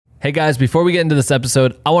Hey guys, before we get into this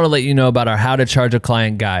episode, I want to let you know about our How to Charge a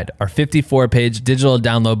Client guide, our 54-page digital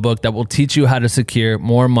download book that will teach you how to secure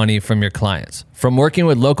more money from your clients. From working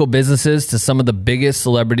with local businesses to some of the biggest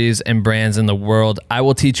celebrities and brands in the world, I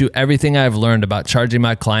will teach you everything I've learned about charging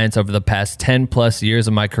my clients over the past 10 plus years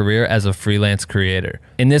of my career as a freelance creator.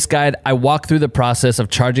 In this guide, I walk through the process of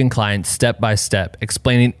charging clients step by step,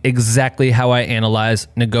 explaining exactly how I analyze,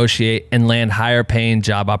 negotiate, and land higher paying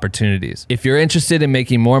job opportunities. If you're interested in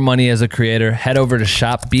making more money as a creator, head over to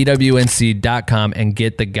shopbwnc.com and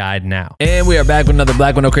get the guide now. And we are back with another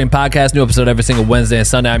Black with No Cream podcast, new episode every single Wednesday and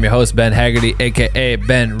Sunday. I'm your host, Ben Haggerty, aka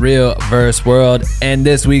Ben Real Verse World, and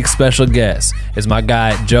this week's special guest is my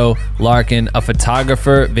guy Joe Larkin, a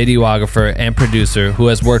photographer, videographer, and producer who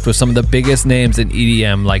has worked with some of the biggest names in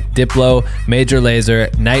EDM like Diplo, Major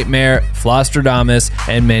Lazer, Nightmare, Flosstradamus,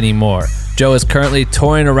 and many more. Joe is currently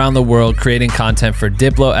touring around the world creating content for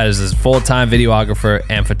Diplo as his full-time videographer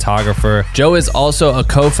and photographer. Joe is also a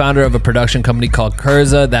co-founder of a production company called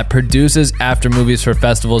Curza that produces after movies for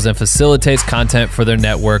festivals and facilitates content for their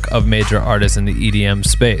network of major artists in the EDM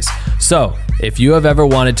space. So, if you have ever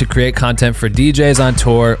wanted to create content for DJs on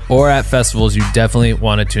tour or at festivals, you definitely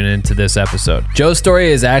want to tune into this episode. Joe's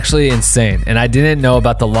story is actually insane, and I didn't know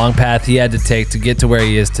about the long path he had to take to get to where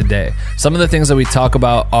he is today. Some of the things that we talk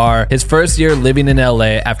about are his first year living in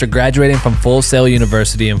LA after graduating from Full Sail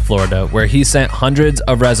University in Florida, where he sent hundreds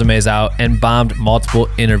of resumes out and bombed multiple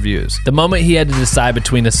interviews. The moment he had to decide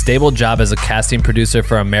between a stable job as a casting producer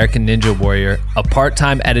for American Ninja Warrior, a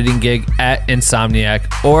part-time editing gig at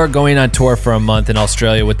Insomniac, or going on tour for a month in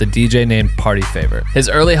Australia with the DJ named Party Favor. His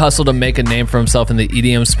early hustle to make a name for himself in the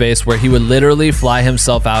EDM space, where he would literally fly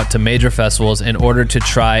himself out to major festivals in order to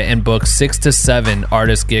try and book 6 to 7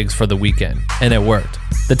 artist gigs for the weekend. And it worked.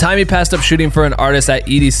 The time he passed up shooting for an artist at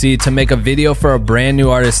EDC to make a video for a brand new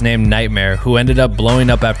artist named Nightmare, who ended up blowing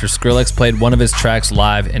up after Skrillex played one of his tracks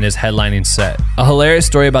live in his headlining set. A hilarious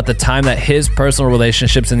story about the time that his personal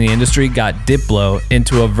relationships in the industry got Diplo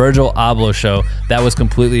into a Virgil Abloh show that was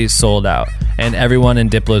completely sold out, and everyone in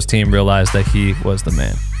Diplo's team realized that he was the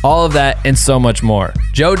man. All of that and so much more.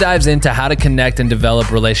 Joe dives into how to connect and develop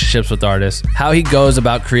relationships with artists, how he goes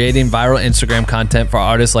about creating viral Instagram content for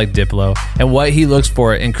artists like Diplo, and what he looks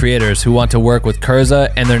for in creators who want to work with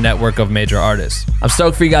Curza and their network of major artists. I'm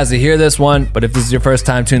stoked for you guys to hear this one, but if this is your first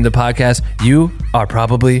time tuning to the podcast, you are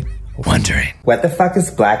probably wondering, what the fuck is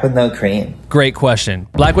Black with No Cream? Great question.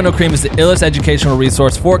 Black with No Cream is the illest educational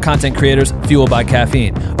resource for content creators fueled by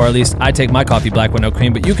caffeine. Or at least I take my coffee black with no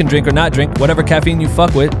cream, but you can drink or not drink whatever caffeine you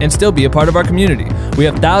fuck with and still be a part of our community. We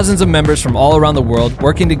have thousands of members from all around the world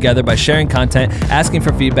working together by sharing content, asking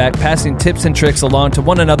for feedback, passing tips and tricks along to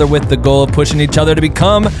one another with the goal of pushing each other to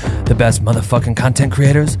become the best motherfucking content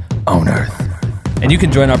creators on earth. And you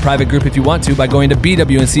can join our private group if you want to by going to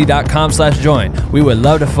bwnc.com/join. We would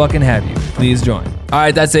love to fucking have you. Please join. All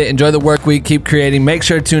right, that's it. Enjoy the work week. Keep creating. Make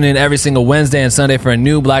sure to tune in every single Wednesday and Sunday for a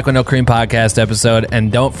new Black with No Cream podcast episode.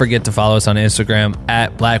 And don't forget to follow us on Instagram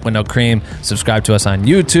at Black with No Cream. Subscribe to us on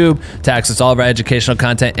YouTube to access all of our educational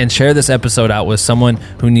content, and share this episode out with someone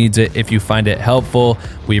who needs it if you find it helpful.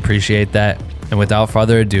 We appreciate that. And without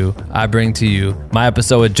further ado, I bring to you my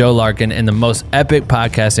episode with Joe Larkin and the most epic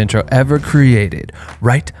podcast intro ever created.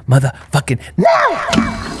 Right motherfucking now!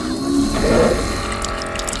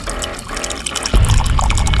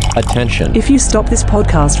 Attention. If you stop this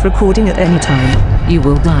podcast recording at any time, you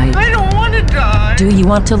will die. I don't want to die. Do you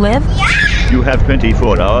want to live? Yeah! You have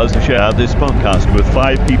 24 hours to share this podcast with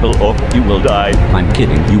 5 people or you will die. I'm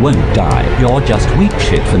kidding, you won't die. You're just weak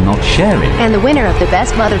shit for not sharing. And the winner of the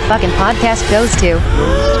best motherfucking podcast goes to...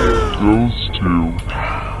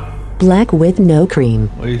 Black with No Cream.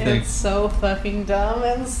 What do you think? It's so fucking dumb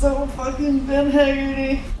and so fucking Ben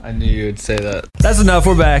Haggerty. I knew you would say that. That's enough.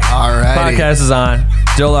 We're back. All right. Podcast is on.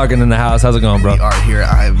 Joe Larkin in the house. How's it going, bro? We are here.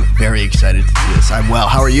 I'm very excited to do this. I'm well.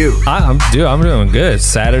 How are you? I'm doing good. It's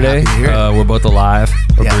Saturday. Happy to hear it. We're both alive.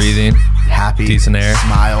 We're Yes. breathing. Happy. Decent air.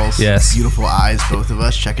 Smiles. Yes. Beautiful eyes, both of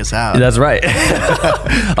us. Check us out. That's right.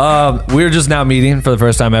 We're just now meeting for the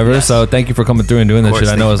first time ever. Yes. So thank you for coming through and doing this course, shit.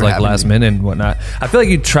 I thank know you it's for like having last me. minute and whatnot. I feel like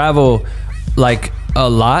you travel like a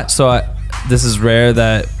lot. So this is rare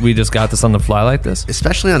that we just got this on the fly like this.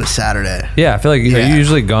 Especially on a Saturday. Yeah. I feel like are you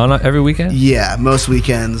usually gone every weekend? Yeah, most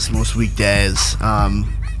weekends, most weekdays.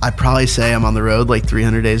 I'd probably say I'm on the road like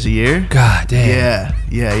 300 days a year. God damn.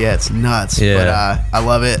 Yeah. It's nuts. Yeah. But I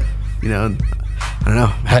love it. You know, I don't know.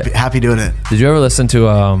 Happy doing it. Did you ever listen to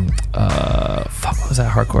what was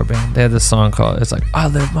that hardcore band? They had this song called, it's like, I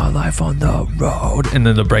live my life on the road, and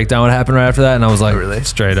then the breakdown would happen right after that, and I was like, Oh, really?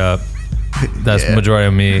 straight up, That's majority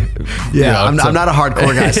of me. Yeah, I'm not a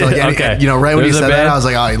hardcore guy. So like, Okay. right when There's you a said that, band- I was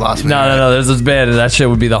like, oh, he lost me. No. There's this band, and that shit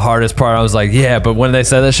would be the hardest part. I was like, yeah, but when they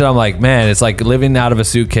said that shit, I'm like, man, it's like living out of a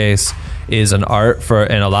suitcase is an art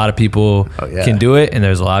and a lot of people can do it, and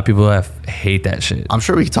there's a lot of people that hate that shit. I'm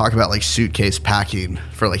sure we could talk about like suitcase packing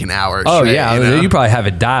for like an hour. Oh straight, yeah, you probably have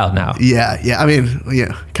it dialed now. Yeah. I mean,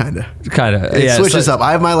 kind of. It switches up.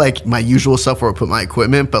 I have my usual stuff where I put my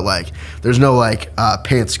equipment, but like there's no like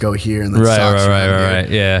pants go here and then socks right.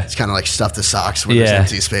 Yeah, it's kind of like stuff the socks where there's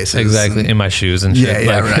empty spaces. Exactly, in my shoes and shit.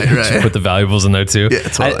 Right. Put the valuables in there too. Yeah,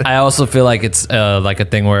 totally. I also feel like it's like a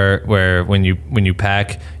thing where when you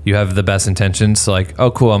pack, you have the best intentions. So like,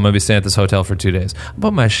 oh cool, I'm gonna be staying at this hotel for 2 days. I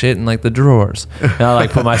put my shit in like the drawers. And I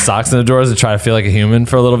like put my socks in the drawers and try to feel like a human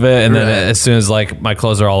for a little bit. And then as soon as like my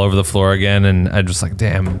clothes are all over the floor again, and I just like,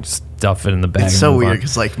 damn, just stuff it in the bag. It's so weird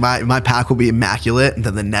because like my pack will be immaculate, and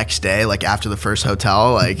then the next day, like after the first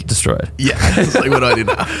hotel, like destroyed. Yeah, it's like, what do I do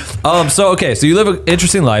now? So you live an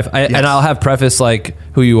interesting life, and I'll have preface like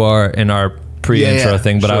who you are in our pre-intro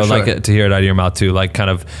thing, but I would like it to hear it out of your mouth too, like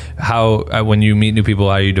kind of how when you meet new people,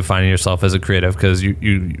 how are you defining yourself as a creative? Because I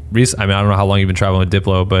mean, I don't know how long you've been traveling with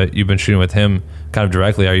Diplo, but you've been shooting with him kind of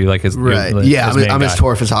directly. Are you like his right? I'm his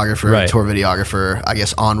tour photographer, tour videographer, I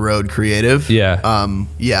guess on-road creative. He has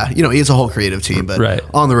a whole creative team, but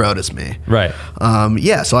on the road it's me.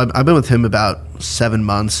 So I've been with him about 7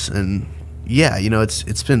 months, and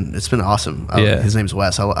it's been awesome. His name's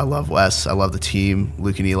Wes. I love Wes. I love the team,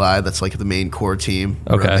 Luke and Eli. That's like the main core team.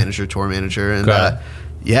 Road manager, tour manager, and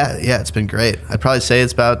it's been great. I'd probably say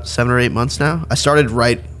it's about 7 or 8 months now. I started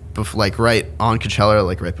right on Coachella,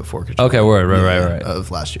 like right before Coachella. Okay, right.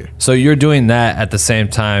 Of last year. So you're doing that at the same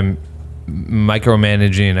time,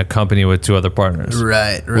 micromanaging a company with 2 other partners.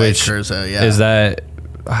 Right. Which Curzo, is that.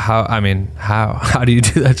 How do you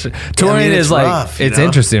do that shit? Touring is like rough, it's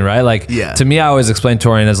interesting, right? Like to me, I always explain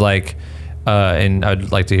touring as like and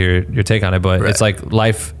I'd like to hear your take on it, but it's like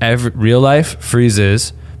real life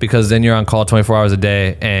freezes, because then you're on call 24 hours a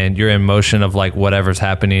day and you're in motion of like whatever's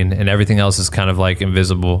happening, and everything else is kind of like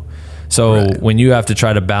invisible. So when you have to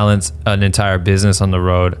try to balance an entire business on the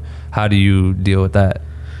road, how do you deal with that?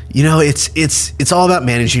 It's all about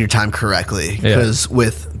managing your time correctly, because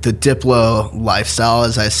with the Diplo lifestyle,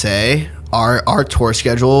 as I say, our tour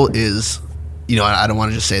schedule is, I don't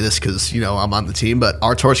want to just say this because, I'm on the team, but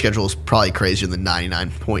our tour schedule is probably crazier than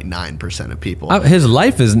 99.9% of people. His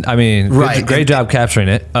life is, great job capturing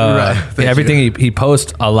it. Everything he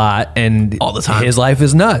posts a lot, and all the time. His life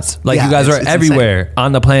is nuts. Like you guys are everywhere insane.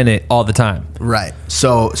 On the planet all the time. Right.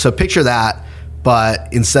 So picture that.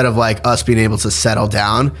 But instead of like us being able to settle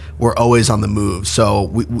down, we're always on the move. So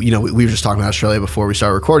we were just talking about Australia before we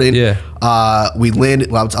started recording. We landed.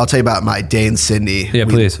 Well, I'll tell you about my day in Sydney.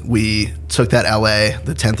 Please. We took that LA,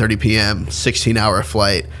 the 10:30 p.m. 16-hour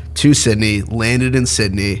flight to Sydney. Landed in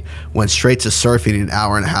Sydney. Went straight to surfing an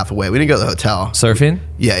hour and a half away. We didn't go to the hotel. Surfing?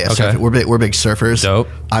 Yeah. Okay. We're big surfers. Dope.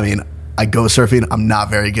 I mean, I go surfing. I'm not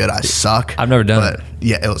very good. I suck. I've never done it.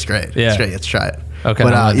 Yeah, it was great. Yeah. It's great. Let's try it. Okay.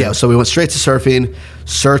 But so we went straight to surfing,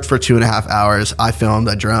 surfed for 2.5 hours. I filmed,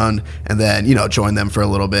 I droned, and then, joined them for a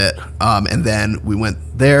little bit. And then we went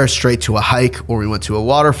there straight to a hike, or we went to a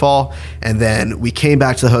waterfall. And then we came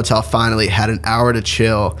back to the hotel finally, had an hour to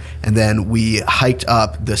chill. And then we hiked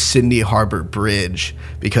up the Sydney Harbour Bridge,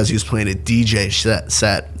 because he was playing a DJ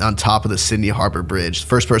set on top of the Sydney Harbour Bridge.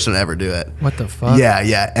 First person to ever do it. What the fuck?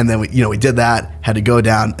 Yeah. And then we did that, had to go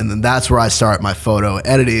down. And then that's where I start my photo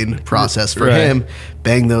editing process for him.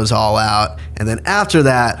 Bang those all out, and then after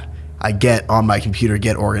that, I get on my computer,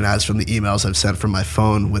 get organized from the emails I've sent from my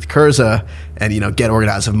phone with Curzo, and get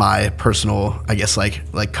organized of my personal, I guess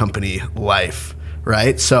like company life,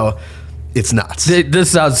 right? So it's nuts.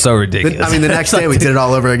 This sounds so ridiculous. The next day we did it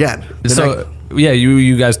all over again.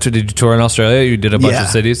 You guys did you tour in Australia? You did a bunch of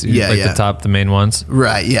cities, the main ones,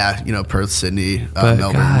 right? Yeah, Perth, Sydney,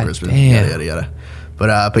 Melbourne, God, Brisbane, yada.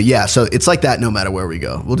 But yeah, so it's like that no matter where we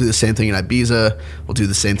go. We'll do the same thing in Ibiza. We'll do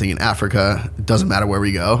the same thing in Africa. It doesn't matter where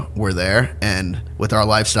we go. We're there. And with our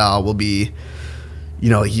lifestyle, we'll be,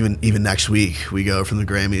 even next week, we go from the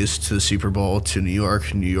Grammys to the Super Bowl to New York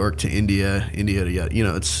to India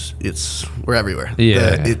to, it's we're everywhere.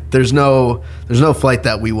 Yeah. There's no flight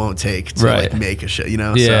that we won't take to make a show,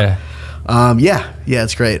 Yeah. So,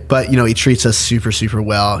 it's great. But he treats us super, super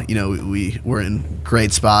well. We're in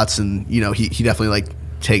great spots, and he definitely like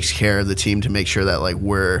takes care of the team to make sure that like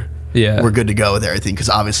we're good to go with everything, because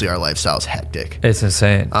obviously our lifestyle is hectic. It's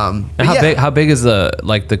insane. And how big is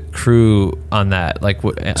the crew on that, like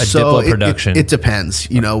Diplo production? It depends.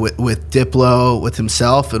 With Diplo, with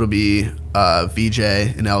himself, it'll be VJ,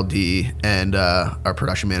 an LD, and our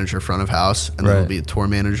production manager, front of house, and then there'll be a tour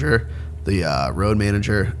manager, the road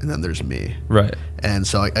manager, and then there's me. Right. And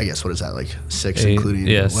so I guess, what is that, like 6, 8, including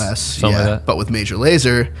Wes? Something like that. But with Major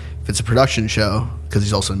Lazer, if it's a production show, because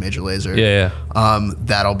he's also in Major Lazer,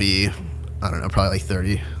 that'll be, I don't know, probably like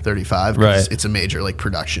 30, 35. Right. It's a major like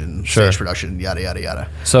production, stage production, yada, yada, yada.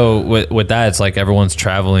 So with that, it's like everyone's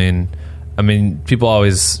traveling. I mean, people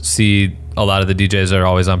always see a lot of the DJs are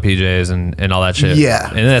always on PJs and all that shit. Yeah.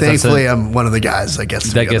 And thankfully, I'm one of the guys that gets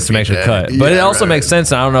to make the cut. But it also makes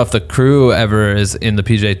sense. I don't know if the crew ever is in the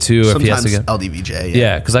PJ too. Sometimes if he has to get LDVJ.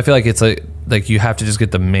 Yeah, because I feel like it's like you have to just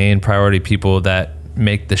get the main priority people that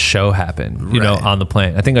make the show happen, you know, on the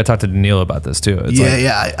plane. I think I talked to Neil about this too. It's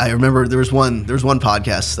I remember there was one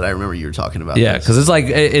podcast that I remember you were talking about. Yeah, because it's like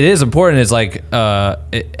it is important. It's like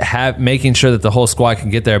making sure that the whole squad can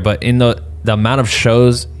get there, but in the amount of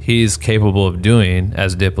shows he's capable of doing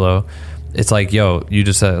as Diplo, it's like, yo, you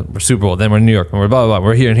just said we're Super Bowl, then we're in New York, and we're blah blah blah,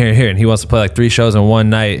 we're here and here and here, and he wants to play like 3 shows in one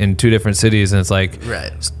night in 2 different cities, and it's like,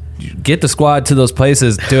 get the squad to those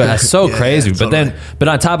places, do it. That's so crazy. Totally. But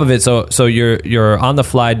on top of it, so you're on the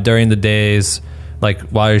fly during the days, like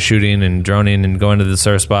while you're shooting and droning and going to the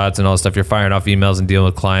surf spots and all this stuff. You're firing off emails and dealing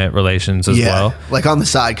with client relations as well. Like on the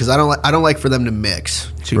side, because I don't like for them to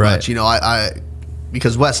mix too much. You know, I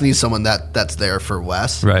because Wes needs someone that's there for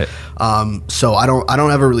Wes. Right. So I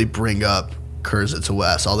don't ever really bring up Curza to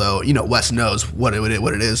Wes, although, you know, Wes knows what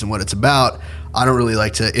it is and what it's about. I don't really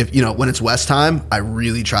like to, if you know, when it's Wes time, I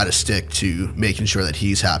really try to stick to making sure that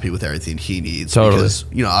he's happy with everything he needs. Totally. Because,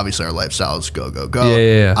 you know, obviously our lifestyles go.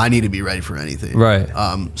 Yeah. I need to be ready for anything. Right.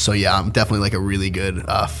 So yeah, I'm definitely like a really good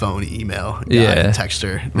phone, email guy, and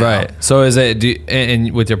texter now. Right. So is it,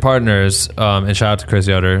 and with your partners, and shout out to Chris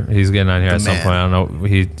Yoder, he's getting on here at some point. I don't know.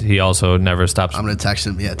 He also never stops. I'm going to text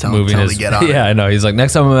him. Yeah. Tell him to get on. Yeah, I know. He's like,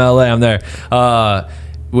 next time I'm in LA, I'm there.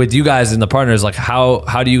 With you guys and the partners, like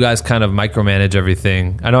how do you guys kind of micromanage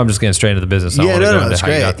everything? I know I'm just getting straight into the business. So That's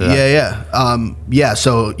great. Yeah.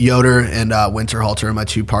 So Yoder and Winterhalter are my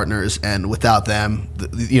 2 partners, and without them,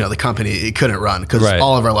 the company, it couldn't run because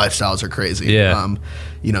all of our lifestyles are crazy. Yeah.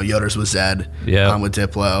 You know, Yoder's with Zed, with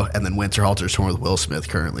Diplo, and then Winterhalter's touring with Will Smith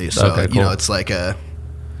currently. So cool. You know, it's like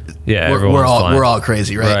we're all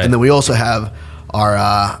crazy, right? And then we also have our,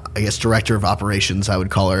 I guess, director of operations, I would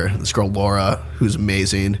call her, this girl Laura, who's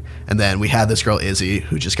amazing. And then we had this girl Izzy,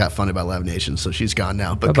 who just got funded by Live Nation, so she's gone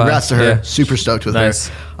now. But congrats to her. Yeah. Super stoked with her.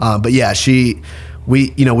 But yeah,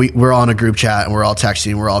 we're on a group chat and we're all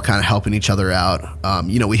texting. We're all kind of helping each other out.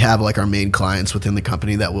 You know, we have like our main clients within the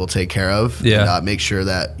company that we'll take care of. Yeah. And make sure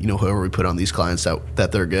that, you know, whoever we put on these clients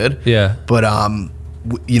that they're good. Yeah. But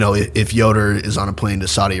you know, if Yoder is on a plane to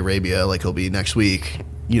Saudi Arabia, like he'll be next week,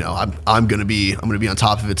 you know, I'm gonna be on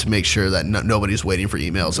top of it to make sure that nobody's waiting for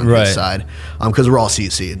emails on his side, because we're all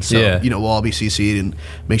CC'd. So you know, we'll all be CC'd and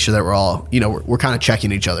make sure that we're all, you know, we're kind of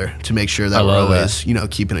checking each other to make sure that we're always you know,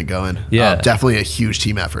 keeping it going. Yeah, definitely a huge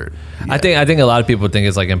team effort. Yeah. I think a lot of people think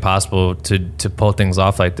it's like impossible to pull things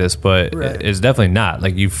off like this, but it's definitely not.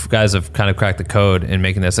 Like, you guys have kind of cracked the code in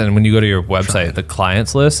making this. And when you go to your website, the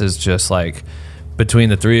clients list is just like, between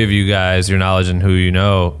the 3 of you guys, your knowledge and who you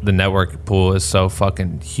know, the network pool is so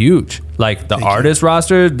fucking huge. Like the artist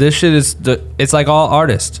roster, this shit is it's like all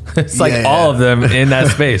artists. It's like all of them in that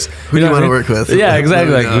space. Who do you want to work with? Yeah,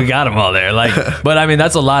 exactly. Like, we got them all there. Like, but I mean,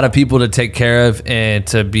 that's a lot of people to take care of and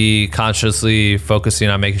to be consciously focusing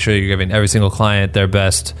on making sure you're giving every single client their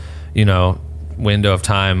best, you know, window of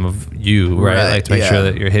time of you, right? Like, to make sure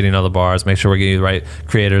that you're hitting all the bars, make sure we're getting the right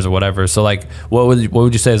creators or whatever. So like, what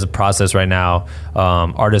would you say is the process right now?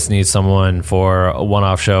 Artists need someone for a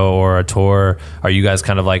one-off show or a tour. Are you guys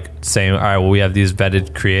kind of like saying, all right, well, we have these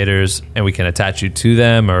vetted creators and we can attach you to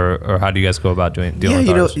them, or how do you guys go about dealing with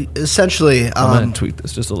artists? You know, essentially, I'm gonna tweak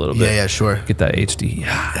this just a little bit. Yeah, sure. Get that HD.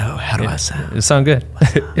 Oh, how do I sound? It sound good.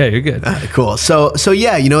 Yeah, you're good. Cool. So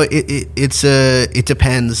yeah, you know, it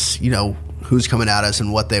depends, you know, who's coming at us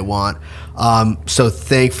and what they want. So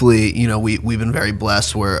thankfully, you know, we've been very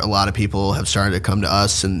blessed where a lot of people have started to come to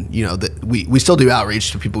us, and, you know, that we still do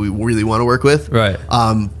outreach to people we really want to work with. Right.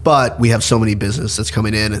 But we have so many business that's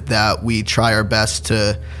coming in that we try our best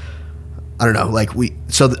to, I don't know, like all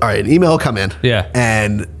right, an email will come in. Yeah.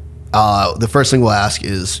 And the first thing we'll ask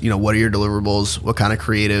is, you know, what are your deliverables? What kind of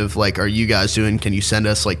creative, like, are you guys doing? Can you send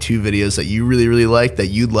us like 2 videos that you really, really like that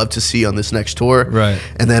you'd love to see on this next tour? Right.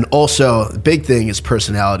 And then also the big thing is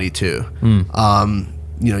personality too. You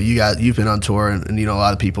know, you've been on tour, and you know, a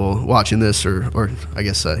lot of people watching this or I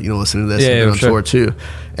guess, you know, listening to this have been on tour too.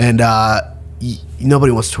 And,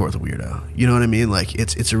 nobody wants to tour with a weirdo. You know what I mean? Like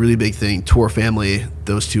it's a really big thing. Tour family,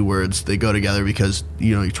 those two words, they go together because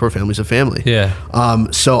your tour family's a family. Yeah.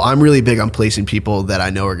 So I'm really big on placing people that I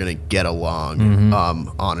know are going to get along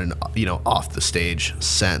on an off the stage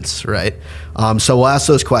sense, right? So we'll ask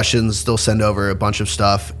those questions. They'll send over a bunch of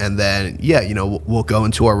stuff, and then we'll go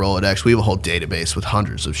into our Rolodex. We have a whole database with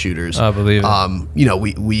hundreds of shooters. I believe it.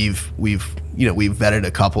 We've vetted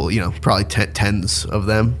a couple, probably tens of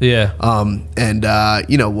them. Yeah.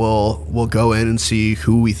 We'll go in and see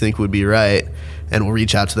who we think would be right, and we'll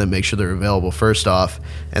reach out to them, make sure they're available first off,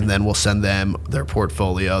 and then we'll send them their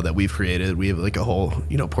portfolio that we've created. We have like a whole,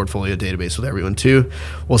 portfolio database with everyone too.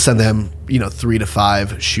 We'll send them, 3 to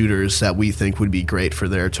 5 shooters that we think would be great for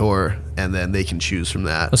their tour, and then they can choose from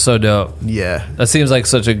that. That's so dope. Yeah. That seems like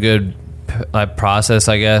such a good process,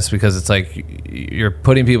 I guess, because it's like you're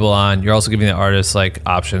putting people on, you're also giving the artists like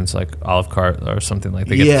options, like Olive Cart or something, like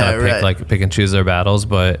they get to kind of pick and choose their battles.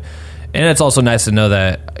 And it's also nice to know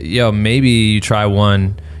that maybe you try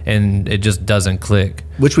one and it just doesn't click,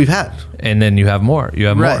 which we've had, and then you have more, more, you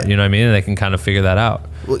know what I mean, and they can kind of figure that out.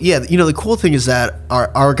 Well, yeah, the cool thing is that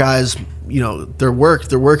our guys, their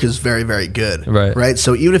work is very, very good, right?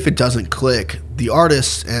 So even if it doesn't click, the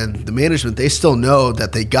artists and the management, they still know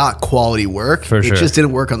that they got quality work. For sure. It just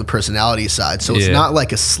didn't work on the personality side. So it's not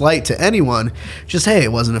like a slight to anyone. Just, hey,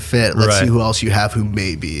 it wasn't a fit. Let's see who else you have who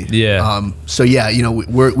may be. Yeah.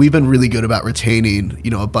 We've been really good about retaining,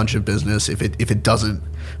 a bunch of business if it doesn't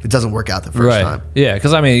work out the first time. Yeah,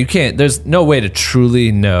 because I mean, you can't. There's no way to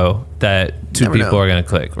truly know that two people are going to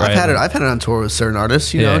click. Right. I've had it on tour with certain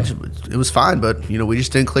artists. It was fine, but we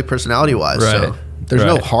just didn't click personality wise. Right. So there's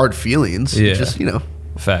no hard feelings. Yeah. Just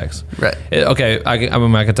facts. Right. Okay. I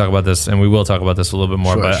can talk about this, and we will talk about this a little bit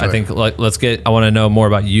more. Sure. I think I want to know more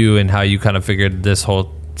about you and how you kind of figured this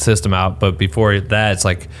whole system out. But before that, it's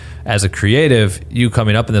like, as a creative, you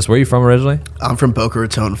coming up in this. Where are you from originally? I'm from Boca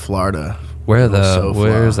Raton, Florida. Where's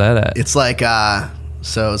that at? It's like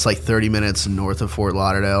it's like 30 minutes north of Fort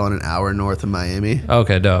Lauderdale and an hour north of Miami.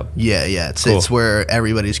 Okay, dope. Yeah. It's where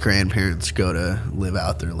everybody's grandparents go to live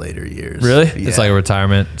out their later years. Really? Yeah. It's like a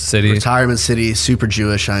retirement city. Super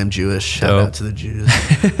Jewish. I am Jewish. Shout out to the Jews.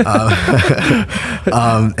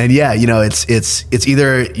 And yeah, it's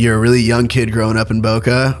either you're a really young kid growing up in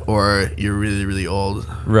Boca, or you're really, really old.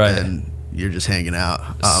 Right. And you're just hanging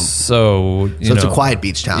out. So it's a quiet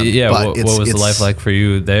beach town. Yeah. But what was the life like for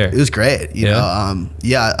you there? It was great. You know,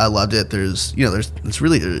 I loved it. It's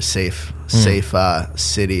really a safe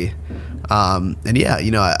city. And yeah,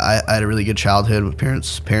 I had a really good childhood. My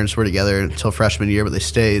parents were together until freshman year, but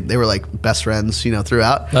they were like best friends,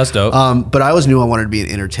 throughout. That's dope. But I always knew I wanted to be in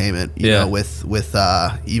entertainment, you know, with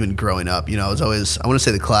even growing up, I was always, I want to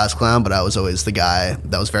say the class clown, but I was always the guy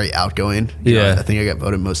that was very outgoing. You know, I think I got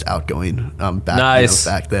voted most outgoing,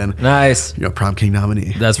 back then. Nice. Prom king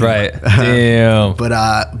nominee. That's right. Damn.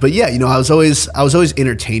 But yeah, I was always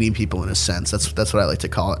entertaining people in a sense. That's what I like to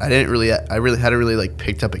call it. I hadn't really like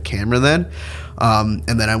picked up a camera then.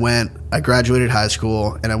 And then I graduated high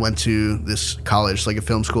school and I went to this college, like a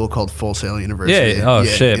film school called Full Sail University. Yeah. Oh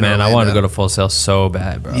shit, man. I wanted to go to Full Sail so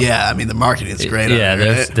bad, bro. Yeah. I mean, the marketing is great.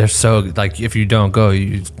 Yeah. They're so, like, if you don't go,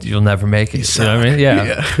 you'll never make it. You know what I mean?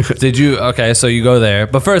 Yeah. Did you? Okay. So you go there,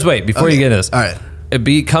 but first, wait, before you get this. All right.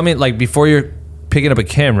 Before you're picking up a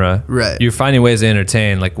camera, right? You're finding ways to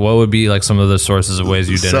entertain. Like, what would be like some of the sources of ways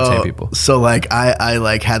you'd entertain people? So like I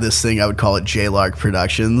like had this thing, I would call it J-Lark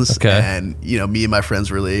Productions. Okay. And me and my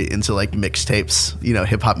friends were really into like mixtapes,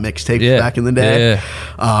 hip hop mixtapes back in the day.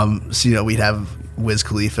 Yeah. So we'd have Wiz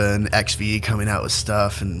Khalifa and XV coming out with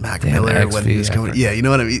stuff, and Mac Miller when he was coming. Yeah, you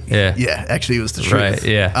know what I mean? Yeah. XV was the truth. Right,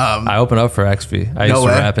 yeah. I opened up for XV. I used to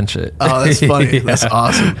rap and shit. Oh, that's funny. That's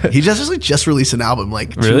awesome. He just released an album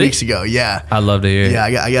like 2 weeks ago. Yeah. I'd love to hear it. Yeah,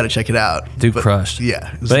 I got to check it out. Dude crushed.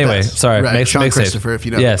 Yeah. But anyway, sorry. Right. Sean Christopher, if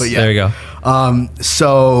you know. Yes, but yeah. there you go.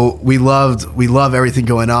 So we love everything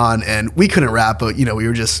going on, and we couldn't rap, but we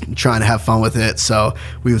were just trying to have fun with it. So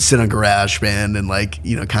we would sit on GarageBand and like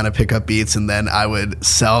kind of pick up beats, and then I would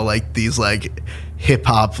sell like these like hip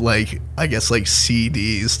hop, like I guess like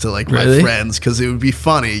CDs to like my friends, because it would be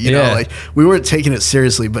funny, you know, like we weren't taking it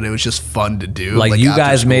seriously, but it was just fun to do. Like you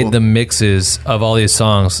guys made the mixes of all these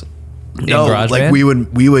songs in GarageBand? Like we would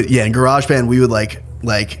in GarageBand we would like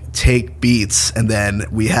take beats, and then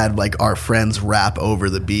we had like our friends rap over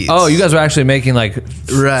the beats. Oh, you guys were actually making like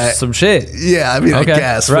some shit. Yeah, I mean, I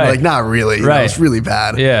guess, but like not really. Right. It was really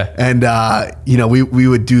bad. Yeah. And we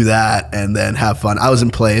would do that and then have fun. I was in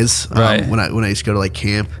plays when I used to go to like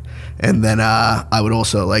camp. And then I would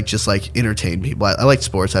also like just like entertain people. I liked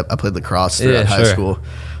sports. I played lacrosse throughout high school.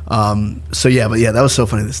 So yeah, but yeah, that was so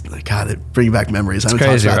funny. This, God, it bringing back memories. I haven't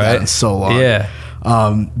crazy, talked about right? that in so long. Yeah.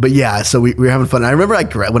 But yeah, so we were having fun. I remember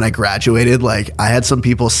when I graduated, like I had some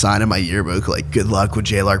people sign in my yearbook, like good luck with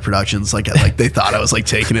J-Lark Productions. Like they thought I was like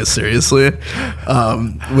taking it seriously,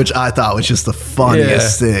 which I thought was just the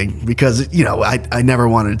funniest thing because, you know, I never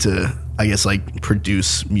wanted to, I guess, like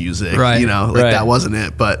produce music, you know, like that wasn't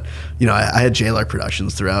it. But, you know, I had J-Lark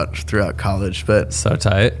Productions throughout college, but so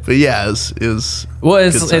tight. But yeah, it was well,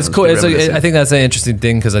 it's cool. I think that's an interesting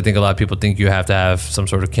thing because I think a lot of people think you have to have some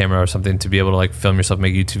sort of camera or something to be able to like film yourself,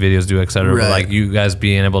 make YouTube videos, do et cetera. But like you guys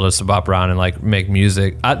being able to bop around and like make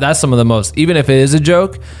music, that's some of the most, even if it is a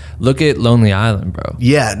joke, look at Lonely Island, bro.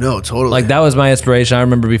 Yeah, no, totally. Like that was my inspiration. I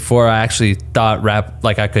remember before I actually thought rap,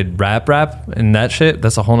 like I could rap and that shit.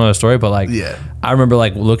 That's a whole nother story. But like, I remember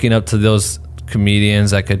like looking up to those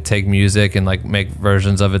comedians that could take music and like make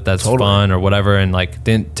versions of it that's fun or whatever, and like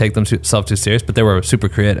didn't take themselves too serious, but they were super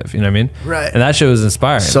creative. You know what I mean? Right. And that shit was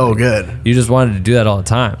inspiring. So like, good. You just wanted to do that all the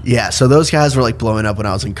time. Yeah. So those guys were like blowing up when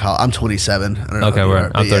I was in college. I'm 27. I don't know. Okay,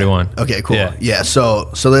 I'm 31. Okay, cool. Yeah. So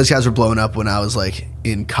those guys were blowing up when I was like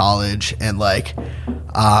in college, and like,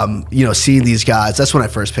 you know, seeing these guys. That's when I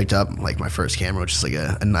first picked up like my first camera, which is like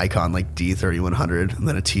a Nikon like D3100, and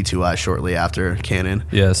then a T2i shortly after Canon.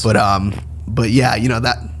 Yes. But yeah, you know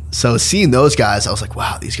that. So seeing those guys, I was like,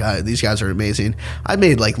 wow, these guys are amazing. I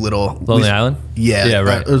made like little Lonely Island. Yeah,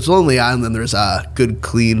 right. There's Lonely Island, then there's Good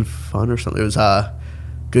Clean Fun or something. There's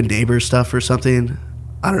Good Neighbor Stuff or something.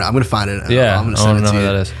 I don't know. I'm gonna find it. Yeah, I'm gonna send it to you.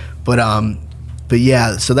 That is. But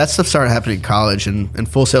yeah, so that stuff started happening in college, and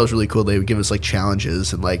Full Sail was really cool. They would give us like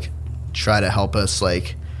challenges and like try to help us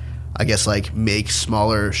like, I guess, like make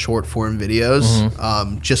smaller short form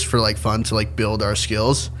videos, just for like fun to like build our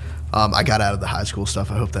skills. I got out of the high school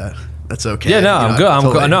stuff. I hope that's okay. Yeah, no, I'm good.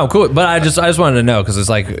 I'm cool. But I just wanted to know because it's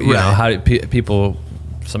like, you know, how do people?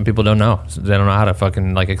 Some people don't know. They don't know how to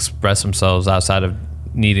fucking like express themselves outside of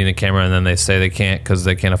needing a camera, and then they say they can't because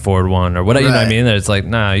they can't afford one or whatever. You know what I mean? That it's like,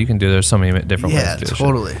 nah, you can do. There's so many different ways to do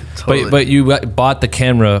totally. But you bought the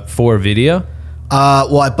camera for video.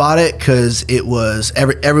 Well, I bought it because it was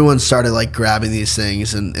everyone started like grabbing these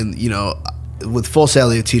things, and you know. With Full Sail,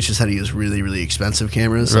 they teach us how to use really, really expensive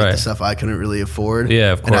cameras, like the stuff I couldn't really afford.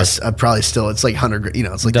 Yeah, of course. And I probably still, it's like 100, you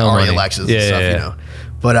know, it's like the Arri Alexas and stuff, you know.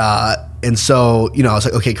 But, and so, you know, I was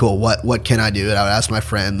like, okay, cool. What can I do? And I would ask my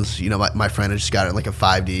friends, you know, my friend had just got it like a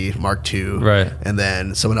 5D Mark II. Right. And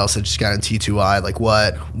then someone else had just got a T2i. Like,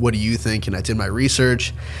 what do you think? And I did my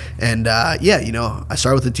research. And, yeah, you know, I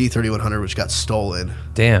started with the D3100, which got stolen.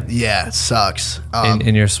 Damn. Yeah, it sucks.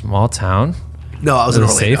 In your small town? No, I was in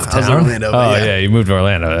Orlando. Safe town? Oh, yeah, you moved to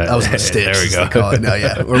Orlando. I was in the States. There we go. Call it. No,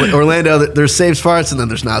 yeah. Orlando, there's safe parts, and then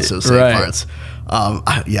there's not so safe parts.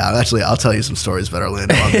 Yeah, actually, I'll tell you some stories about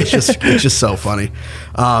Orlando. It's just so funny.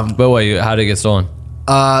 But how did it get stolen?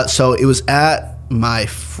 So it was at my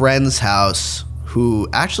friend's house, who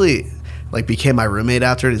actually like became my roommate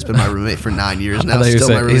after it. He's been my roommate for 9 years now. Still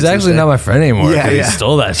my roommate. He's actually not my friend anymore. Yeah, he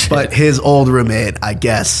stole that shit. But his old roommate, I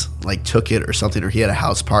guess, like took it or something, or he had a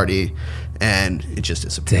house party. And it just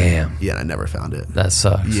disappeared. Damn. Yeah, and I never found it. That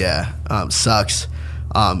sucks. Yeah, sucks.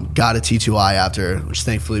 Got a T2i after, which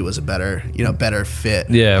thankfully was a better fit.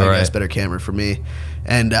 Yeah, right. Better camera for me.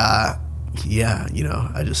 And yeah, you know,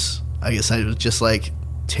 I guess I would just like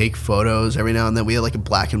take photos every now and then. We had like a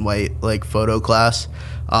black and white like photo class,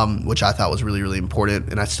 which I thought was really, really important,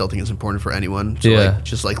 and I still think it's important for anyone to like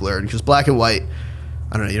just like learn, because black and white,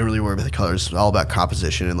 I don't know, you don't really worry about the colors. It's all about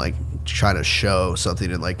composition and like trying to show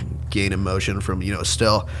something and like gain emotion from, you know,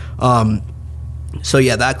 still. So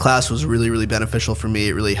yeah, that class was really, really beneficial for me.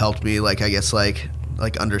 It really helped me, like, I guess, like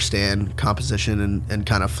understand composition and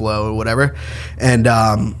kind of flow or whatever. And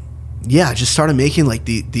yeah, I just started making like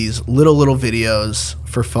these little videos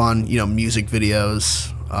for fun, you know, music videos,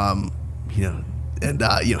 you know, and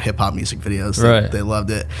you know, hip hop music videos. They loved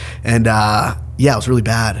it. And yeah, it was really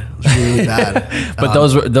bad. It was really bad. But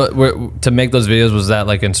those were to make those videos. Was that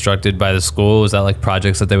like instructed by the school? Was that like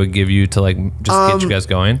projects that they would give you to like just get you guys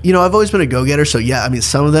going? You know, I've always been a go-getter, so yeah. I mean,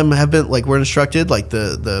 some of them have been like were instructed, like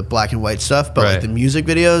the black and white stuff. But like the music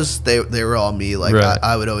videos, they were all me. Like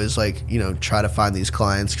I would always like, you know, try to find these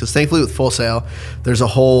clients, because thankfully with Full Sail, there's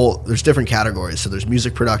different categories. So there's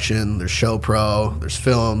music production, there's show pro, there's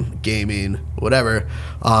film, gaming, whatever.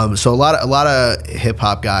 So a lot of hip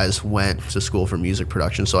hop guys went to school for music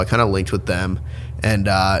production, so I kind of linked with them, and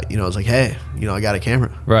you know, I was like, hey, you know, I got a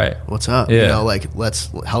camera, right? What's up? Yeah. You know, like, let's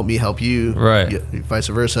help me help you, right? Vice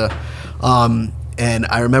versa. And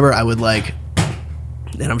I remember I would like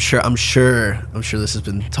And I'm sure this has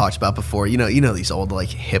been talked about before. You know these old like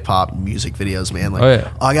hip hop music videos, man. Like,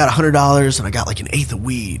 I got $100 and I got like an eighth of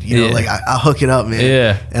weed. You know, like I'll hook it up, man.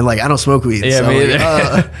 Yeah. And like I don't smoke weed. Yeah, so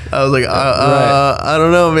I was like, I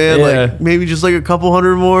don't know, man. Yeah. Like maybe just like a couple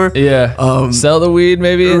hundred more. Yeah. Sell the weed,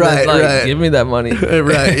 maybe. Right. Like, give me that money.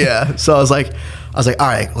 Right. Yeah. So I was like, all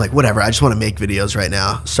right, like whatever. I just want to make videos right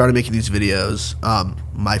now. Started making these videos.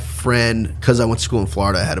 My friend, because I went to school in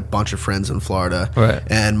Florida, I had a bunch of friends in Florida. Right.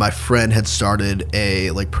 And my friend had started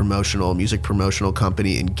a like music promotional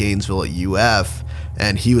company in Gainesville at UF.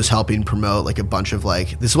 And he was helping promote like a bunch of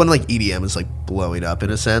like, this is when like EDM is like blowing up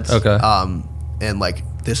in a sense. Okay. And like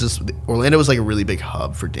Orlando was like a really big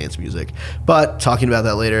hub for dance music. But talking about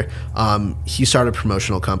that later, he started a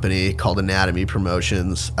promotional company called Anatomy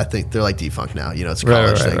Promotions. I think they're like defunct now, you know, it's a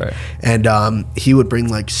college thing. Right. And he would bring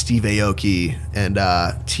like Steve Aoki and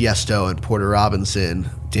Tiesto and Porter Robinson,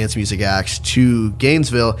 dance music acts, to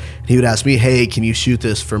Gainesville. And he would ask me, hey, can you shoot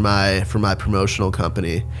this for my promotional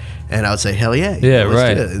company? And I would say, hell yeah. Yeah,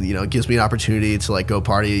 right. Do it. You know, it gives me an opportunity to like go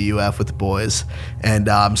party at UF with the boys. And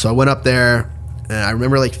so I went up there. And I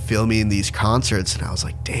remember like filming these concerts, and I was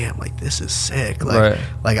like, "Damn, like this is sick!" Like,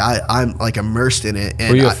 I'm like immersed in it. And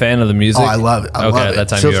were you a fan of the music? Oh, I love it. I love it. At that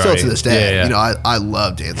time, still to this day, you know, I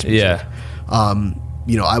love dance music. Yeah.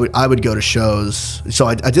 You know, I would go to shows. So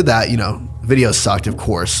I did that. You know, videos sucked, of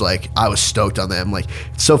course. Like I was stoked on them. Like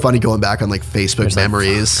it's so funny going back on like Facebook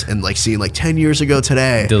memories and like seeing like 10 years ago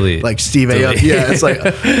today. Delete. Like Steve Aoki. Yeah, it's like,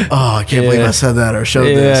 oh, I can't believe I said that or showed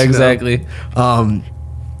this. Yeah, exactly.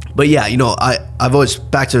 But yeah, you know, I've always,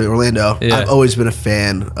 back to Orlando, I've always been a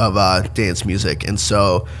fan of dance music. And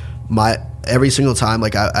so every single time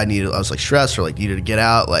like I was like stressed or like needed to get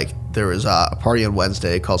out, like there was a party on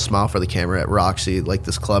Wednesday called Smile for the Camera at Roxy, like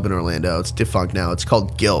this club in Orlando. It's defunct now. It's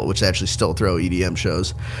called Guilt, which they actually still throw EDM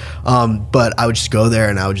shows. But I would just go there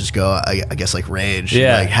and I would just go, I guess like rage, and,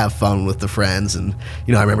 like have fun with the friends. And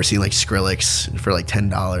you know, I remember seeing like Skrillex for like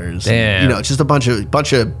 $10. Damn. And, you know, it's just a bunch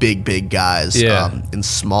of big guys in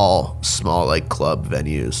small like club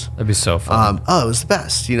venues. That'd be so fun. It was the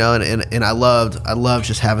best, you know, and I loved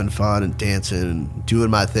just having fun and dancing and doing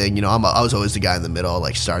my thing. You know, I was always the guy in the middle,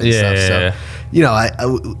 like starting stuff. So, you know,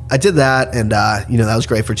 I did that, and you know, that was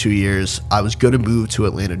great for 2 years. I was going to move to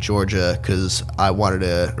Atlanta, Georgia, because I wanted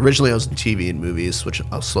to. Originally, I was in TV and movies, which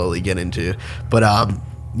I'll slowly get into. But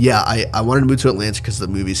yeah, I wanted to move to Atlanta because the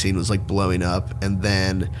movie scene was like blowing up, and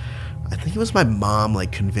then I think it was my mom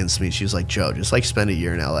like convinced me. She was like, Joe, just like spend a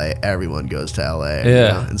year in LA. Everyone goes to LA. Yeah. You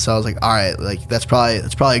know? And so I was like, all right, like that's probably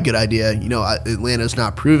a good idea. You know, Atlanta's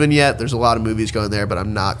not proven yet. There's a lot of movies going there, but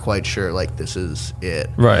I'm not quite sure like this is it.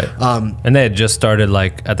 Right. And they had just started,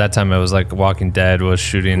 like at that time it was like Walking Dead was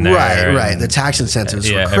shooting there. Right. The tax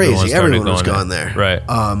incentives were crazy. Everyone was going there. Right.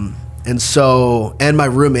 And so, and my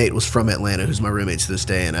roommate was from Atlanta, who's my roommate to this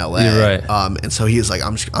day in LA. Yeah, right. And so he was like,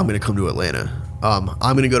 I'm going to come to Atlanta. I'm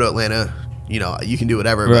going to go to Atlanta. You know, you can do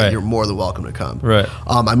whatever, but you're more than welcome to come. Right.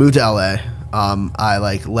 I moved to LA. I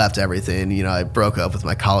like left everything. You know, I broke up with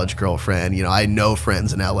my college girlfriend. You know, I had no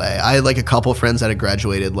friends in LA. I had like a couple friends that had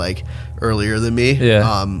graduated like earlier than me.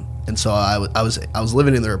 Yeah. And so I was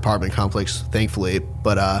living in their apartment complex, thankfully.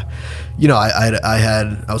 But you know,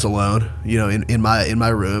 I was alone. You know, in my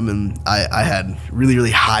room, and I had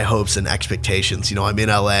really high hopes and expectations. You know, I'm in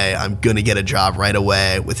LA. I'm gonna get a job right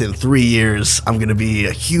away. Within 3 years, I'm gonna be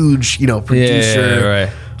a huge producer. Yeah,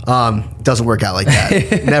 right. Doesn't work out like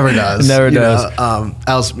that. Never does. Never does.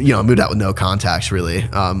 I was moved out with no contacts really.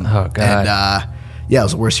 Oh God. And yeah, it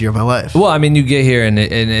was the worst year of my life. Well, I mean, you get here and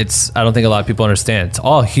it's, I don't think a lot of people understand. It's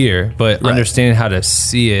all here, but understanding how to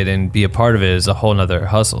see it and be a part of it is a whole nother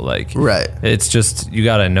hustle. Like, it's just, you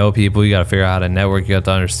got to know people, you got to figure out how to network, you have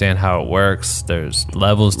to understand how it works. There's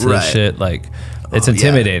levels to this shit. Like, it's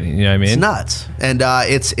intimidating, you know what I mean? It's nuts. And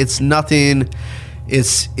it's nothing,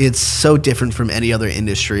 it's so different from any other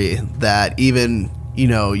industry that even, you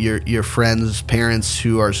know, your friends' parents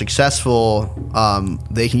who are successful,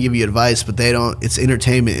 they can give you advice, but they don't. It's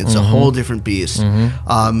entertainment. It's a whole different beast,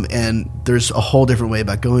 and there's a whole different way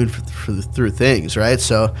about going through things, right?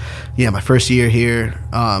 So, yeah, my first year here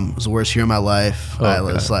was the worst year of my life. I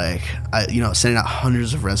was like, sending out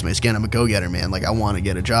hundreds of resumes. Again, I'm a go-getter, man. Like, I want to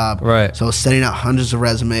get a job, right? So I was sending out hundreds of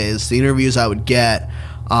resumes. The interviews I would get,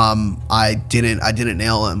 I didn't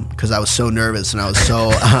nail them because I was so nervous and I was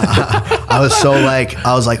so I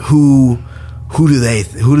was like, who who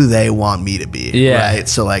do they want me to be? Right.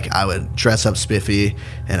 So like I would dress up spiffy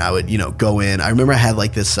and I would, go in. I remember I had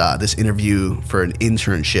like this interview for an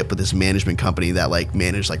internship with this management company that like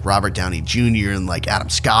managed like Robert Downey Jr. and like Adam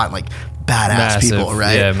Scott and like badass people,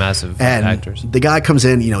 right? Yeah, massive and actors. The guy comes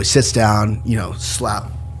in, he sits down,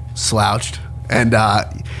 slouched. And,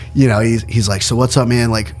 he's like, so what's up, man?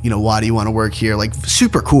 Like, why do you want to work here? Like,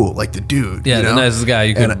 super cool, like the dude. Yeah, the nicest guy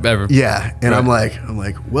you could ever. Yeah, and right. I'm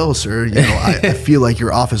like, well, sir, I feel like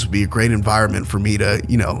your office would be a great environment for me to,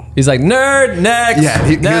 He's like, nerd, next.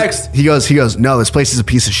 Yeah, next. He goes, no, this place is a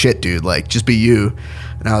piece of shit, dude. Like, just be you.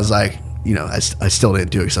 And I was like, I still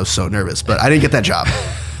didn't do it because I was so nervous, but I didn't get that job.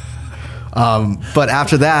 But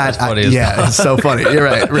after that, it's so funny. You're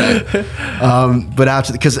right. But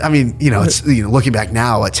after, because it's looking back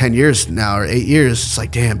now at 10 years now or 8 years, it's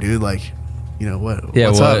like, damn, dude, like,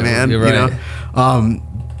 what's up, man? You're right.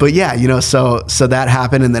 But yeah, so that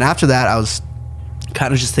happened, and then after that, I was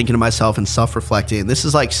kind of just thinking to myself and self-reflecting. This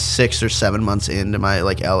is like 6 or 7 months into my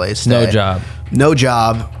like LA stay. No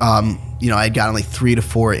job. I had gotten like 3 to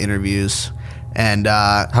 4 interviews, and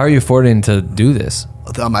how are you affording to do this?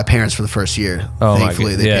 My parents for the first year. Oh,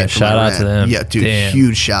 thankfully, they paid for shout my out rent. to them. Yeah, dude, Damn.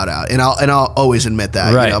 Huge shout out. And I'll always admit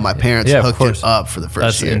that. Right. My parents hooked it up for the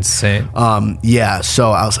first year. That's insane.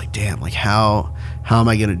 So I was like, damn, like how am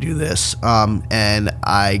I gonna do this? And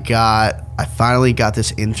I finally got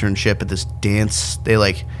this internship at this dance. They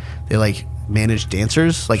manage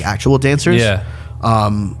dancers, like actual dancers. Yeah.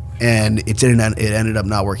 And it ended up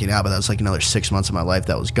not working out, but that was like another 6 months of my life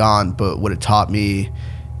that was gone. But what it taught me,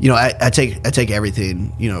 I take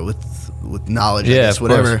everything, with knowledge, I guess,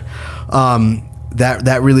 whatever.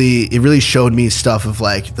 That really showed me stuff of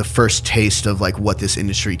like the first taste of like what this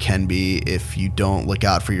industry can be if you don't look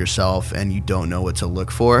out for yourself and you don't know what to look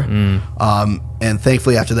for. And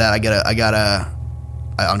thankfully after that, I got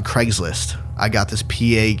on Craigslist, I got this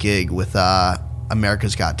PA gig with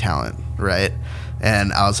America's Got Talent, right?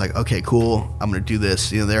 And I was like, okay, cool, I'm gonna do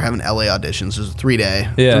this. They're having LA auditions. There's a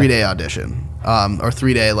 3-day audition, or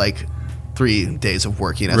 3-day, like 3 days of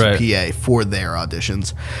working as a PA for their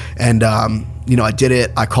auditions. And I did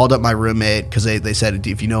it. I called up my roommate because they said,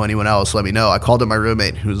 if you know anyone else, let me know. I called up my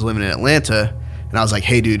roommate who was living in Atlanta, and I was like,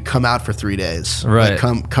 hey, dude, come out for 3 days. Right.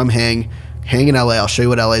 Like, come hang in LA. I'll show you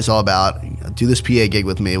what LA is all about. Do this PA gig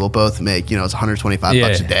with me. We'll both make, it's $125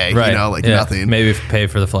 bucks a day. Right. Nothing. Maybe pay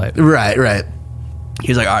for the flight. Right.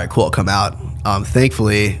 He's like, all right, cool, come out.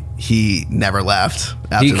 Thankfully, he never left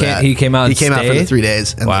after that. He came out He came out for the 3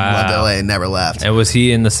 days and then left LA and never left. And was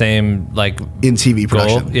he in the same, like... In TV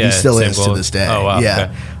production. Goal? Yeah, he still is goal. to this day. Oh, wow.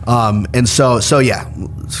 Yeah. Okay. And so yeah,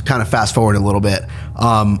 kind of fast forward a little bit.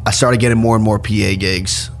 I started getting more and more PA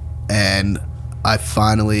gigs, and I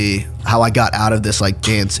finally... How I got out of this, like,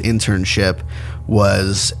 dance internship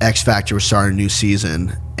was X Factor was starting a new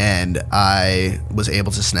season, and I was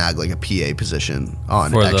able to snag like a PA position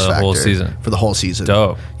on X Factor. For the whole season.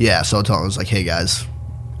 Dope. Yeah, so I was like, hey guys,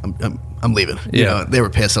 I'm leaving. They were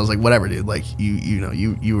pissed. I was like, whatever, dude. Like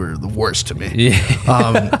you were the worst to me.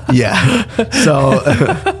 Yeah. So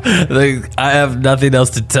like, I have nothing else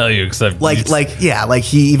to tell you except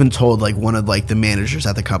he even told like one of like the managers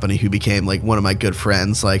at the company who became like one of my good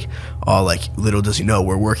friends, like, oh, like little does he know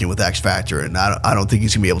we're working with X Factor, and I don't think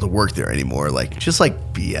he's gonna be able to work there anymore. Like just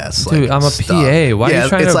like BS. Dude, like, I'm a stuff. PA. Why are you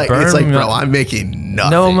trying to burn it's like, me? bro, I'm making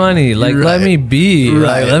nothing. No money. Like, let me be.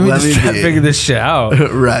 Right. Like, let me just try to figure this shit out.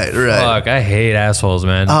 Right. Fuck, I hate assholes,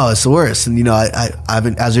 man. Oh, it's the worst. And I've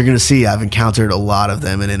been, as you're gonna see, I've encountered a lot of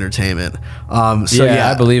them in entertainment.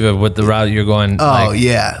 I believe it with the route you're going. Oh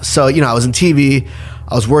yeah. So I was in TV.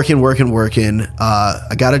 I was working.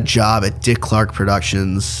 I got a job at Dick Clark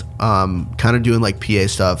Productions, kind of doing like PA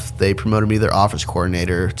stuff. They promoted me their office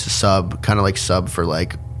coordinator to sub for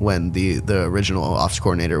like when the original office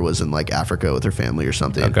coordinator was in like Africa with her family or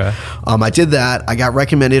something. Okay. I did that. I got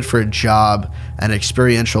recommended for a job at an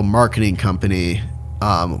experiential marketing company.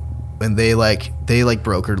 And they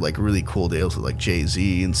brokered like really cool deals with like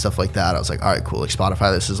Jay-Z and stuff like that. I was like, all right, cool. Like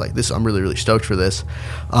Spotify, this is like this. I'm really, really stoked for this.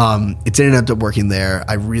 It didn't end up working there.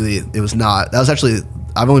 I've only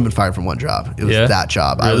been fired from one job. It was that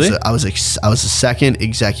job. Really? I was a second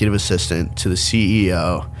executive assistant to the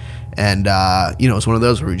CEO. And, it was one of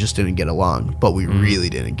those where we just didn't get along, but we really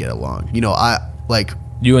didn't get along. You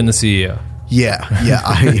and the CEO. Yeah,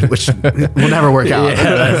 which will never work out.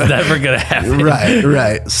 Yeah, that's never gonna happen.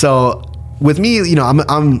 Right. So with me,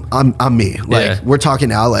 I'm me. Like we're talking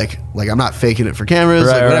now, like I'm not faking it for cameras,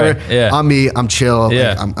 like whatever. Right. Yeah. I'm me. I'm chill. Yeah.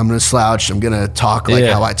 Like, I'm gonna slouch. I'm gonna talk like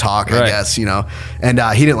how I talk, I guess. And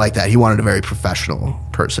he didn't like that. He wanted a very professional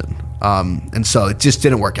person. And so it just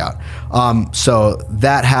didn't work out. So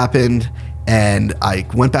that happened. And I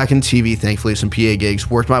went back in TV, thankfully, some PA gigs,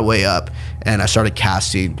 worked my way up, and I started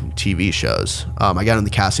casting TV shows. I got on the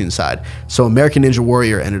casting side. So American Ninja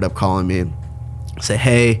Warrior ended up calling me, say,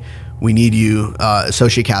 hey, we need you,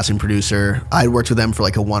 associate casting producer. I had worked with them for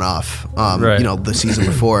like a one-off, the season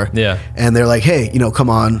before. Yeah. And they're like, hey, come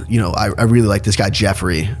on. I really like this guy,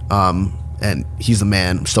 Jeffrey. And he's the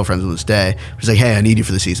man. I'm still friends with this day. He's like, hey, I need you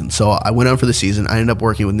for the season. So I went on for the season. I ended up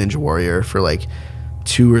working with Ninja Warrior for like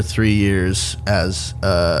 2 or 3 years as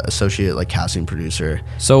associate like casting producer.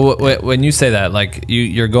 So when you say that, like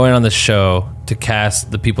you're going on the show to cast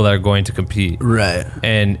the people that are going to compete, right?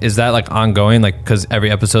 And is that like ongoing, like because every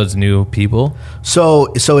episode's new people?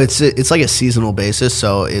 So it's like a seasonal basis.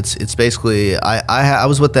 So it's basically I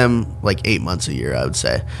was with them like 8 months a year, I would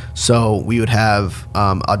say. So we would have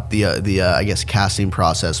the I guess casting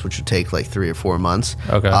process, which would take like 3 or 4 months,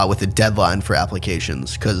 with a deadline for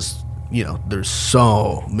applications, because there's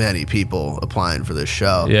so many people applying for this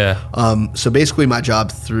show. Yeah. So basically my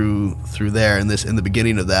job through there in the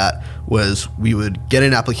beginning of that was we would get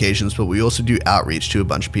in applications, but we also do outreach to a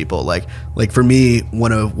bunch of people. Like for me,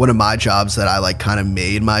 one of my jobs that I like kind of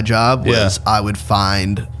made my job was I would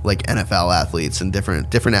find like NFL athletes and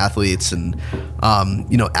different athletes and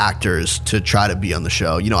actors to try to be on the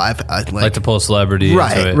show. I like to pull a celebrity.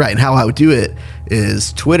 Right. And how I would do it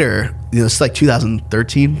is Twitter. It's like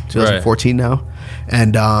 2013, 2014 now.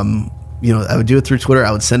 And, I would do it through Twitter.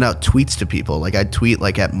 I would send out tweets to people. Like I'd tweet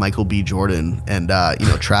like at Michael B. Jordan and,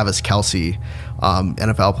 Travis Kelce,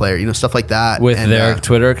 NFL player, stuff like that. With their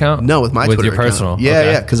Twitter account? No, with my Twitter account. With your personal?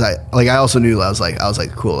 Yeah. Cause I also knew I was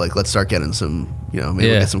like, cool. Like let's start getting some, maybe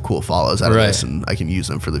we'll get some cool follows out of this and I can use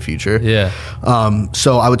them for the future. Yeah.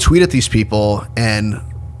 So I would tweet at these people, and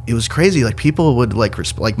it was crazy. Like people would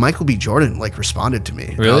like Michael B. Jordan like responded to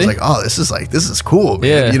me. Really? And I was like, oh, this is cool,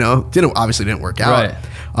 man. Yeah. Didn't work out.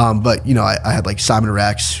 Right. But I had like Simon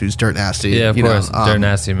Rex, who's Dirt Nasty. Yeah, of course. Dirt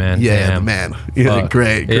Nasty, man. Yeah, the man.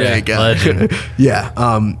 Great guy. Legend.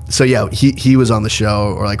 Yeah. So yeah, he was on the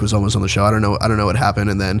show, or like was almost on the show. I don't know what happened.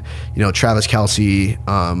 And then Travis Kelce,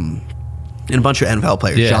 and a bunch of NFL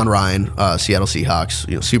players. Yeah. John Ryan, Seattle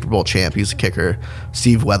Seahawks, Super Bowl champ. He's a kicker.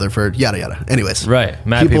 Steve Weatherford, yada yada. Anyways, right.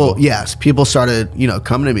 Mad people. Yes, people started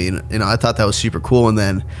coming to me, and I thought that was super cool. And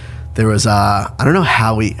then there was I don't know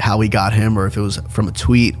how we got him, or if it was from a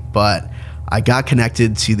tweet, but I got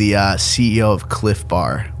connected to the CEO of Cliff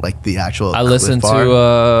Bar, like the actual. I listened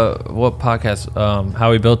to what podcast?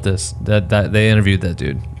 How We Built This. That they interviewed that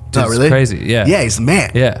dude. Oh, really? Crazy. Yeah. Yeah, he's the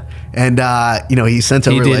man. Yeah. And he sent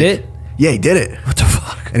over. He did it. Yeah, he did it. What the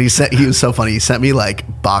fuck? And he was so funny. He sent me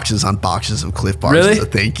like boxes on boxes of Cliff Bars really? as a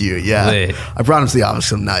thank you. Yeah. Wait. I brought him to the office,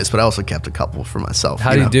 some nice, but I also kept a couple for myself.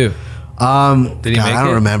 How did he do? Did he make I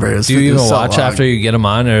don't remember. Do you even watch after you get him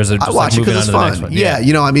on, or is it just I watch like moving it because on it's to the fun? next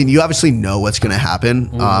one? Yeah, you obviously know what's going to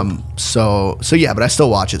happen. So yeah, but I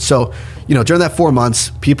still watch it. So during that 4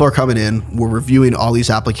 months, people are coming in. We're reviewing all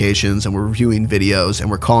these applications, and we're reviewing videos,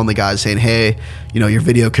 and we're calling the guys saying, hey, your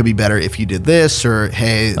video could be better if you did this, or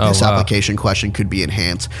hey, this application question could be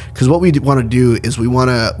enhanced. Because what we want to do is we want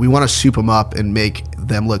to soup them up and make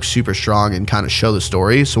them look super strong and kind of show the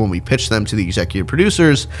story. So when we pitch them to the executive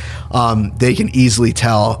producers, they can easily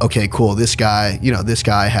tell, okay, cool, this guy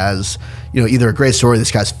has either a great story,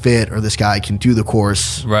 this guy's fit, or this guy can do the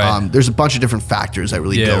course. Right. There's a bunch of different factors that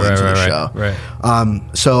really go into the show. Right.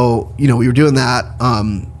 So we were doing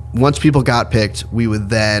that. Once people got picked, we would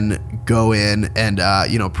then go in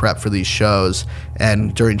and prep for these shows.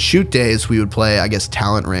 And during shoot days, we would play, I guess,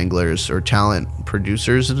 talent wranglers or talent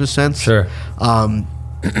producers in a sense. Sure.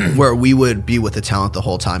 Where we would be with the talent the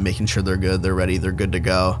whole time, making sure they're good, they're ready, they're good to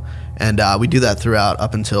go. And we do that throughout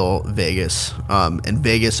up until Vegas. And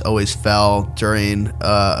Vegas always fell during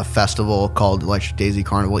a festival called Electric Daisy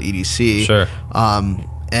Carnival, EDC. Sure.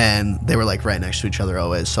 And they were like right next to each other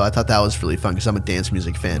always. So I thought that was really fun because I'm a dance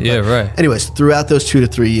music fan. Yeah, right. Anyways, throughout those 2 to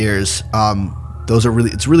 3 years,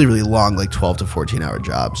 it's really long, like 12 to 14 hour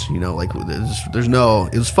jobs. It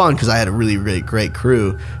was fun because I had a really, really great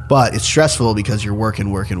crew, but it's stressful because you're working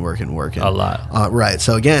a lot. Right.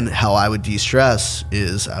 So again, how I would de-stress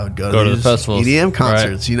is I would go to the festivals, EDM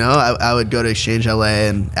concerts. Right. I would go to Exchange LA,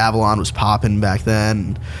 and Avalon was popping back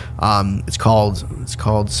then. It's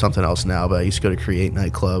called something else now, but I used to go to Create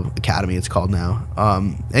Nightclub Academy, it's called now.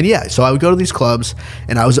 And yeah, so I would go to these clubs,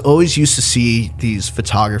 and I was always used to see these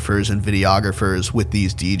photographers and videographers with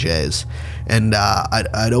these DJs, and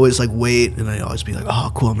I'd always like wait, and I'd always be like,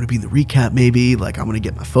 oh cool, I'm gonna be in the recap, maybe like I'm gonna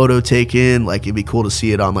get my photo taken, like it'd be cool to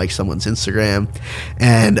see it on like someone's Instagram.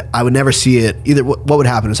 And I would never see it either. What would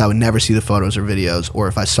happen is I would never see the photos or videos, or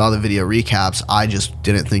if I saw the video recaps, I just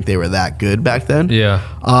didn't think they were that good back then. Yeah.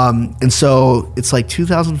 And so it's like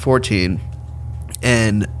 2014,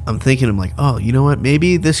 and I'm thinking, I'm like, oh, you know what?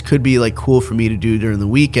 Maybe this could be like cool for me to do during the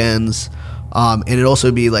weekends. And it'd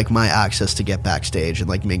also be like my access to get backstage and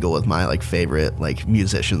like mingle with my like favorite like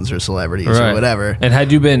musicians or celebrities or whatever. And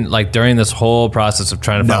had you been like during this whole process of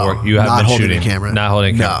trying to find work, you haven't been shooting? Not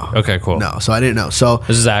holding a camera. No. Okay, cool. No, so I didn't know. So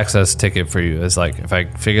this is access ticket for you. It's like, if I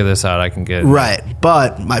figure this out, I can get right.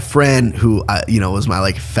 But my friend who was my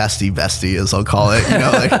like festy bestie, as I'll call it,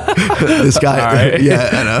 like this guy, right.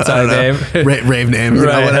 Yeah, I know. Rave name,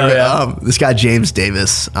 whatever. Yeah. This guy James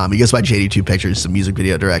Davis, he goes by JD2 Pictures, he's a music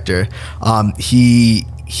video director.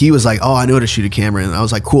 He was like, oh, I know how to shoot a camera. And I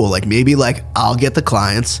was like, cool. Like maybe like I'll get the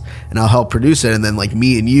clients and I'll help produce it. And then like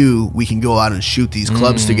me and you, we can go out and shoot these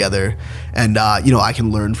clubs together. And, I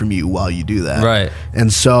can learn from you while you do that. Right.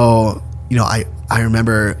 And so, I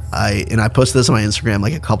remember I posted this on my Instagram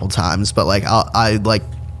like a couple times, but like I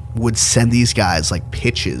would send these guys like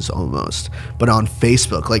pitches almost, but on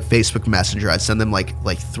Facebook, like Facebook Messenger, I'd send them like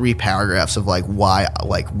 3 paragraphs of like why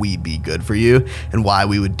like we'd be good for you and why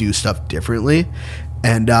we would do stuff differently.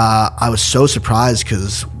 And I was so surprised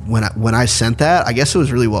because when I sent that, I guess it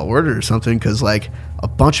was really well worded or something, because like a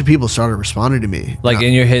bunch of people started responding to me. Like,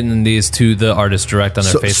 and you're hitting these to the artist direct on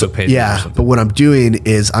their Facebook page. Yeah, but what I'm doing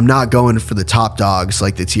is I'm not going for the top dogs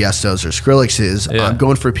like the Tiestos or Skrillexes. Yeah. I'm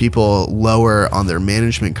going for people lower on their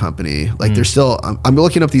management company. Like they're still, I'm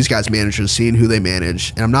looking up these guys' managers, seeing who they manage.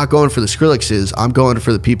 And I'm not going for the Skrillexes. I'm going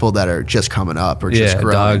for the people that are just coming up or just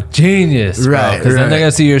growing. Dog. Genius. Right. Because then they're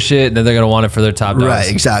going to see your shit and then they're going to want it for their top dogs. Right,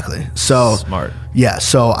 exactly. So smart. Yeah,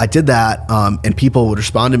 so I did that, and people would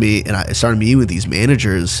respond to me, and I started meeting with these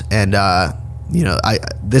managers, and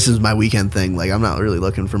this is my weekend thing. Like, I'm not really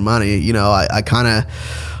looking for money, I kind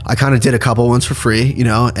of did a couple ones for free,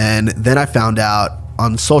 and then I found out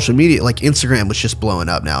on social media, like Instagram was just blowing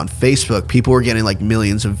up now, and Facebook, people were getting like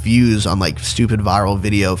millions of views on like stupid viral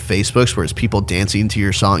video Facebooks where it's people dancing to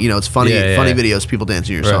your song. It's funny, funny videos, people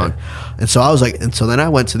dancing to your song, and so I was like, and so then I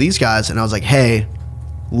went to these guys, and I was like, hey.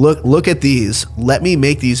 Look at these. Let me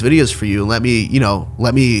make these videos for you. Let me,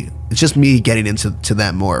 it's just me getting into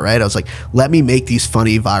them more, right? I was like, let me make these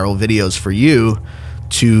funny viral videos for you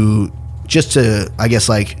to I guess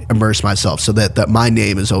like immerse myself so that my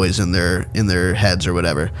name is always in their heads or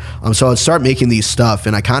whatever. So I'd start making these stuff,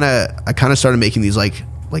 and I kind of started making these like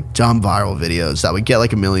dumb viral videos that would get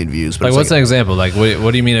like 1 million views. But like, what's an example? Like,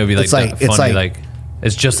 what do you mean it would be like funny?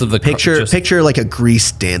 It's just of the picture like a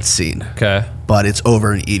Grease dance scene. Okay. But it's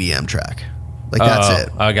over an EDM track. Like that's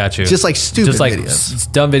it. I got you. Just like stupid just like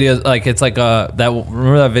videos. Dumb videos. Like it's like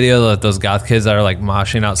remember that video of those goth kids that are like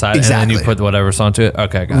moshing outside and then you put whatever song to it?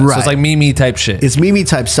 Okay, got it. Right. So it's like Mimi type shit. It's Mimi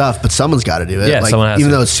type stuff, but someone's got to do it. Yeah, like, someone has even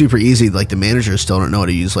to. Though it's super easy, like the managers still don't know how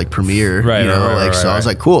to use like Premiere. Right, So I was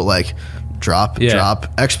like, cool, like drop,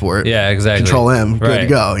 export. Yeah, exactly. Control M, good to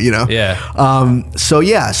go, Yeah.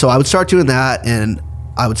 So I would start doing that, and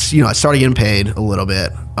I would, I started getting paid a little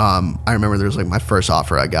bit. I remember there was like my first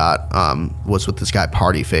offer I got was with this guy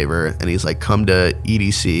Party Favor, and he's like, come to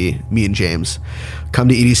EDC, me and James, come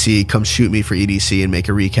to EDC, come shoot me for EDC and make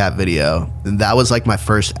a recap video. And that was like my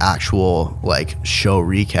first actual like show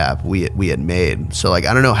recap we had made. So like,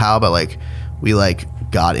 I don't know how, but like we like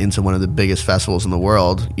got into one of the biggest festivals in the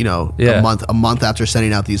world, a month after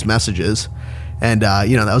sending out these messages. And that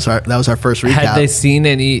was our first recap. Had they seen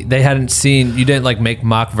they hadn't seen, you didn't like make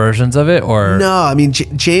mock versions of it, or? No, I mean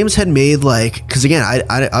James had made like, because again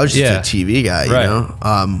I was just a TV guy,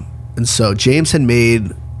 and so James had made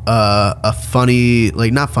a funny,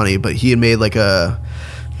 like not funny, but he had made like a,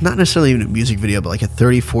 not necessarily even a music video, but like a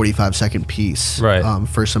 30-45 second piece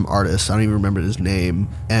for some artist. I don't even remember his name,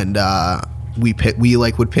 and we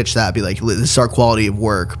like would pitch that, be like, this is our quality of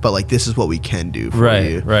work, but like this is what we can do for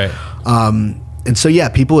you. And so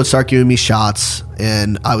people would start giving me shots,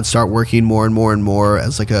 and I would start working more and more and more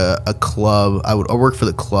as like a club. I work for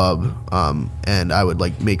the club, and I would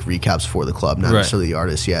like make recaps for the club, not necessarily the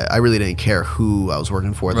artist. I really didn't care who I was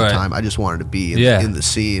working for at the time. I just wanted to be in the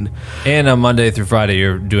scene. And on Monday through Friday,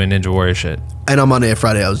 you're doing Ninja Warrior shit. And on Monday and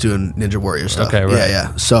Friday, I was doing Ninja Warrior stuff. Okay, right.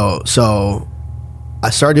 Yeah. So I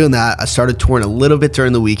started doing that. I started touring a little bit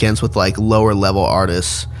during the weekends with like lower level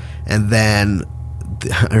artists, and then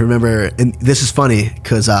I remember, and this is funny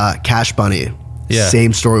because Cash Bunny,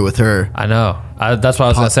 same story with her. I know. That's what I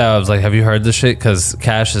was gonna say. I was like, have you heard this shit? Because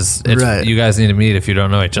Cash is. You guys need to meet if you don't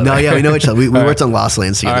know each other. No, we know each other. We worked on Lost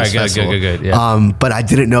Lands together. All right, good. Yeah. But I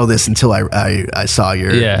didn't know this until I saw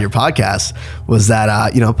your podcast. Was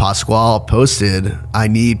that Pasquale posted, I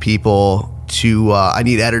need people I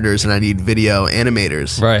need editors and I need video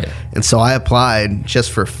animators. Right. And so I applied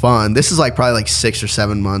just for fun. This is like probably like 6 or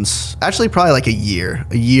 7 months, actually probably like a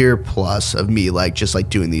year plus of me like just like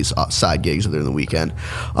doing these side gigs during the weekend.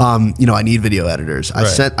 You know, I need video editors.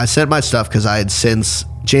 I sent my stuff because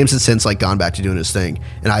James had since like gone back to doing his thing,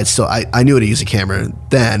 and I knew how to use a camera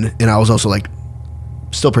then, and I was also like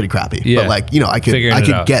still pretty crappy, but like, you know, I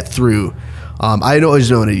could get through. I don't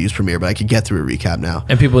always know how to use Premiere, but I could get through a recap now.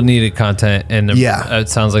 And people needed content, and it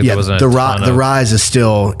sounds like there wasn't the rise is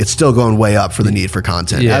still going way up for the need for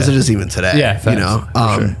content, as it is even today. Yeah, you know.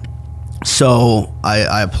 Sure. So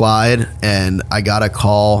I applied, and I got a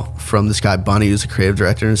call from this guy Bunny, who's a creative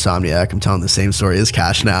director in Insomniac. I'm telling the same story as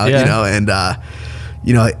Cash now, you know, and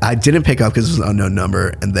you know, I didn't pick up because it was an unknown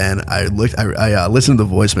number, and then I listened to the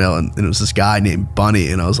voicemail, and it was this guy named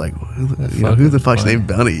Bunny, and I was like, who the fuck's named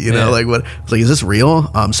Bunny? You know, like what? I was like, is this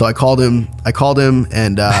real? So I called him,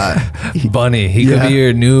 and Bunny, he could be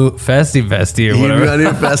your new Festy Bestie or whatever. My new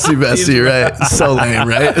Festy Bestie, right? It's so lame,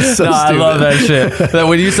 right? It's so stupid. I love that shit.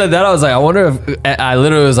 When you said that, I was like, I wonder if I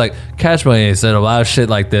literally was like, Cash Money said a lot of shit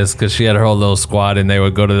like this because she had her whole little squad, and they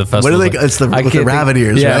would go to the festival. What are they? It's the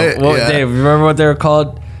Raveneers, right? Well, Dave, remember what they were called?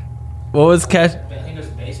 What was Cash? I think it was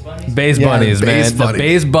Bass Bunnies. Bass Bunnies, man. The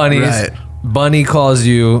Bass Bunnies. Right. Bunny calls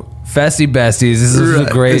you Festy Besties. This is a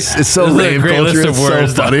great. It's so lame culture. It's so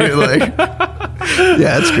funny. Like,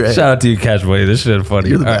 yeah, it's great. Shout out to you, Cash Money. This shit is funny.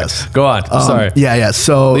 You're the best. Right, go on. Sorry. Yeah.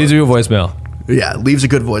 So leaves you a voicemail. Yeah, leaves a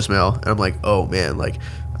good voicemail, and I'm like, oh man, like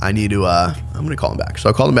I need to. I'm gonna call him back. So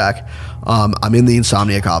I called him back. I'm in the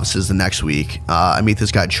Insomniac offices the next week. I meet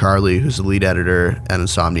this guy Charlie, who's the lead editor at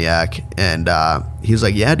Insomniac, and he's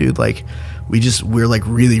like, yeah, dude, like we're like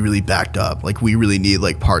really, really backed up. Like we really need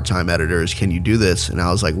like part-time editors. Can you do this? And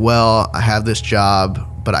I was like, well, I have this job,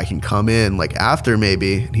 but I can come in like after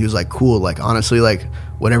maybe. And he was like, cool. Like honestly, like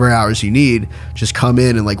whatever hours you need, just come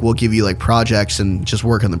in and like we'll give you like projects and just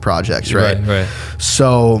work on the projects, right? Right.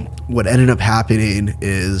 So what ended up happening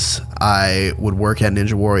is I would work at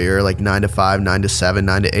Ninja Warrior like 9 to 5, 9 to 7,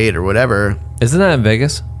 9 to 8 or whatever. Isn't that in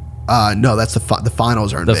Vegas? No, that's the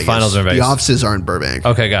finals are in Vegas. The finals are in Vegas. The offices are in Burbank.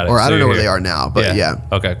 Okay, got it. Or I don't know where they are now, but yeah.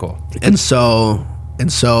 Okay, cool. And so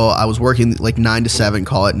I was working like 9 to 7,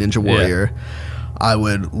 call it Ninja Warrior. Yeah. I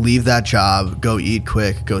would leave that job, go eat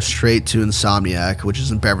quick, go straight to Insomniac, which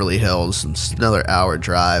is in Beverly Hills. It's another hour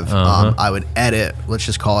drive. I would edit, let's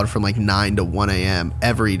just call it from like 9 to 1 a.m.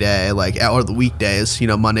 every day, like or the weekdays, you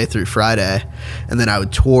know, Monday through Friday. And then I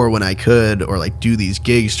would tour when I could or like do these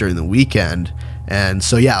gigs during the weekend. And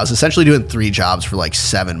so, yeah, I was essentially doing 3 jobs for like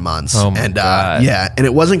 7 months. Oh my God. And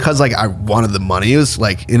it wasn't because like I wanted the money. It was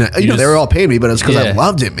like, they were all paying me, but it was because I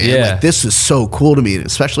loved it, man. Yeah. Like this is so cool to me,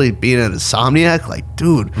 especially being an Insomniac. Like,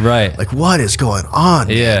 dude, right? Like, what is going on?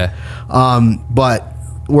 Yeah. Man? But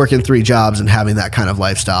working 3 jobs and having that kind of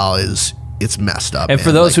lifestyle it's messed up. And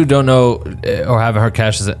for those who don't know or haven't heard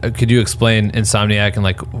Cash, could you explain Insomniac and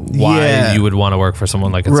like why you would want to work for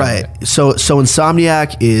someone like Insomniac? Right. So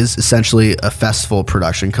Insomniac is essentially a festival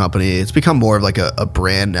production company. It's become more of like a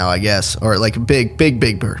brand now, I guess, or like a big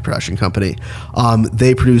production company.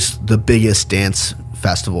 They produce the biggest dance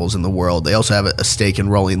festivals in the world. They also have a stake in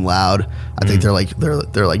Rolling Loud. I think they're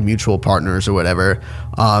like mutual partners or whatever.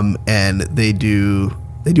 And they do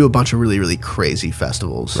a bunch of really, really crazy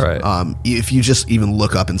festivals. Right. If you just even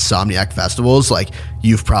look up Insomniac festivals, like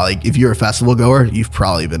if you're a festival goer, you've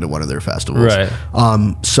probably been to one of their festivals. Right.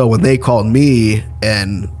 So when they called me,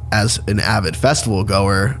 and as an avid festival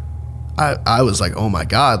goer, I was like, oh my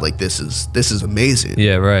God, like this is amazing.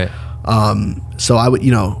 Yeah. Right. So I would,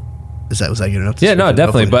 was that good enough? Yeah, no,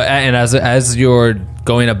 definitely. But and as you're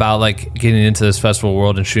going about like getting into this festival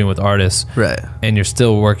world and shooting with artists, right? And you're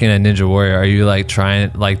still working at Ninja Warrior, are you like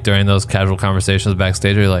trying like during those casual conversations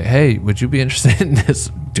backstage? Are you like, hey, would you be interested in this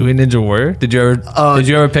doing Ninja Warrior? Did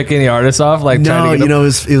you ever pick any artists off? Like no, it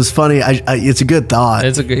was funny. It's a good thought.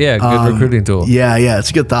 It's a good good recruiting tool. Yeah, it's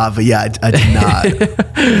a good thought. But yeah, I did not.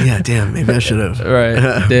 Yeah, damn, maybe I should have.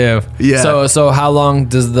 Right, damn. Yeah. So how long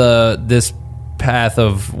does this path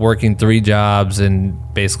of working 3 jobs and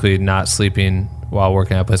basically not sleeping while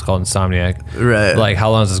working at a place called Insomniac, right? Like how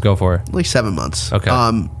long does this go for? Like 7 months. Okay.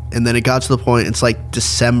 And then it got to the point. It's like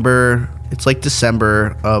December. It's like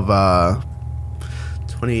December of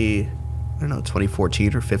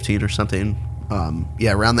 2014 or 15 or something.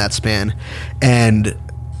 Around that span. And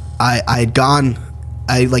I'd gone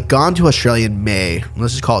to Australia in May.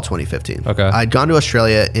 Let's just call it 2015. Okay. I'd gone to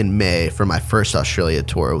Australia in May for my first Australia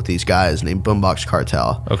tour with these guys named Boombox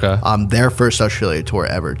Cartel. Okay. Their first Australia tour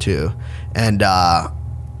ever too. And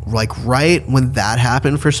like right when that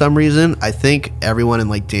happened, for some reason, I think everyone in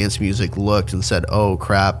like dance music looked and said, oh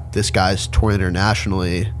crap, this guy's touring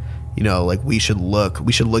internationally. You know, like we should look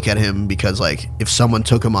at him, because like if someone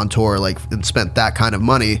took him on tour like and spent that kind of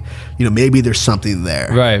money, you know, maybe there's something there.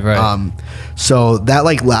 Right. So that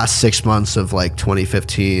like last 6 months of like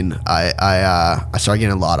 2015, I started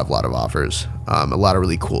getting a lot of offers, a lot of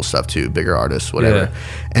really cool stuff too, bigger artists, whatever.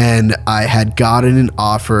 And I had gotten an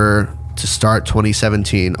offer to start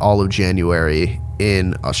 2017, all of January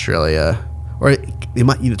in Australia, or it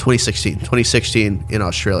might, 2016 in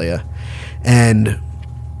Australia, and.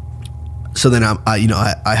 So then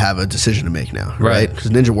I have a decision to make now, right? Because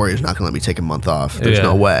Ninja Warrior is not going to let me take a month off. There's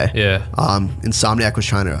no way. Yeah. Insomniac was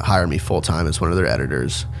trying to hire me full time as one of their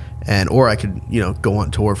editors, or I could go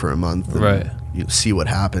on tour for a month and see what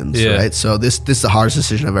happens, right? So this is the hardest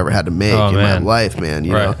decision I've ever had to make in my life, man.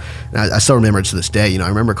 You know, and I still remember it to this day. I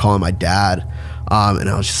remember calling my dad, and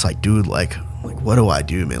I was just like, dude, like what do I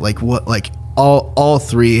do, man? Like what, like. All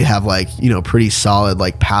three have like pretty solid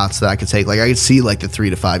like paths that I could take. Like I could see like the 3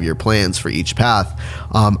 to 5 year plans for each path.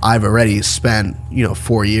 I've already spent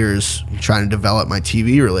 4 years trying to develop my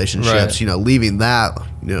TV relationships. Leaving that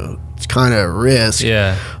it's kind of a risk.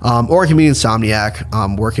 Or I can be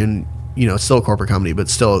Insomniac, working. It's still a corporate company, but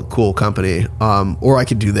still a cool company. Or I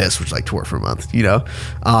could do this, which is like tour for a month. What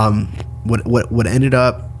I ended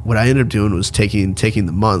up doing was taking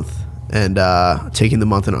the month. And taking the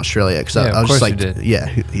month in Australia, because I was just like,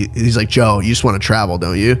 he's like, Joe, you just want to travel,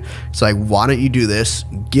 don't you? It's like, why don't you do this?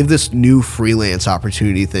 Give this new freelance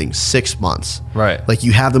opportunity thing 6 months. Right. Like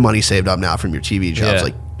you have the money saved up now from your TV jobs.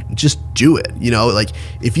 Like just do it. Like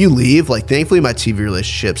if you leave, like thankfully my TV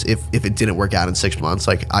relationships, if it didn't work out in 6 months,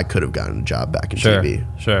 like I could have gotten a job back in TV.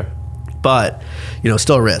 Sure. But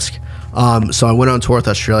still a risk. So I went on tour with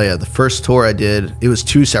Australia. The first tour I did, it was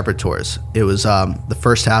 2 separate tours. It was the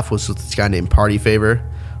first half was with this guy named Party Favor,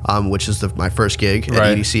 which is my first gig at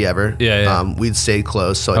EDC ever. We'd stayed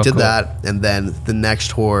close, so I did that. And then the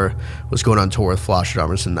next tour was going on tour with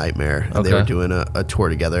Flosstradamus and Nightmare, and they were doing a tour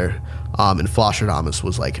together. And Flosstradamus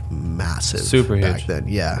was like massive, super back huge then.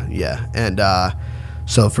 Yeah. And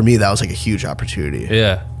so for me, that was like a huge opportunity.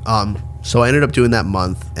 So I ended up doing that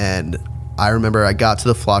month, and I remember I got to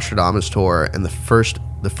the Flosstradamus tour, and the first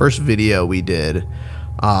video we did,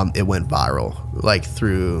 it went viral, like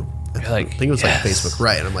through, I think it was like Facebook,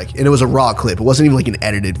 right? And I'm like, and it was a raw clip. It wasn't even like an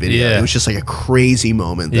edited video. It was just like a crazy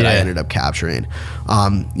moment that I ended up capturing.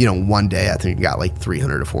 One day I think it got like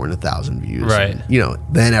 300 to 400,000 views. Right. And,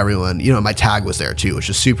 then everyone, my tag was there too, which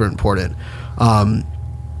is super important.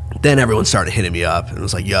 Then everyone started hitting me up and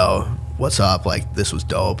was like, yo, what's up? Like, this was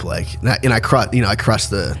dope. Like, and I crushed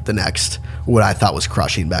the next, what I thought was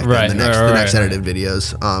crushing back then, the next edited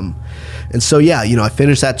videos. And so, I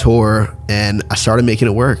finished that tour and I started making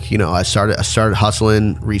it work. I started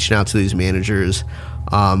hustling, reaching out to these managers,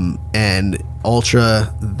 and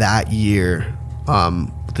Ultra that year,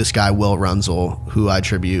 this guy, Will Runzel, who I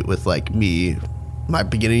attribute with like my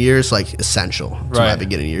beginning years, like essential to my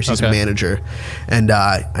beginning years. He's a manager, and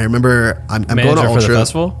I remember I'm going to Ultra. For the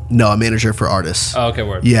festival? No, a manager for artists. Oh, okay,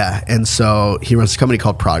 word. Yeah, and so he runs a company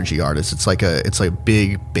called Prodigy Artists. It's like a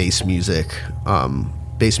big bass music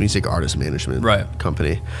artist management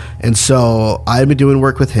company. And so I had been doing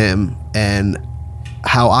work with him, and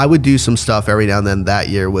how I would do some stuff every now and then that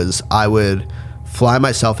year was I would fly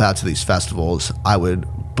myself out to these festivals. I would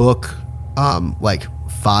book like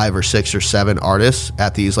 5 or 6 or 7 artists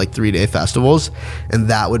at these like 3-day festivals, and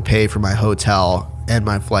that would pay for my hotel and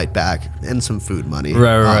my flight back and some food money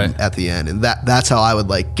at the end. And that's how I would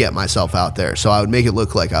like get myself out there. So I would make it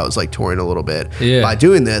look like I was like touring a little bit by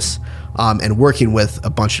doing this, and working with a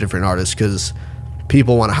bunch of different artists, because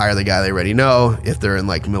people want to hire the guy they already know if they're in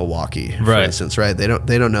like Milwaukee, for instance, right? They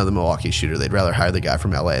don't know the Milwaukee shooter. They'd rather hire the guy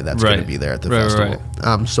from LA that's going to be there at the festival.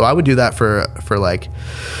 So I would do that for like,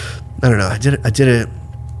 I don't know. I did it.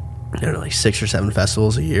 I don't know, like 6 or 7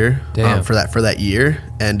 festivals a year for that year,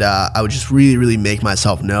 and I would just really, really make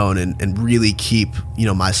myself known and really keep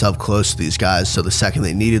myself close to these guys. So the second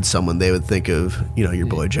they needed someone, they would think of your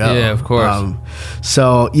boy Joe. Yeah, of course.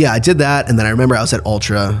 So I did that, and then I remember I was at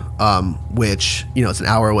Ultra, which it's an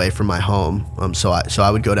hour away from my home. So I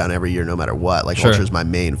would go down every year no matter what. Like Ultra is my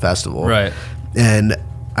main festival, right? And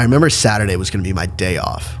I remember Saturday was going to be my day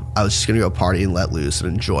off. I was just going to go party and let loose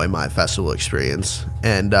and enjoy my festival experience.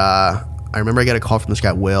 And I remember I got a call from this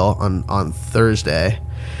guy, Will, on Thursday.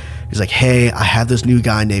 He's like, hey, I have this new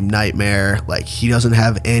guy named Nightmare. Like, he doesn't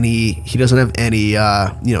have any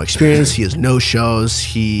experience. He has no shows.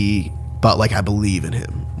 But like, I believe in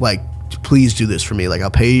him. Like, please do this for me. Like,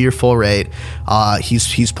 I'll pay you your full rate.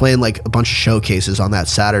 He's playing like a bunch of showcases on that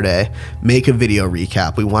Saturday. Make a video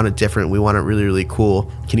recap. We want it different. We want it really, really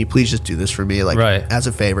cool. Can you please just do this for me, like as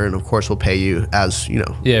a favor? And of course, we'll pay you as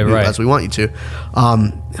as we want you to.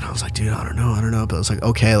 And I was like, dude, I don't know. But I was like,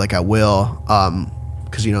 okay, like I will.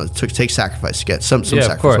 Because it takes sacrifice to get some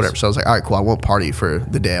sacrifice, whatever. So I was like, all right, cool. I won't party for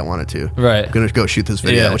the day I wanted to. Right. I'm gonna go shoot this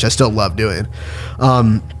video, which I still love doing.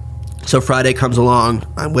 So Friday comes along.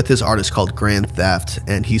 I'm with this artist called Grand Theft,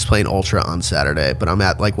 and he's playing Ultra on Saturday. But I'm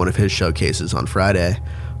at like one of his showcases on Friday,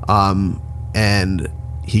 and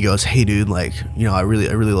he goes, "Hey, dude, like, I really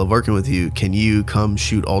love working with you. Can you come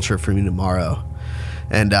shoot Ultra for me tomorrow?"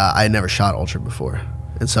 And I had never shot Ultra before.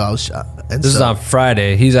 And so I was. This is on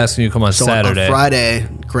Friday. He's asking you to come on Saturday. On Friday,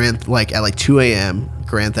 at 2 a.m.,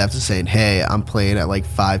 Grand Theft is saying, "Hey, I'm playing at like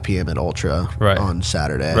 5 p.m. at Ultra on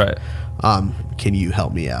Saturday. Right. Can you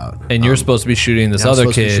help me out?" And you're supposed to be shooting this other kid.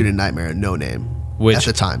 I'm supposed to be shooting Nightmare, No Name, at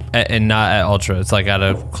the time, and not at Ultra. It's like at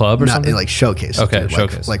a club or something. Like showcase. Okay,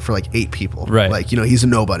 showcase. Like for like 8 people. Right. Like he's a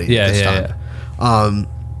nobody at this time. Yeah.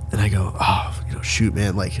 And I go, shoot,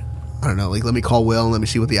 man, like. I don't know, like, let me call Will and let me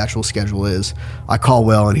see what the actual schedule is. I call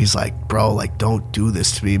Will and he's like, bro, like, don't do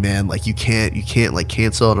this to me, man. Like, you can't like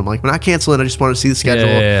cancel. And I'm like, I'm not canceling. I just want to see the schedule.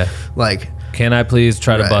 Yeah. Like, can I please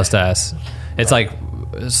try to bust ass? It's like,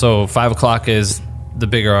 so 5 o'clock is the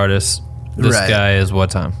bigger artist. This guy is what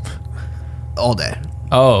time? All day.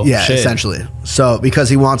 Oh, yeah, shit. Essentially. So because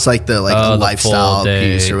he wants like the lifestyle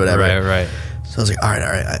piece or whatever. Right. So I was like, all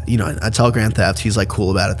right. I tell Grand Theft, he's like cool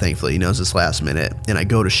about it. Thankfully, he knows this last minute, and I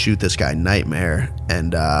go to shoot this guy Nightmare,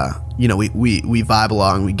 and we vibe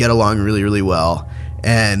along, we get along really, really well,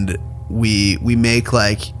 and we make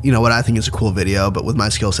like what I think is a cool video, but with my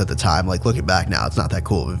skill set at the time, like looking back now, it's not that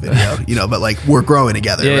cool of a video, but like we're growing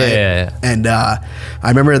together, right? Yeah. And I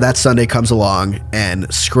remember that Sunday comes along, and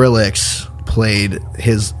Skrillex played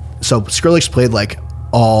Skrillex played like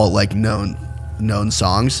all like known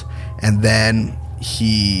songs. And then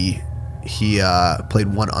he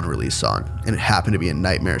played one unreleased song, and it happened to be a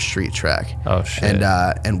Nightmare Street track. Oh shit!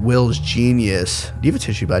 And Will's Genius. Do you have a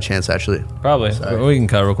tissue by chance? Actually, probably. Sorry. We can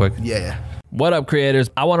cut real quick. Yeah. What up, creators?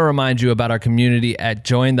 I want to remind you about our community at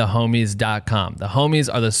jointhehomies.com. The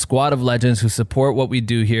homies are the squad of legends who support what we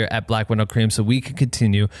do here at Black with No Cream, so we can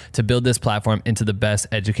continue to build this platform into the best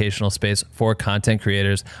educational space for content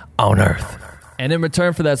creators on earth. And in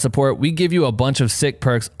return for that support, we give you a bunch of sick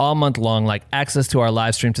perks all month long, like access to our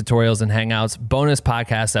live stream tutorials and hangouts, bonus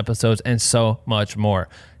podcast episodes, and so much more.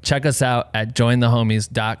 Check us out at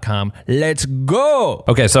jointhehomies.com. Let's go!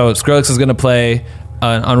 Okay, so Skrillex is going to play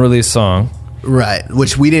an unreleased song. Right,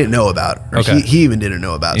 which we didn't know about. Okay. He even didn't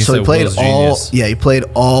know about. You so he played he played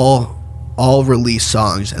all released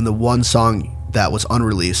songs, and the one song that was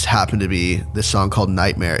unreleased happened to be this song called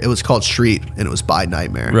Nightmare. It was called Street, and it was by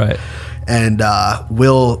Nightmare. Right. And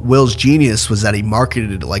Will's genius was that he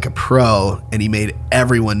marketed it like a pro, and he made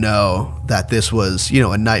everyone know that this was,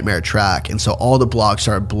 a Nightmare track. And so all the blogs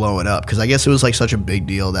started blowing up, because I guess it was like such a big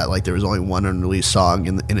deal that like there was only one unreleased song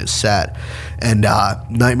in his set. And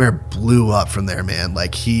Nightmare blew up from there, man.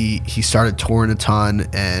 Like he started touring a ton,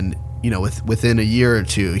 and within a year or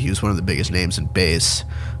two, he was one of the biggest names in bass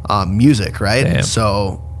music, right? Damn.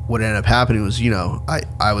 So what ended up happening was,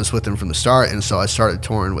 I was with him from the start, and so I started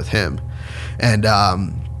touring with him. And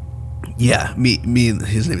me and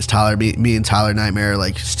his name is Tyler. Me and Tyler Nightmare,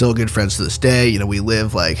 like, still good friends to this day. We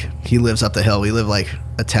live like, he lives up the hill. We live like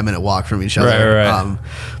a 10-minute walk from each other. Right.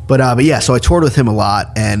 But yeah, so I toured with him a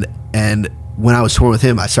lot, and when I was touring with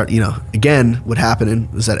him, I started, again, what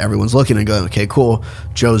happened is that everyone's looking and going, okay, cool,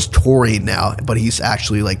 Joe's touring now, but he's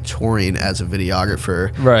actually like touring as a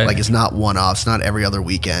videographer. Right. Like, it's not one-offs, not every other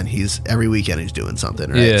weekend. Every weekend he's doing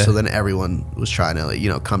something, right? Yeah. So then everyone was trying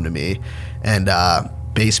to, come to me, and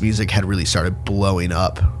bass music had really started blowing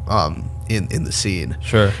up in the scene.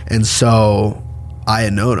 Sure. And so I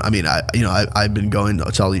had known, I've been going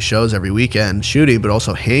to all these shows every weekend shooting, but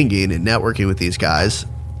also hanging and networking with these guys.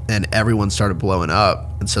 And everyone started blowing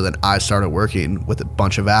up, and so then I started working with a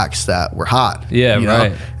bunch of acts that were hot. Yeah,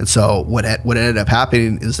 right. And so what ended up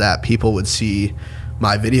happening is that people would see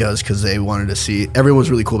my videos because they wanted to see. Everyone was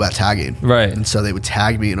really cool about tagging, right? And so they would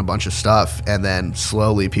tag me in a bunch of stuff, and then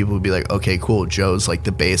slowly people would be like, "Okay, cool, Joe's like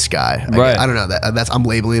the bass guy." Right. I don't know that's I'm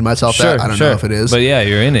labeling myself sure, that. I don't know if it is, but yeah,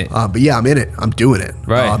 you're in it. But yeah, I'm in it. I'm doing it,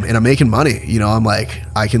 right? And I'm making money. I'm like,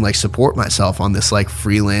 I can like support myself on this like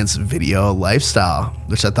freelance video lifestyle,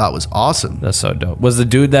 which I thought was awesome. That's so dope. Was the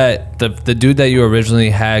dude that the dude that you originally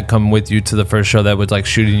had come with you to the first show that was like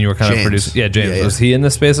shooting, you were kind of producing? Yeah, James. Yeah. Was he in the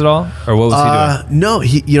space at all, or what was he doing? No,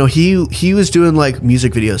 he was doing like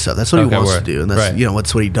music video stuff. That's what he wants to do, and that's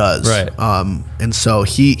that's what he does. Right. And so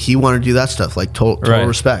he wanted to do that stuff. Like total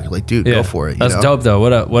respect. Like, dude, go for it. That's dope though.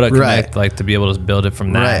 What a connect, like to be able to build it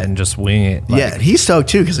from that and just wing it. Like, yeah, he's stoked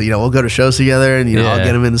too because we'll go to shows together, and I'll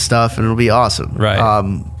get him into stuff, and it'll be awesome. Right.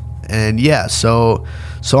 And so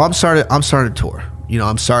I'm starting to tour.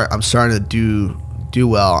 I'm starting to do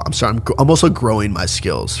well. I'm also growing my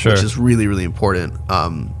skills, which is really, really important.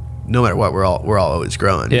 No matter what, we're all always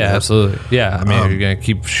growing. Yeah, absolutely. Yeah, I mean, you're gonna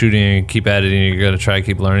keep shooting, keep editing. You're gonna try to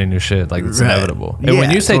keep learning new shit. Like it's inevitable. And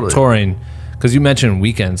when you say touring, because you mentioned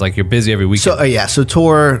weekends, like you're busy every weekend. So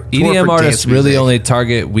tour. EDM artists really only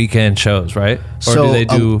target weekend shows, right? Or do they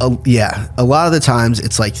do? A lot of the times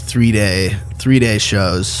it's like 3-day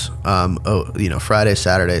shows. Friday,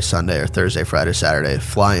 Saturday, Sunday, or Thursday, Friday, Saturday.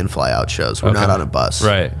 Fly in, fly out shows. We're not on a bus.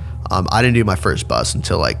 Right. I didn't do my first bus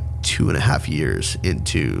until like 2.5 years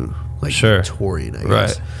into like touring, I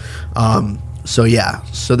guess. Right.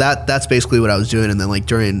 So that's basically what I was doing, and then like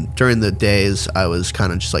during the days I was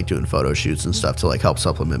kind of just like doing photo shoots and stuff to like help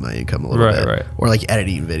supplement my income a little bit, or like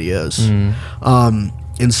editing videos.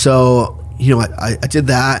 And so I did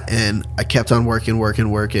that, and I kept on working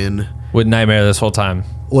with Nightmare this whole time.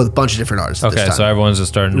 With a bunch of different artists. Okay, so everyone's just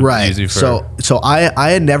starting to use you for. So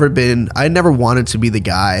I had never wanted to be the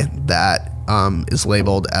guy that is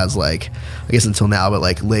labeled as like, I guess until now, but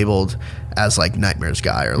like labeled as like Nightmare's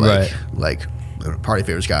guy or like Party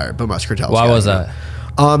Favors guy or Bumhouse Cartel's guy. Why was that?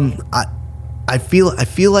 I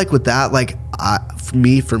feel like with that, like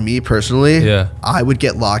for me personally, I would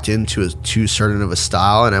get locked into too certain of a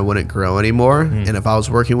style, and I wouldn't grow anymore. And if I was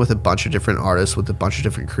working with a bunch of different artists with a bunch of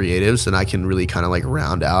different creatives, then I can really kind of like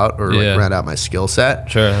round out my skill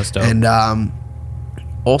set. Sure, that's dope. And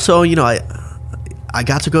also, I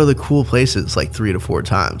got to go to the cool places like 3 to 4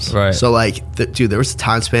 times. Right. So like, dude, there was a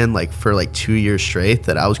time span like for like 2 years straight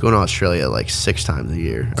that I was going to Australia like 6 times a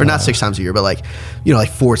year, or not 6 times a year, but like, like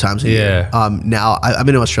 4 times a year. Now I've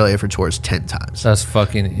been to Australia for tours 10 times. That's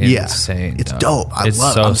fucking insane. It's dope.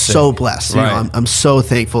 I'm so blessed. Right. I'm so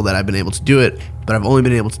thankful that I've been able to do it, but I've only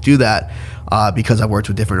been able to do that because I've worked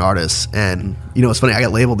with different artists. And it's funny, I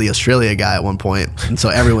got labeled the Australia guy at one point, and so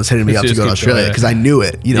everyone's hitting me up to go to Australia because I knew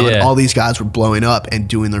it. And all these guys were blowing up and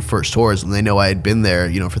doing their first tours, and they know I had been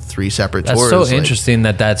there for 3 separate tours. That's so interesting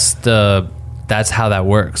that's how that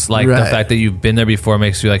works. Like the fact that you've been there before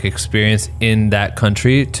makes you like experience in that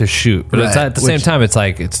country to shoot, but it's at the same time it's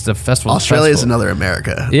like it's the festival. Australia is another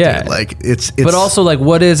America. Yeah, dude. Like it's but also like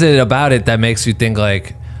what is it about it that makes you think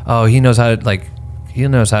like, oh, he knows how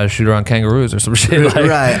to shoot around kangaroos or some shit. Like.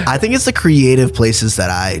 Right. I think it's the creative places that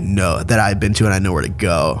I know that I've been to and I know where to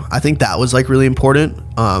go. I think that was like really important.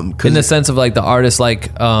 In the sense of like the artists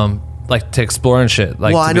like to explore and shit.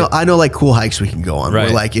 Like, well, I know like cool hikes we can go on. Right.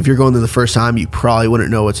 Where, like if you're going there the first time, you probably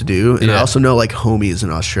wouldn't know what to do. And I also know like homies in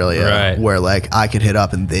Australia where like I could hit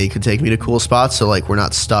up and they could take me to cool spots. So like we're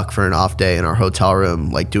not stuck for an off day in our hotel room,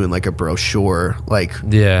 like doing like a brochure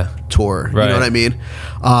tour. Right. You know what I mean?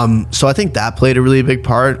 So I think that played a really big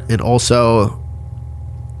part. And also,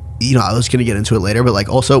 I was going to get into it later, but like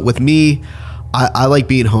also with me, I like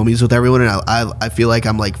being homies with everyone, and I feel like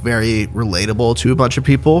I'm like very relatable to a bunch of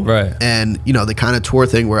people. Right. And the kind of tour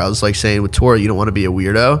thing where I was like saying with tour, you don't want to be a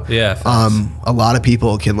weirdo. Yeah. A lot of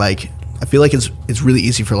people can like, I feel like it's really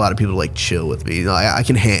easy for a lot of people to like chill with me. I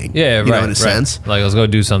can hang. Yeah, in a sense. Like let's go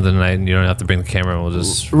do something tonight, and you don't have to bring the camera, and we'll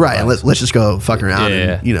just and let's just go fuck around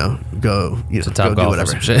and go Top go golf do whatever. Or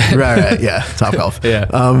some shit. right, yeah, Top golf. Yeah.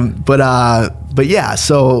 But yeah,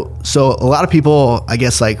 so a lot of people I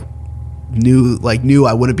guess like knew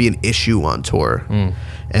I wouldn't be an issue on tour.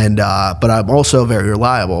 And but I'm also very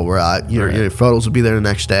reliable where your photos will be there the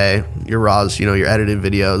next day, your raws, your edited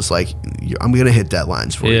videos, like I'm gonna hit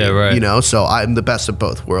deadlines for you, so I'm the best of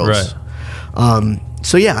both worlds.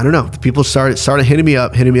 So yeah, I don't know, people started hitting me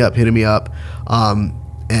up,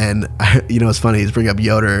 and it's funny, he's bring up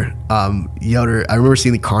Yoder. Yoder, I remember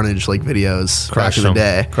seeing the Carnage like videos back in the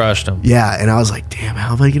day. Crushed him. Yeah, and I was like, damn,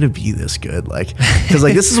 how am I gonna be this good? Like, because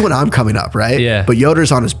like this is when I'm coming up, right? Yeah. But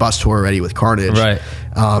Yoder's on his bus tour already with Carnage. Right.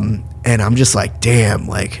 And I'm just like, damn,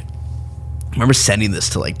 like, I remember sending this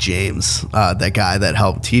to like James, that guy that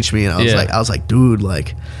helped teach me, and I was like, dude,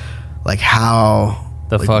 like how.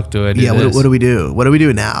 The fuck do I do? Yeah, what do we do? What do we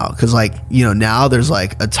do now? Because like now there's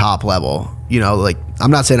like a top level. Like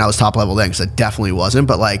I'm not saying I was top level then because I definitely wasn't,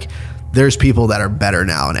 but like there's people that are better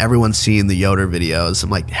now, and everyone's seeing the Yoder videos. I'm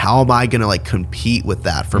like, how am I gonna like compete with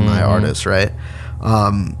that for my artists, right?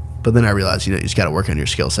 But then I realized, you just got to work on your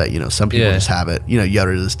skill set. Some people just have it.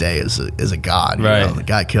 Yoder to this day is a god. Right. The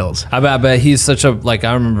guy kills. I bet he's such a, like,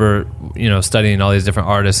 I remember, studying all these different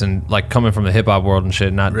artists and, like, coming from the hip hop world and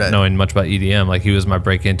shit, not knowing much about EDM. Like, he was my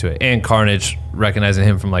break into it. And Carnage, recognizing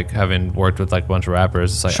him from, like, having worked with, like, a bunch of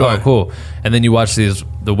rappers. It's like, oh, cool. And then you watch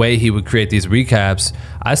the way he would create these recaps.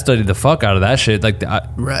 I studied the fuck out of that shit. Like, I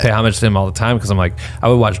pay homage to him all the time because I'm like, I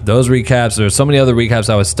would watch those recaps. There's so many other recaps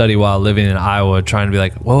I would study while living in Iowa, trying to be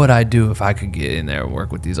like, what would I do if I could get in there and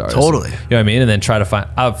work with these artists? Totally. You know what I mean? And then try to find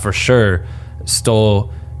out for sure.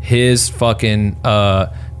 Stole his fucking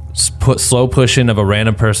slow pushing of a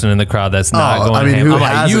random person in the crowd that's not going ham. I'm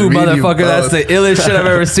like, you motherfucker, that's the illest shit I've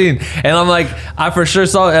ever seen. And I'm like, I for sure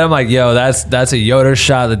saw it, and I'm like, yo, that's a Yoder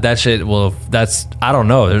shot. That shit I don't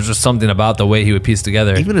know. There's just something about the way he would piece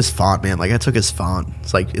together. Even his font, man. Like, I took his font.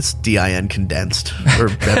 It's like, it's DIN condensed or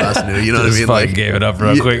Bebas new. You know what I mean? Like, gave it up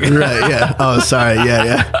real quick. Right, yeah. Oh, sorry.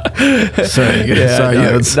 Yeah. Sorry.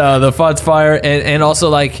 No, the font's fire. And also,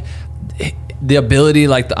 like, the ability,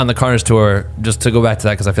 like, on the Carnage tour, just to go back to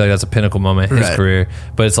that because I feel like that's a pinnacle moment in his career,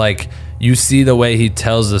 but it's like you see the way he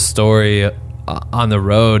tells the story on the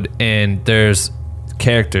road, and there's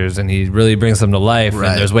characters and he really brings them to life,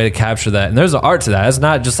 and there's a way to capture that, and there's an art to that. It's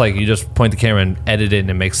not just like you just point the camera and edit it and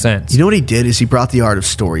it makes sense. You know what he did is he brought the art of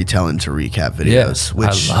storytelling to recap videos,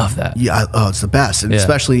 which I love that. It's the best. And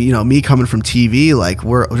especially me coming from TV, like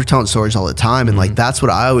we're telling stories all the time, and like that's what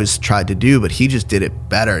I always tried to do, but he just did it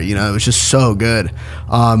better. It was just so good.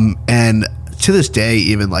 And to this day,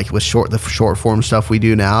 even like with the short form stuff we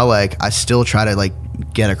do now, like I still try to like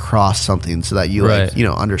get across something so that you like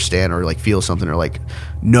understand or like feel something or like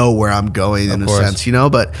know where I'm going in a sense,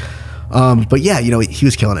 but yeah, he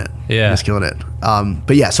was killing it. He was killing it.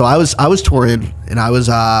 But yeah, so I was touring, and I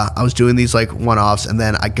was doing these like one-offs, and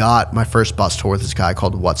then I got my first bus tour with this guy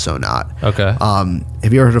called What's So Not. Okay.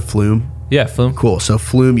 Have you ever heard of Flume? Yeah, Flume. Cool. So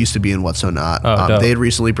Flume used to be in What's So Not. They had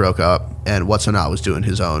recently broke up, and What's So Not was doing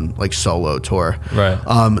his own like solo tour. Right.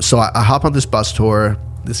 So I hop on this bus tour.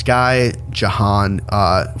 This guy, Jahan,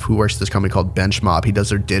 who works at this company called Bench Mob, he does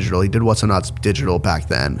their digital. He did What's So Not's digital back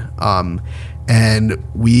then. And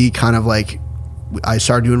we kind of like, I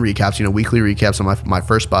started doing recaps, weekly recaps on my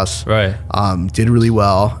first bus. Right. Did really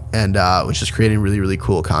well, and was just creating really, really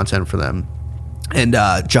cool content for them. And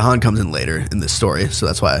Jahan comes in later in this story, so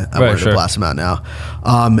that's why I wanted to blast him out now.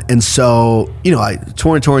 And so, I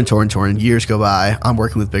touring, years go by. I'm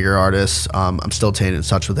working with bigger artists. I'm still staying in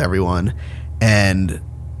touch with everyone. And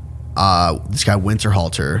this guy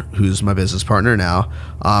Winterhalter, who's my business partner now,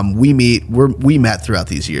 we met throughout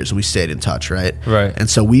these years, and we stayed in touch, right? And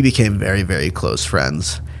so we became very, very close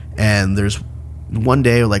friends. And there's one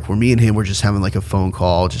day, like, where me and him were just having like a phone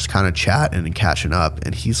call, just kind of chatting and catching up,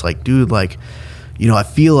 and he's like, dude, like, I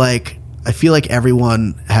feel like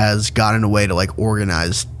everyone has gotten a way to like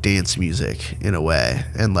organize dance music in a way,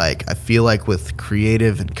 and like I feel like with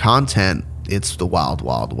creative and content, it's the wild,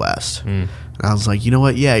 wild west. And I was like, you know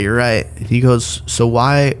what? Yeah, you're right. And he goes, so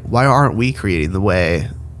why aren't we creating the way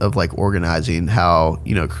of like organizing how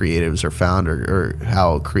creatives are found, or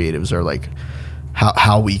how creatives are like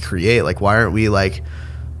how we create? Like, why aren't we like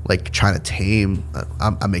trying to tame?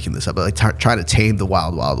 I'm making this up, but like trying to tame the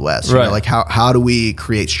wild, wild west. Like how do we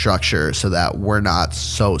create structure so that we're not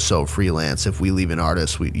so freelance? If we leave an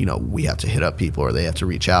artist, we have to hit up people, or they have to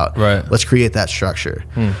reach out. Right. Let's create that structure.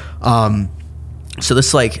 So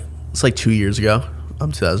this it's like 2 years ago.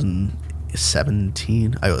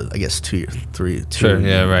 2017. I guess 2, 3. Sure.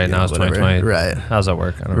 Yeah. Right. Now it's 2020. Right. How's that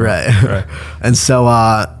work? I don't know. Right. And so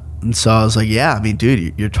I was like, yeah. I mean,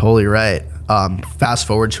 dude, you're totally right. Fast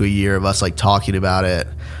forward to a year of us like talking about it.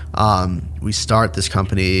 We start this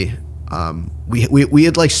company. We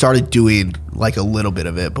had like started doing like a little bit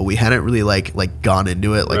of it, but we hadn't really like gone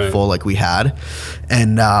into it like full like we had.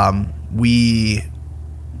 And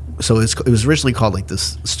so it was originally called like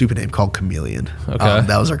this stupid name called Chameleon. Okay.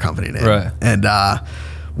 That was our company name. Right. And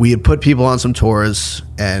we had put people on some tours,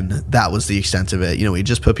 and that was the extent of it. We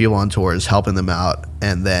just put people on tours, helping them out.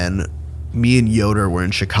 And then me and Yoder were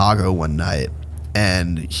in Chicago one night,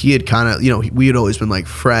 and he had kind of, we had always been like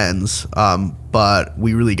friends, but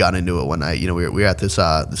we really got into it one night. We were at this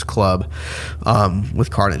club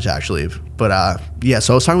with Carnage, actually. But yeah,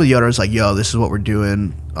 so I was talking with Yoder. I was like, yo, this is what we're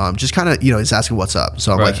doing. Just kind of, he's asking what's up.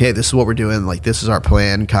 So I'm like, hey, this is what we're doing. Like, this is our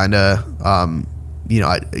plan, kind of.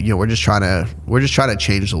 We're just trying to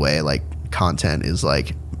change the way like content is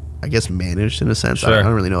like, I guess, managed in a sense. Sure. I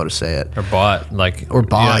don't really know how to say it. Or bought, like,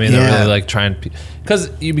 yeah. They're really like trying, because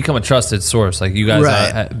you become a trusted source. Like, you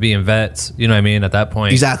guys being vets, at that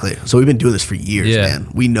point. Exactly. So we've been doing this for years, man.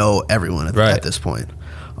 We know everyone at this point.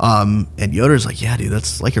 And Yoder's like, yeah, dude,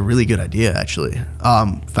 that's like a really good idea, actually.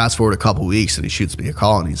 Fast forward a couple weeks, and he shoots me a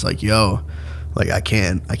call, and he's like, yo, like, I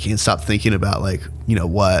can't stop thinking about, like, you know,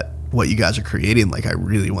 what you guys are creating. Like, I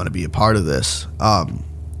really want to be a part of this.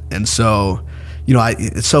 And so, you know,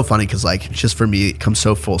 it's so funny because, like, just for me, it comes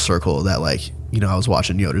so full circle that, like, you know, I was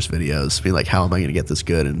watching Yoder's videos, being like, how am I going to get this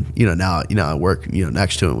good? And, you know, now, you know, I work, you know,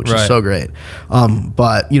 next to him, which is so great.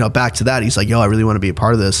 But, you know, back to that, he's like, yo, I really want to be a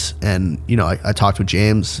part of this. And, you know, I talked with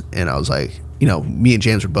James, and I was like, you know, me and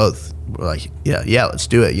James were like, yeah, let's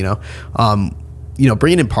do it, you know. You know,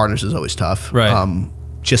 bringing in partners is always tough. Right.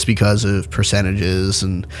 Just because of percentages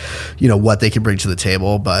and, you know, what they can bring to the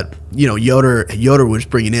table. But, you know, Yoder was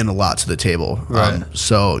bringing in a lot to the table. Right.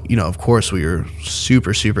 So, you know, of course we were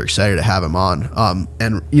super, super excited to have him on.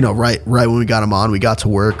 And, you know, right when we got him on, we got to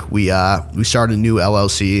work. We started a new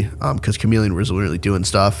LLC because Chameleon was really doing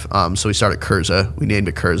stuff. So we started Curza. We named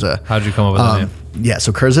it Curza. How'd you come up with that name? Yeah,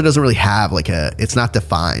 so Curza doesn't really have like it's not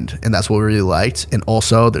defined, and that's what we really liked. And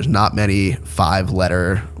also, there's not many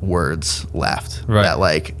 5-letter words left that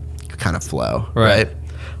like kind of flow, right?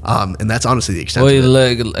 And that's honestly the extent of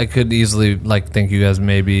it. I could easily like think you guys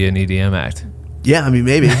may be an EDM act. Yeah, I mean,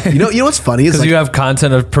 maybe. You know what's funny is because like, you have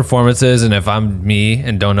content of performances, and if I'm me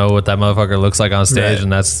and don't know what that motherfucker looks like on stage,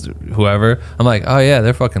 and that's whoever, I'm like, oh yeah,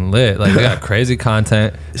 they're fucking lit. Like they got crazy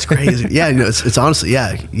content. It's crazy. Yeah, you know, it's honestly,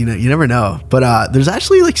 yeah, you know, you never know. But there's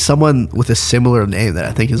actually like someone with a similar name that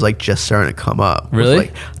I think is like just starting to come up. Really?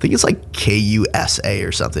 Like, I think it's like KUSA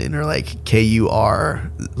or something, or like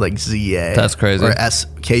KUR like ZA. That's crazy. Or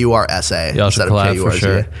KURSA. Y'all should collab for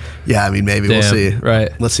sure. Yeah, I mean, maybe we'll see. Right.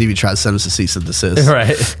 Let's see if he tries to send us a cease and desist.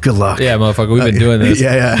 Right. Good luck. Yeah, motherfucker. We've been doing this.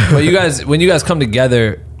 Yeah. But when you guys come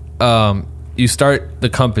together, you start the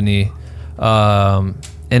company, and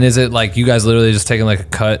is it like you guys literally just taking like a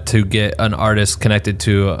cut to get an artist connected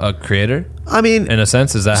to a creator? I mean, in a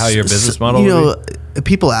sense, is that how your business model? You know,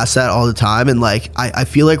 people ask that all the time, and like I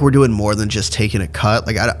feel like we're doing more than just taking a cut.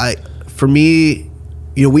 Like for me,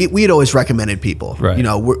 you know, we had always recommended people. Right. You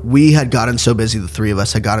know, we had gotten so busy. The three of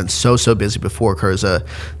us had gotten so busy before Curza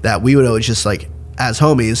that we would always just like, as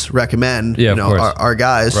homies, recommend you know our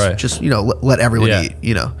guys. Right. Just, you know, let everyone eat.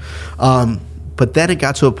 You know, but then it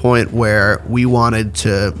got to a point where we wanted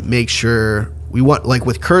to make sure like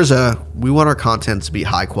with Curza, we want our content to be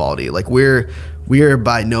high quality. Like we're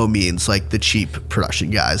by no means like the cheap production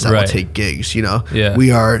guys that will take gigs. You know,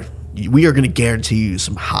 we are going to guarantee you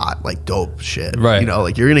some hot, like dope shit. Right. You know,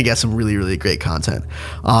 like you're going to get some really, really great content.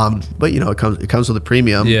 But you know, it comes with a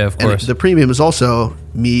premium. Yeah, of course. And the premium is also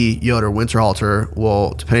me, Yoder, Winterhalter will,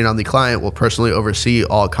 depending on the client, will personally oversee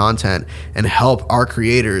all content and help our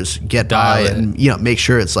creators get by and, you know, make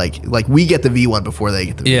sure it's like we get the V1 before they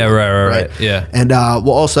get the V1. Right. Yeah. And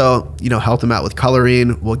we'll also, you know, help them out with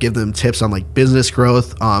coloring. We'll give them tips on like business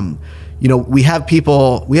growth. You know, we have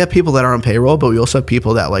people that are on payroll, but we also have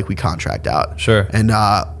people that like we contract out. Sure. And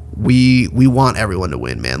we want everyone to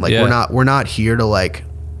win, man. Like we're not here to like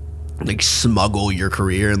smuggle your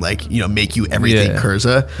career and like, you know, make you everything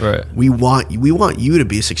Curza. Right. We want you to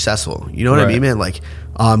be successful. You know what I mean, man? Like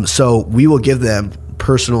so we will give them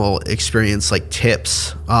personal experience like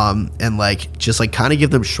tips and like just like kind of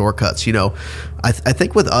give them shortcuts. You know, I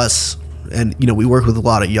think with us, and you know, we work with a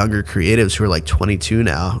lot of younger creatives who are like 22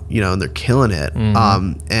 now, you know, and they're killing it.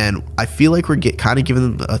 And I feel like we're kind of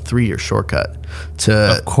giving them a 3-year shortcut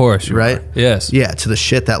to, of course, right? Yes, yeah, to the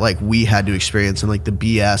shit that like we had to experience and like the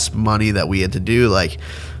BS money that we had to do. Like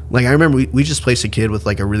I remember we just placed a kid with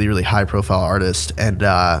like a really, really high profile artist, and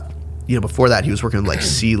you know, before that he was working with like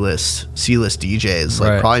C-list DJs,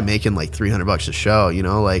 like probably making like $300 a show, you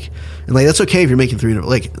know, like, and like that's okay if you're making $300,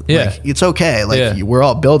 like it's okay, like we're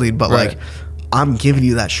all building, but like I'm giving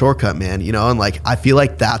you that shortcut, man, you know. And like I feel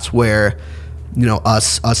like that's where, you know,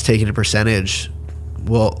 us taking a percentage,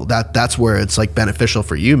 well, that's where it's like beneficial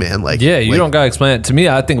for you, man. Like, yeah, you don't gotta explain it to me.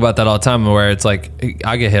 I think about that all the time, where it's like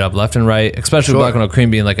I get hit up left and right, especially with Black with No Cream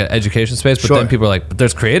being like an education space. But then people are like, but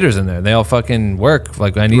there's creators in there. They all fucking work.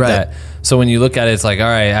 Like I need that. So when you look at it, it's like, all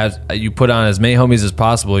right, as you put on as many homies as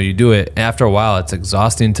possible, you do it. After a while, it's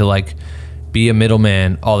exhausting to like be a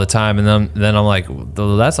middleman all the time. And then I'm like,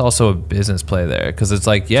 well, that's also a business play there, because it's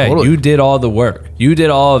like, you did all the work. You did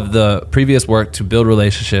all of the previous work to build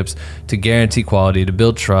relationships, to guarantee quality, to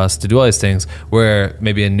build trust, to do all these things, where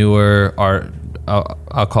maybe a newer art,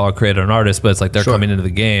 I'll call a creator an artist, but it's like they're coming into the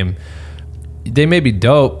game. They may be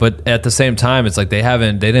dope, but at the same time, it's like they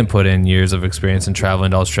didn't put in years of experience in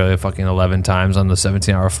traveling to Australia fucking 11 times on the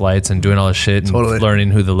 17-hour flights and doing all this shit and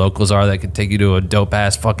learning who the locals are that could take you to a dope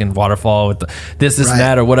ass fucking waterfall with this and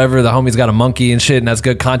that, or whatever. The homie's got a monkey and shit, and that's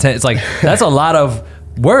good content. It's like that's a lot of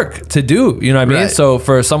work to do, you know what I mean? Right. So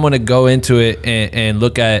for someone to go into it and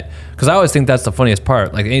look at, because I always think that's the funniest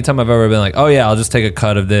part. Like anytime I've ever been like, oh yeah, I'll just take a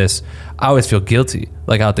cut of this, I always feel guilty,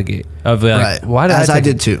 like out the gate. Of like, why did I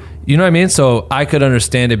did too. You know what I mean? So I could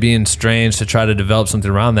understand it being strange to try to develop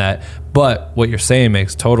something around that. But what you're saying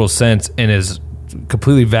makes total sense and is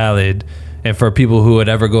completely valid. And for people who would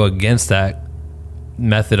ever go against that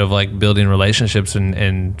method of like building relationships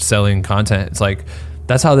and selling content, it's like,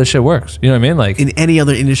 that's how this shit works. You know what I mean? Like in any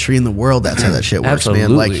other industry in the world, that's how that shit works,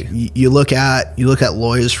 man. Like you look at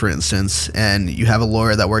lawyers, for instance, and you have a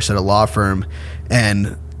lawyer that works at a law firm,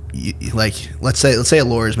 and like let's say a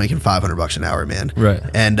lawyer is making $500 an hour, man. Right.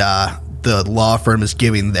 And the law firm is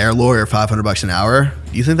giving their lawyer $500 an hour.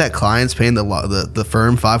 You think that client's paying the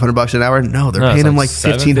firm $500 an hour? No, they're paying them like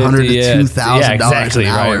 $1,500 to $2,000 an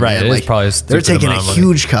hour. Right. Like, they're taking a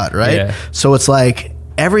huge cut, right? Yeah. So it's like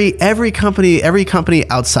every company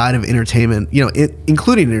outside of entertainment,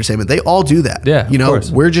 including entertainment, they all do that. Yeah, of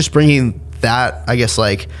course. We're just bringing that,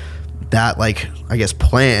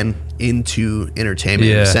 plan into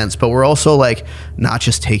entertainment in a sense, but we're also like not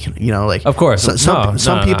just taking, of course,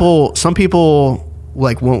 some people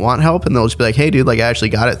like won't want help, and they'll just be like, hey dude, like I actually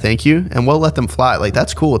got it, thank you, and we'll let them fly. Like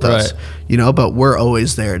that's cool with us, but we're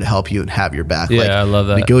always there to help you and have your back. Yeah, like, I love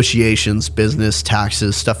that. Negotiations, business,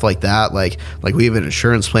 taxes, stuff like that. Like we have an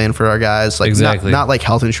insurance plan for our guys, like not like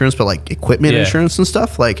health insurance, but like equipment insurance and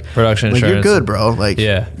stuff, like production insurance. You're good, bro. Like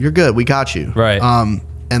you're good, we got you. Right.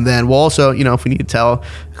 And then we'll also, if we need to tell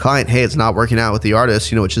a client, hey, it's not working out with the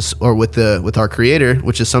artist, which is, or with our creator,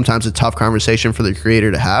 which is sometimes a tough conversation for the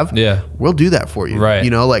creator to have. Yeah. We'll do that for you. Right.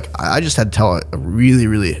 Like I just had to tell a really,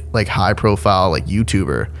 really like high profile, like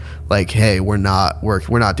YouTuber, like, hey, we're not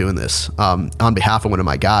doing this, on behalf of one of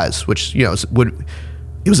my guys, which, it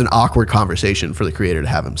was an awkward conversation for the creator to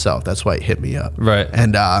have himself. That's why he hit me up. Right.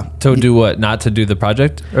 And, to do what? Not to do the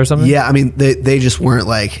project or something? Yeah. I mean, they just weren't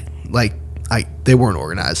they weren't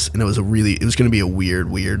organized, and it was going to be a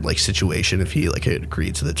weird like situation if he like had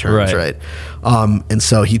agreed to the terms, right? And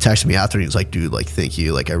so he texted me after, and he was like, dude, like, thank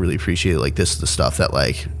you, like I really appreciate it. Like this is the stuff that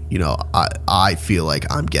like, I feel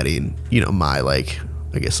like I'm getting, my like,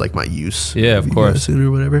 I guess like my use, of course,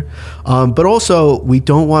 or whatever. But also we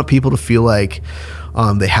don't want people to feel like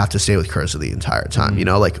they have to stay with Curza the entire time.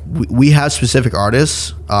 Like we have specific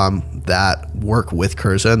artists that work with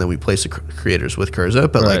Curza, and then we place the creators with Curza.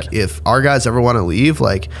 But like if our guys ever want to leave,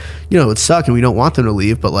 like, it would suck, and we don't want them to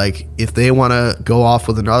leave. But like if they want to go off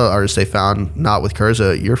with another artist they found not with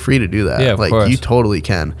Curza, you're free to do that. Yeah, like course. You totally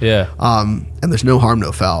can. Yeah. And there's no harm,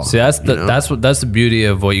 no foul. See, that's the beauty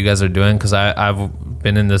of what you guys are doing, because I've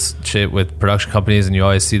been in this shit with production companies, and you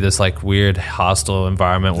always see this like weird hostile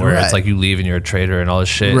environment where it's like you leave and you're a traitor and all this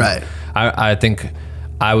shit. Right. I think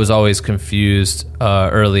I was always confused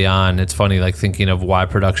early on. It's funny, like thinking of why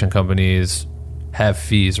production companies have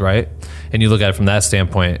fees, right? And you look at it from that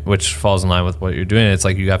standpoint, which falls in line with what you're doing. It's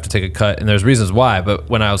like you have to take a cut, and there's reasons why. But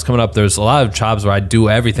when I was coming up, there's a lot of jobs where I do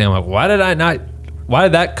everything. I'm like, why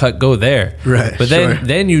did that cut go there? Right. But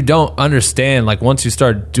then you don't understand, like once you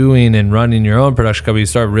start doing and running your own production company, you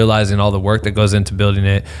start realizing all the work that goes into building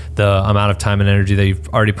it, the amount of time and energy that you've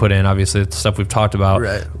already put in. Obviously, it's stuff we've talked about.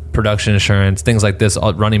 Right. Production insurance, things like this,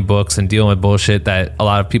 running books and dealing with bullshit that a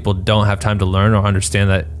lot of people don't have time to learn or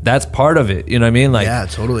understand. That's part of it. You know what I mean? Like, yeah,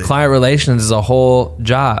 totally. Client relations is a whole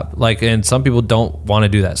job. Like, and some people don't want to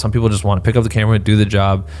do that. Some people just want to pick up the camera, do the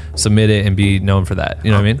job, submit it, and be known for that.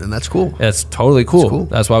 You know what I mean? And that's cool. That's totally cool.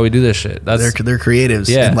 That's why we do this shit. They're creatives.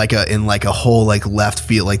 Yeah. in like a whole like left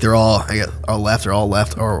field. Like they're all left or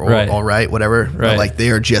all right, whatever. Right. But like they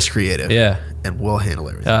are just creative. Yeah. And we'll handle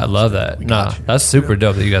everything. I love that. That's super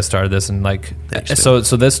dope that you guys started this, and like, Thanks, so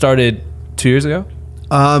this started 2 years ago.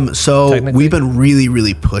 So we've been really,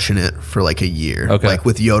 really pushing it for like a year. Okay. Like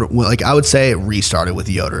with Yoder, like I would say it restarted with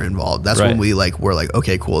Yoder involved. That's when we're like,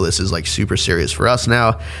 okay, cool. This is like super serious for us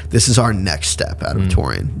now. This is our next step out of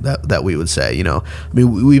touring that we would say, I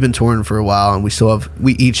mean, we've been touring for a while, and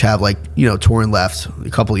we each have like, touring left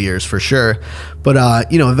a couple of years for sure. But,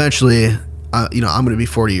 eventually, I'm going to be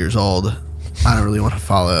 40 years old. I don't really want to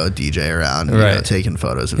follow a DJ around, taking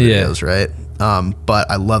photos and videos, right?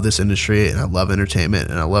 But I love this industry, and I love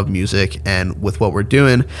entertainment, and I love music. And with what we're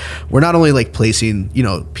doing, we're not only like placing,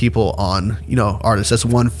 people on, artists. That's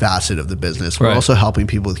one facet of the business. We're also helping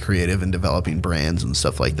people with creative and developing brands and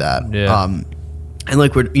stuff like that. Yeah. And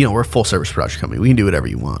like we're a full service production company. We can do whatever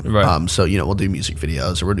you want. Right. So we'll do music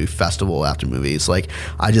videos, or we'll do festival after movies. Like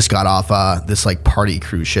I just got off this like party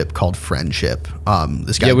cruise ship called Friendship.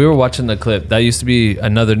 This guy. Yeah, we were watching the clip. That used to be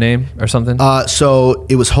another name or something. So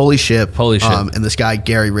it was Holy Ship. Holy Ship. And this guy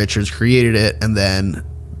Gary Richards created it, and then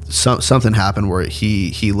something happened where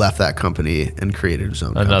he left that company and created his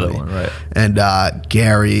own another company. one, right? And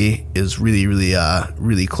Gary is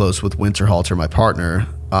really close with Winterhalter, my partner,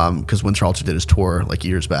 because Winterhalter did his tour like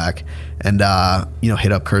years back, and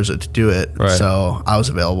hit up Kurza to do it. Right. So I was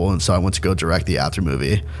available, and so I went to go direct the after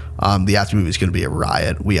movie. The after movie is going to be a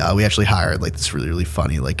riot. We actually hired like this really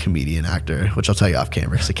funny like comedian actor, which I'll tell you off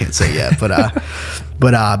camera because I can't say yet.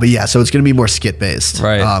 But yeah, so it's going to be more skit based,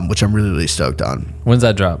 right? Which I'm really stoked on. When's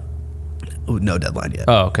that drop? No deadline yet.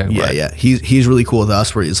 Oh, okay. Yeah, right. yeah. He's really cool with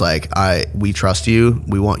us where he's like, we trust you.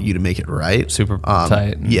 We want you to make it right. Super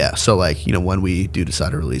tight. Yeah. So like, when we do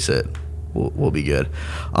decide to release it, we'll be good.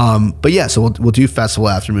 But yeah, so we'll do festival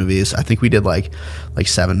after movies. I think we did like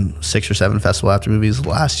 6 or 7 festival after movies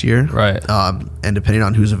last year. Right. And depending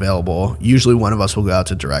on who's available, usually one of us will go out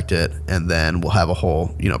to direct it, and then we'll have a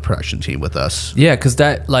whole, production team with us. Yeah. Cause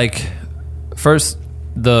that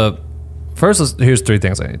here's 3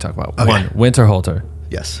 things I need to talk about. Okay. 1, Winterhalter.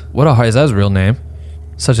 Yes. Is that his real name?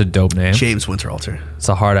 Such a dope name. James Winterhalter. It's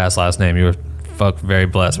a hard ass last name. You were very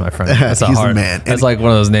blessed, my friend. That's He's the man. That's like one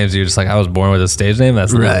of those names you're just like, I was born with a stage name.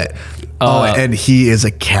 That's right. And he is a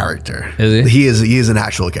character. Is he? He is an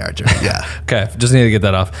actual character. Yeah. Okay. Just need to get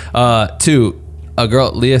that off. 2, a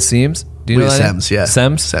girl, Leah Seams. Do you know that Sems, yeah.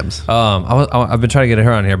 Sems. I've been trying to get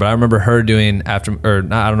her on here, but I remember her doing I don't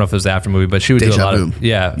know if it was the after movie, but she would do a lot of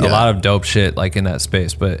a lot of dope shit like in that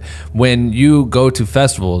space. But when you go to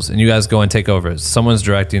festivals and you guys go and take over, someone's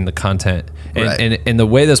directing the content, and the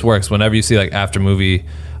way this works, whenever you see like after movie,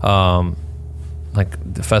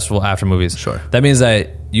 like the festival after movies, sure, that means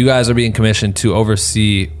that you guys are being commissioned to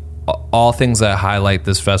oversee all things that highlight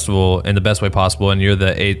this festival in the best way possible, and you're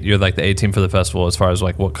like the A team for the festival as far as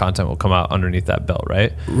like what content will come out underneath that belt,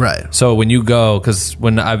 right? Right. So when you go, because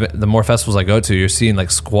the more festivals I go to, you're seeing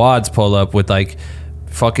like squads pull up with like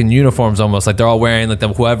fucking uniforms almost, like they're all wearing like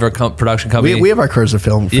production company. We have our Kurza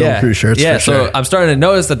film crew shirts. Yeah, for sure. So I'm starting to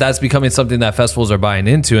notice that that's becoming something that festivals are buying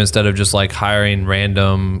into instead of just like hiring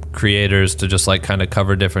random creators to just like kind of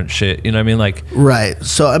cover different shit. You know what I mean? Like, right.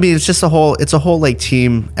 So I mean, it's a whole like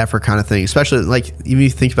team effort kind of thing. Especially like even if you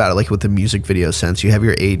think about it, like with the music video sense, you have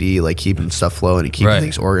your AD like keeping stuff flowing and keeping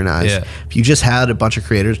things organized. Yeah. If you just had a bunch of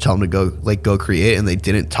creators tell them to go create and they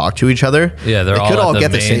didn't talk to each other, they could all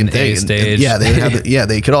get the same thing. Stage. And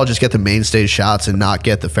they could all just get the main stage shots and not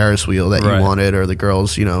get the Ferris wheel that you wanted, or the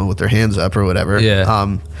girls, with their hands up or whatever.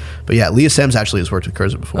 Yeah. But yeah, Leah Sems actually has worked with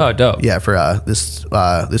Kurza before. Oh, dope. Yeah, for this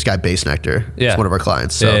guy Bass Nectar. Yeah. It's one of our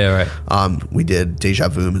clients. So right. We did Deja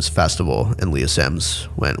Vu, his festival, and Leah Sems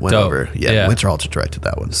went over. Yeah. Winterhalter directed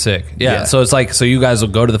that one. Sick. Yeah. So it's like, so you guys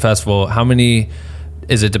will go to the festival. How many?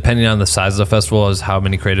 Is it depending on the size of the festival as how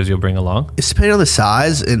many creators you'll bring along? It's depending on the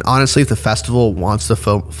size, and honestly, if the festival wants the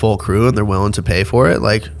full crew and they're willing to pay for it,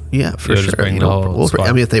 like, yeah, for sure.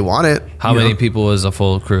 I mean, if they want it. How many people is a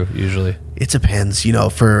full crew usually? It depends.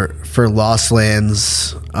 For Lost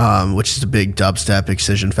Lands, which is a big dubstep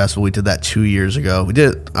Excision festival, we did that 2 years ago. We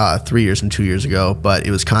did it 3 years and 2 years ago, but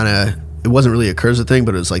it was kind of, it wasn't really a Kurza thing,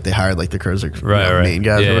 but it was like they hired like the Kurza main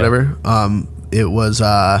guys or whatever. It was,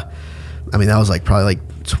 that was like probably like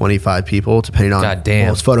 25 people, depending on. God damn.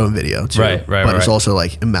 Well, it's photo and video too. Right. But it's also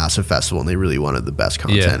like a massive festival, and they really wanted the best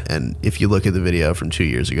content. Yeah. And if you look at the video from 2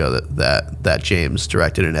 years ago that James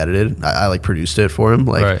directed and edited, I like produced it for him.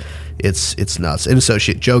 Like it's nuts. And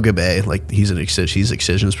associate Joe Gabay, like he's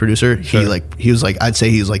Excision's producer. Sure. He was like, I'd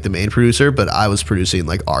say he's like the main producer, but I was producing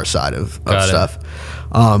like our side of stuff.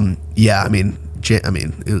 Yeah, I mean,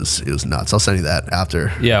 it was nuts. I'll send you that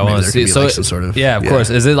after. Yeah, I want to see. So, like some sort of, of course.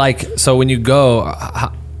 Is it like, so when you go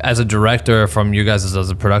as a director from you guys as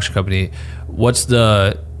a production company, what's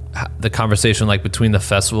the conversation like between the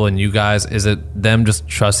festival and you guys? Is it them just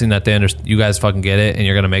trusting that you guys fucking get it and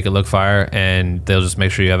you're gonna make it look fire, and they'll just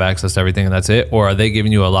make sure you have access to everything and that's it? Or are they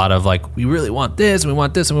giving you a lot of like, we really want this and we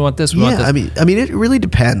want this and we want this? Want this? I mean, it really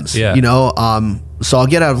depends. Yeah. So I'll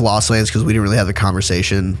get out of Lost Lands because we didn't really have the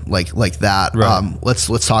conversation like that. Right.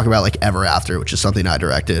 Let's talk about like Ever After, which is something I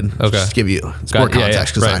directed. Okay. Just give you more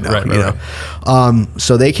context because I know.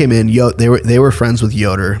 So they came in. They were friends with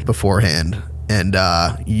Yoder beforehand, and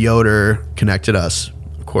Yoder connected us,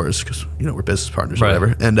 of course, because we're business partners or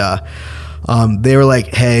whatever. And they were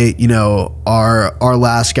like, hey, our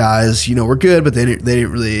last guys, we're good, but they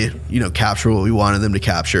didn't really capture what we wanted them to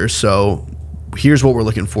capture. So here's what we're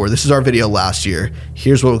looking for. This is our video last year.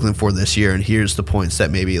 Here's what we're looking for this year, and here's the points that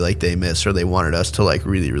maybe like they missed or they wanted us to like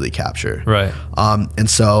really, really capture. Right. And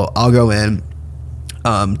so I'll go in,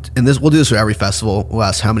 and we'll do this for every festival. We'll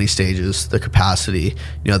ask how many stages, the capacity,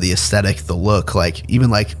 the aesthetic, the look, like even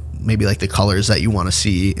like maybe like the colors that you want to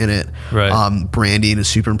see in it. Right. Branding is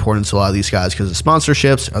super important to a lot of these guys because of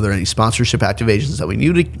sponsorships. Are there any sponsorship activations that we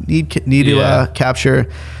need to capture?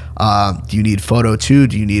 Do you need photo too?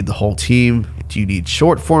 Do you need the whole team? Do you need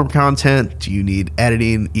short form content? Do you need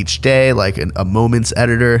editing each day, like a moments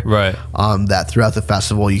editor? Right. That throughout the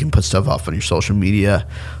festival you can put stuff up on your social media.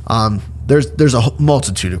 There's a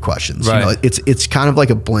multitude of questions. Right. You know, it's kind of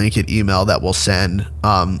like a blanket email that we'll send,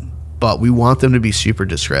 but we want them to be super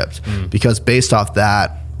descriptive because based off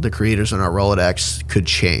that, the creators in our Rolodex could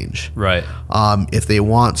change. Right. If they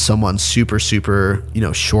want someone super,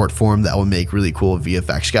 short form that will make really cool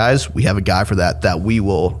VFX guys, we have a guy for that we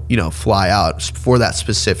will, fly out for that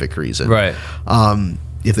specific reason. Right.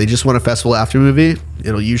 If they just want a festival after movie,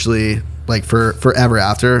 it'll usually, like for Forever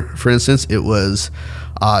After, for instance, it was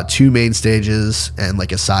 2 main stages and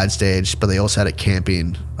like a side stage, but they also had a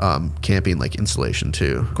camping like installation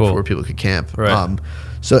too, where people could camp. Right.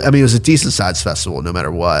 So I mean, it was a decent sized festival, no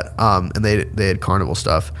matter what. And they had carnival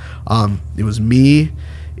stuff. It was me.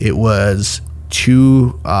 It was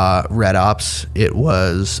 2 Red Ops. It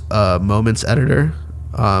was a moments editor.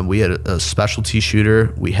 We had a specialty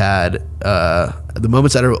shooter. We had the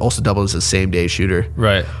moments editor also doubled as a same day shooter.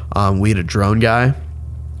 Right. We had a drone guy.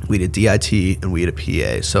 We had a DIT and we had a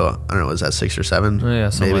PA. So I don't know, was that 6 or 7? Oh, yeah,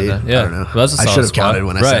 something maybe. like that. Yeah, I don't know. Well, that's a I should have squad. counted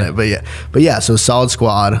when I said it, but yeah. So solid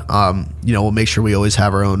squad. We'll make sure we always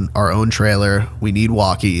have our own trailer. We need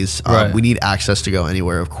walkies. Right. We need access to go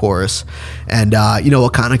anywhere, of course. And we'll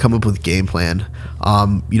kind of come up with a game plan. I'll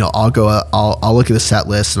look at the set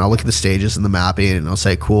list and I'll look at the stages and the mapping and I'll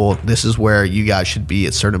say, cool, this is where you guys should be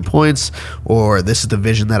at certain points, or this is the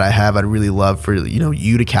vision that I have. I'd really love for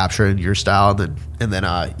you to capture in your style, and then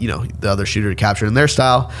the other shooter to capture in their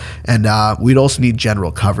style. And we'd also need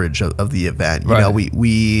general coverage of the event.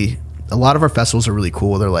 We a lot of our festivals are really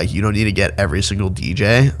cool. They're like, you don't need to get every single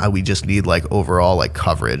DJ. We just need like overall like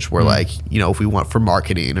coverage where like, if we want for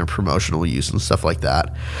marketing or promotional use and stuff like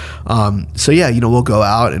that. We'll go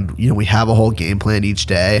out and, we have a whole game plan each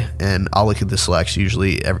day, and I'll look at the selects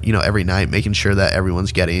usually every night, making sure that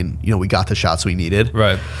everyone's getting, we got the shots we needed.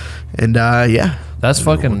 Right. And that's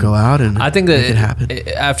fucking, we'll go out and I think that make it happen.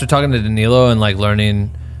 After talking to Danilo and like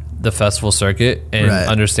learning the festival circuit and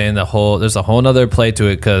understand there's a whole nother play to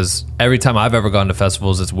it, because every time I've ever gone to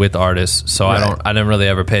festivals, it's with artists, so I didn't really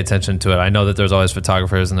ever pay attention to it. I know that there's always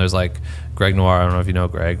photographers, and there's like Greg Noir. I don't know if you know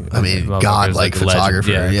Greg. I mean, God, like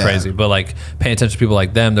photographer, yeah, crazy. But like paying attention to people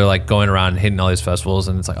like them, they're like going around hitting all these festivals,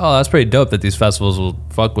 and it's like, oh, that's pretty dope that these festivals will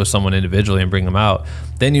fuck with someone individually and bring them out.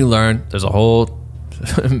 Then you learn there's a whole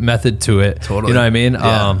method to it. Totally. You know what I mean?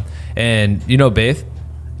 Yeah. And Baith.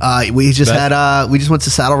 We just went to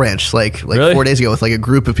Saddle Ranch like Really? 4 days ago with like a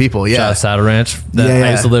group of people. Yeah. Shout out Saddle Ranch. I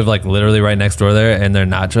used to live like literally right next door there, and their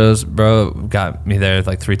nachos, bro, got me there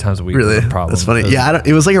like 3 times a week. Really? Problem. That's funny.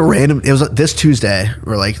 It was like a random. It was this Tuesday,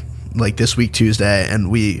 or like this week Tuesday, and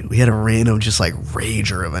we had a random just like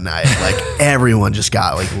rager of a night. Like everyone just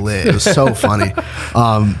got like lit. It was so funny.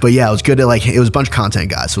 But yeah, it was good to like, it was a bunch of content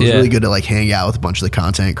guys, so it was really good to like hang out with a bunch of the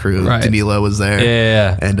content crew. Right. Danilo was there.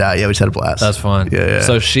 Yeah. And we just had a blast. That's fun. Yeah.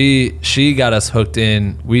 So she got us hooked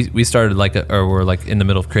in. We started we're like in the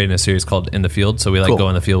middle of creating a series called In the Field. So we like go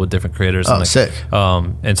in the field with different creators. Oh, and like, sick.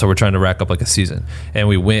 And so we're trying to rack up like a season. And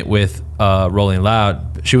we went with Rolling Loud.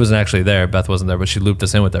 She wasn't actually there. Beth wasn't there, but she looped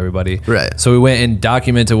us in with everybody. Right. So we went and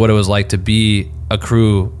documented what it was like to be a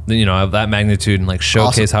crew, of that magnitude, and like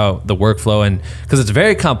showcase how the workflow, and because it's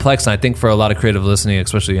very complex. And I think for a lot of creative listening,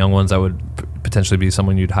 especially young ones, that would potentially be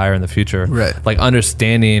someone you'd hire in the future. Right. Like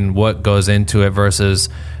understanding what goes into it versus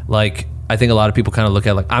like, I think a lot of people kind of look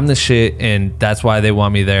at like, I'm the shit and that's why they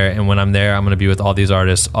want me there, and when I'm there I'm going to be with all these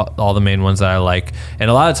artists, all the main ones that I like, and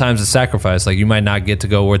a lot of times it's sacrifice. Like you might not get to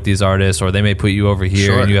go with these artists, or they may put you over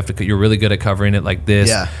here and you're really good at covering it like this.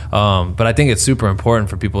 But I think it's super important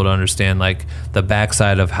for people to understand like the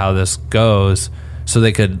backside of how this goes, so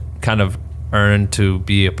they could kind of earn to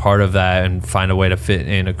be a part of that and find a way to fit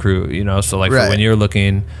in a crew, so like for when you're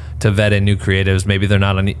looking to vet in new creatives, maybe they're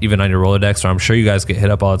not even on your Rolodex, or I'm sure you guys get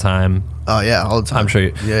hit up all the time. Oh yeah, all the time. I'm sure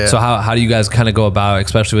you. Yeah. So how do you guys kind of go about,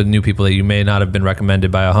 especially with new people that you may not have been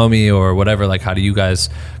recommended by a homie or whatever, like how do you guys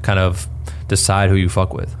kind of decide who you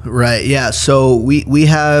fuck with? Right. Yeah. So we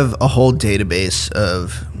have a whole database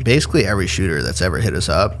of basically every shooter that's ever hit us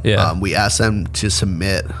up. We ask them to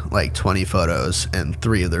submit like 20 photos and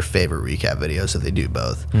 3 of their favorite recap videos if they do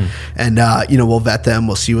both. And we'll vet them.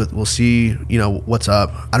 We'll see what's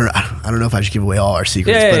up. I don't know if I should give away all our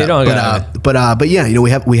secrets. But yeah, we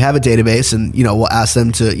have a database, and we'll ask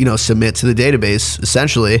them to submit to the database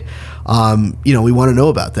essentially. We want to know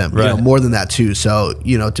about them, more than that too. So,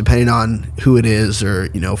 depending on who it is, or,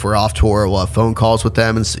 if we're off tour, we'll have phone calls with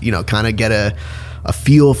them and, kind of get a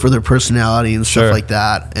feel for their personality and stuff like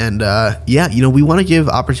that. And, we want to give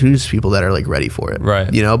opportunities to people that are like ready for it,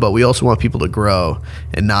 but we also want people to grow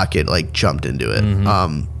and not get like jumped into it.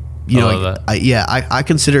 I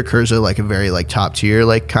consider Curza like a very like top tier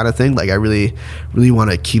like kind of thing. Like I really, really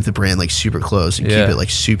want to keep the brand like super close and keep it like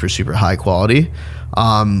super, super high quality.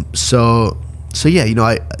 So yeah,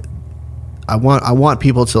 I want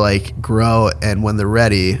people to like grow, and when they're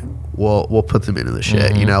ready, we'll put them into the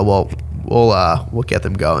shit. We'll get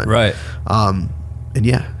them going. Right. And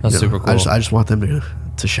yeah, that's super cool. I just want them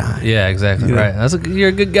to shine. Yeah, exactly. Right. You're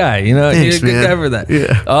a good guy. Thanks, you're a good guy for that.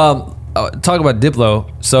 Yeah. Talk about Diplo.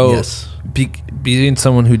 So being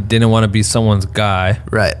someone who didn't want to be someone's guy.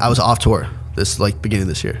 Right. I was off tour this like beginning of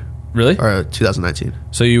this year. Really? Or 2019.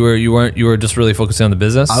 So you were just really focusing on the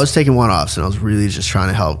business? I was taking one-offs, and I was really just trying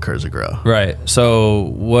to help Curza grow. Right. So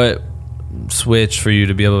what switched for you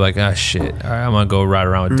to be able to like, shit, all right, I'm gonna go ride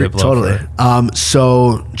around with Diplo? Totally.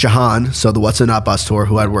 So Jahan, so the What's a Not bus tour,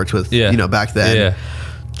 who I'd worked with, back then. Yeah.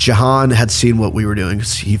 Jahan had seen what we were doing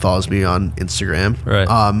because he follows me on Instagram. Right.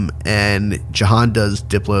 And Jahan does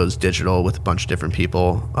Diplo's digital with a bunch of different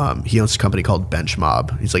people. He owns a company called Bench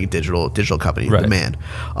Mob. He's like a digital company, the man.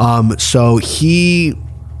 So he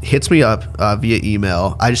hits me up via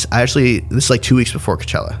email. I actually, this is like 2 weeks before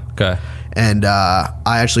Coachella. Okay. And I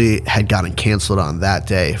actually had gotten canceled on that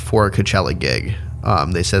day for a Coachella gig.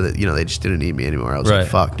 They said that, they just didn't need me anymore. I was like,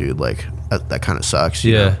 fuck, dude, like that kind of sucks.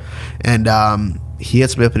 You know? And he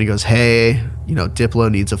hits me up and he goes, hey,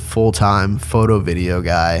 Diplo needs a full-time photo video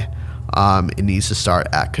guy. It needs to start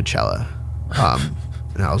at Coachella.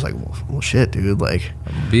 And I was like, well shit, dude, like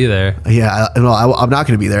I'll be there. Yeah, I'm not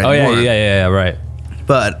going to be there anymore. Yeah, right.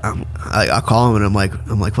 But I call him and I'm like,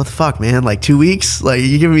 what the fuck, man? Like 2 weeks? Like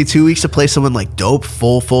you giving me 2 weeks to play someone like dope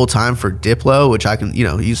full time for Diplo, which I can,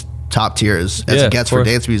 he's top tier as it gets for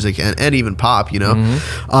dance music and even pop,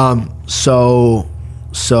 So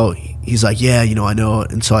he's like, yeah, I know.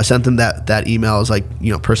 And so I sent them that email. I was like,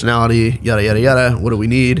 personality, yada, yada, yada. What do we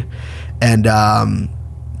need? And,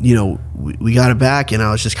 we got it back, and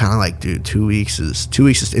I was just kind of like, dude, 2 weeks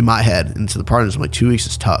is in my head. And to the partners, I'm like, 2 weeks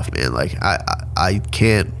is tough, man. Like I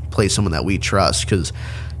can't play someone that we trust, because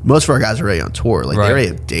most of our guys are already on tour. Like they already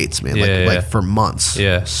have dates, man, like for months.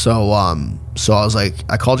 Yeah. So I was like,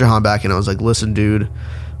 I called Jahan back and I was like, listen, dude,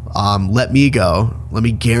 let me go. Let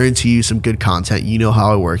me guarantee you some good content. You know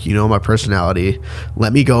how I work. You know my personality.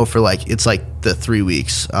 Let me go for it's like the 3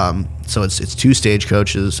 weeks. So it's 2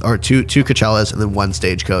 stagecoaches, or two Coachellas, and then 1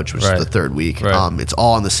 stagecoach, which is the 3rd week. Right. It's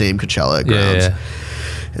all on the same Coachella grounds. Yeah.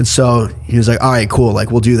 And so he was like, all right, cool. Like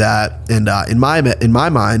we'll do that. And in my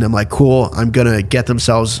mind, I'm like, cool. I'm gonna get them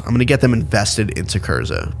invested into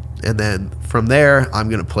Curza. And then from there, I'm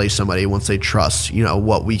going to play somebody once they trust,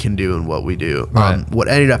 what we can do and what we do. Right. What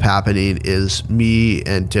ended up happening is me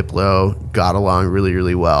and Diplo got along really,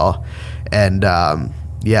 really well. And,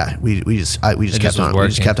 we just kept on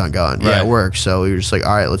going. Right. Yeah, it worked. So we were just like,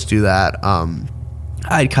 all right, let's do that.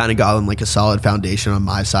 I'd kind of gotten like a solid foundation on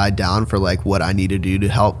my side down for like what I need to do to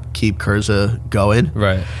help keep Curza going.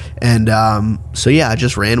 Right. And, I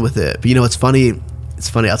just ran with it. But it's funny. It's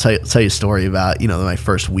funny. I'll tell you a story about my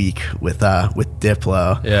first week with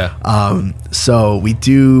Diplo. Yeah. So we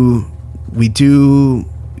do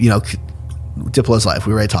Diplo's life.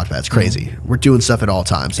 We already talked about it. It's crazy. Mm-hmm. We're doing stuff at all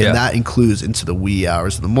times, and that includes into the wee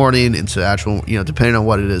hours of the morning, into actual depending on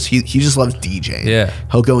what it is. He just loves DJing. Yeah.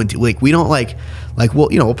 He'll go and we don't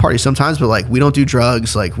we'll party sometimes, but we don't do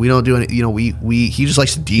drugs. Like we don't do any. He just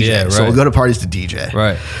likes to DJ. Yeah, right. So we'll go to parties to DJ.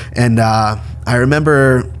 Right. And I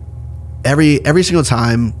remember. Every single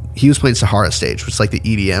time he was playing Sahara stage, which is like the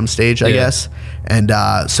EDM stage, I guess. And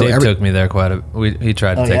so Dave took me there he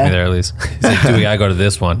tried to take me there at least. He's like, dude, we gotta go to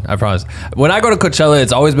this one. I promise. When I go to Coachella,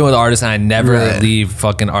 it's always been with artists, and I never leave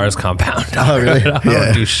fucking artist compound. Oh, really? I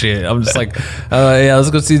don't do shit. I'm just like, let's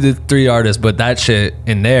go see the 3 artists. But that shit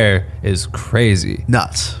in there is crazy.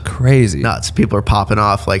 Nuts. Crazy. Nuts. People are popping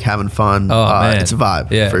off, like having fun. Oh, man. It's a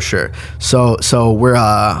vibe, for sure. So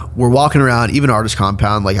we're walking around, even artist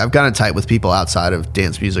compound. Like I've gotten tight with people outside of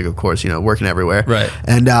dance music, of course, working everywhere. Right.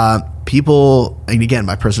 And people, and again,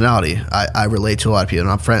 my personality, I relate to a lot of people,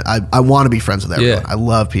 and I want to be friends with everyone. I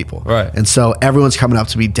love people. Right. And so everyone's coming up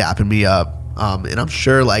to me, dapping me up. And I'm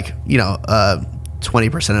sure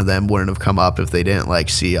 20% of them wouldn't have come up if they didn't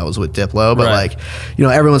see I was with Diplo, but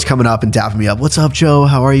everyone's coming up and dapping me up. What's up, Joe?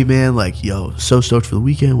 How are you, man? So stoked for the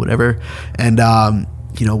weekend, whatever. And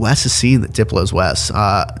Wes has seen that Diplo's Wes.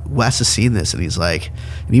 Wes has seen this, and he's and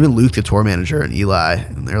even Luke, the tour manager, and Eli,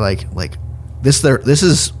 and they're this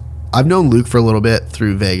is. I've known Luke for a little bit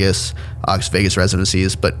through Vegas, Vegas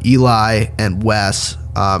residencies, but Eli and Wes,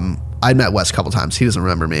 I met Wes a couple times. He doesn't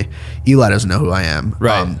remember me. Eli doesn't know who I am.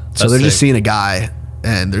 Right. So they're just seeing a guy,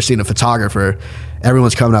 and they're seeing a photographer.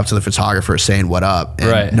 Everyone's coming up to the photographer saying what up,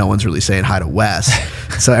 and no one's really saying hi to Wes.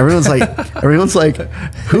 So everyone's like,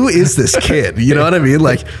 who is this kid? You know what I mean?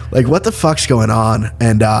 Like what the fuck's going on?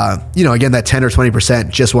 And again, that 10 or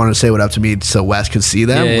 20% just wanted to say what up to me so Wes could see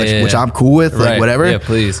them, which I'm cool with, whatever. Yeah,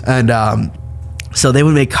 please. And so they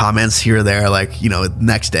would make comments here or there,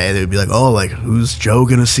 next day they would be like, oh, who's Joe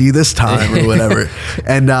gonna see this time or whatever.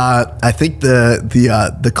 And I think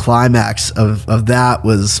the climax of that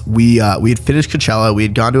was we had finished Coachella, we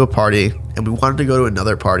had gone to a party, and we wanted to go to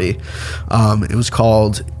another party. It was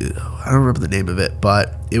called, I don't remember the name of it,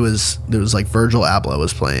 but there was Virgil Abloh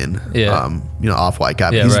was playing. Yeah. Off-White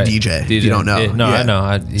guy. He's a DJ. If you don't know. Yeah, no, I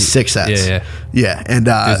know. 6 sets. Yeah. And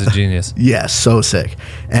he's a genius. Yeah, so sick.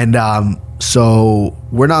 And so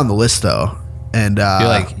we're not on the list though. And you're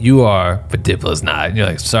like, you are, but Diplo's not. And you're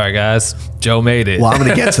like, sorry guys, Joe made it. Well, I'm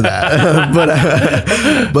gonna get to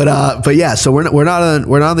that. but yeah, so we're not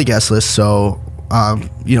on the guest list. So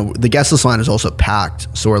the guest list line is also packed.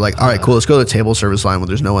 So we're like, all right, cool, let's go to the table service line when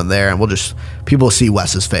there's no one there, and people will see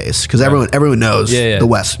Wes's face because everyone knows the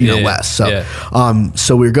Wes, Wes. So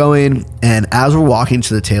so we're going, and as we're walking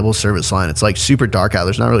to the table service line, it's super dark out.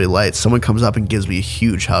 There's not really lights. Someone comes up and gives me a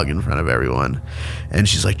huge hug in front of everyone, and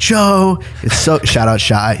she's like, Joe, it's so shout out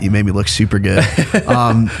Shy, you made me look super good.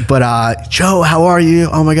 But Joe, how are you?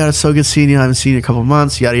 Oh my god, it's so good seeing you. I haven't seen you in a couple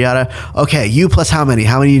months. Yada yada. Okay, you plus how many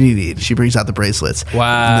do you need? She brings out the bracelets.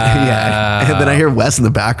 Wow. And then I hear Wes in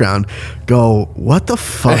the background go, what the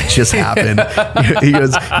fuck just happened? he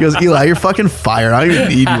goes, Eli, you're fucking fired. I don't even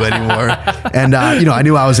need you anymore. And I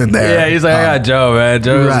knew I was in there. Yeah, he's like, I got Joe, man.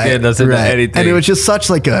 Joe was getting us into anything. And it was just such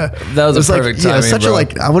a perfect timing, it was such bro.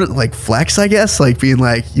 I wouldn't flex, I guess, being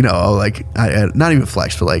not even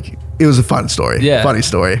flex, but it was a fun story. Yeah. Funny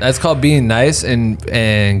story. That's called being nice and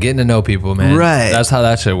getting to know people, man. Right. That's how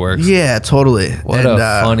that shit works. Yeah, totally. What a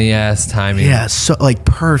funny ass timing. Yeah, so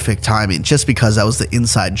perfect timing, just because that was the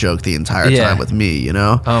inside joke the entire time with me,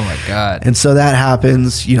 Oh my God. And so that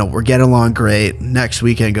happens, we're getting along great. Next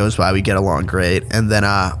weekend goes by, we get along great. And then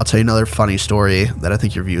I'll tell you another funny story that I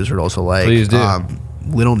think your viewers would also like. Please do.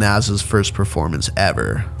 Lil Nas's first performance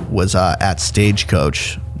ever was at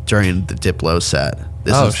Stagecoach during the Diplo set.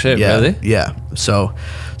 Really? Yeah. So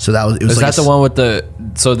that was. It was is that the one with the?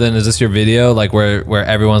 So then, is this your video, where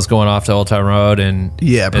everyone's going off to Old Town Road and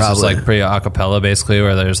probably it's just pretty acapella basically,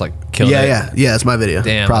 where there's killing it? Yeah. It's my video.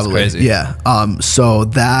 Damn, probably. that's crazy. Yeah.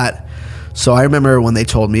 So I remember when they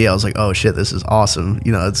told me, I was like, oh shit, this is awesome.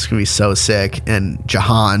 It's gonna be so sick. And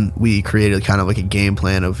Jahan, we created kind of a game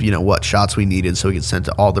plan of what shots we needed so we could send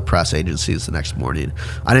to all the press agencies the next morning.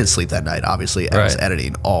 I didn't sleep that night, obviously. I was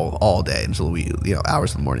editing all day until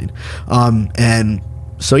hours in the morning. And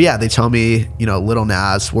so yeah, they tell me, Lil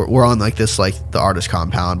Nas, we're on this the artist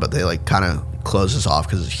compound, but they kind of close us off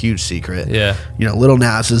because it's a huge secret. Yeah. Lil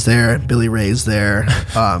Nas is there, Billy Ray's there,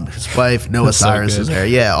 his wife Noah Cyrus is there.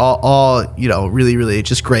 Yeah, all really, really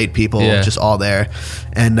just great people, just all there.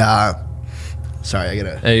 And sorry, I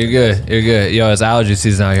gotta. Hey, you're good. Yo, it's allergy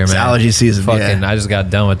season out here, man. It's allergy season. Fucking, I just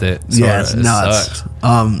got done with it. So it's nuts.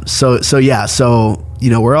 So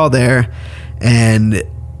we're all there, and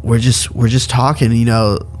we're just talking. I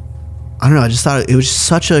don't know. I just thought it was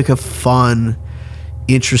such a fun,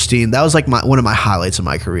 interesting. That was one of my highlights of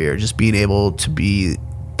my career. Just being able to be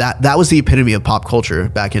that was the epitome of pop culture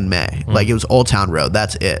back in May. It was Old Town Road.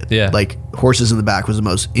 That's it. Yeah. Horses in the back was the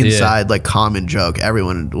most inside common joke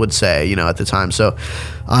everyone would say at the time. So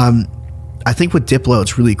I think with Diplo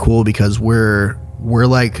it's really cool because we're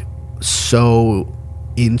so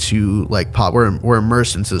into pop. We're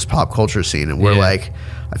immersed into this pop culture scene, and we're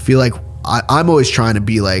I feel like I'm always trying to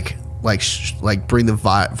be bring the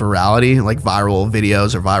virality, viral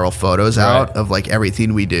videos or viral photos out of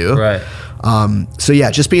everything we do. Right. So yeah,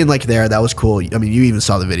 just being there, that was cool. I mean, you even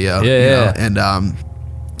saw the video. Yeah. And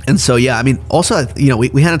And so, yeah, I mean, also, you know,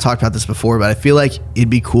 we hadn't talked about this before, but I feel like it'd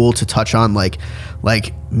be cool to touch on like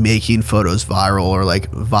making photos viral or like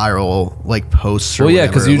viral like posts or whatever.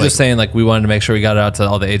 Because you were just saying like we wanted to make sure we got it out to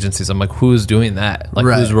all the agencies. I'm like, who's doing that? Like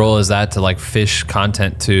whose role is that to like fish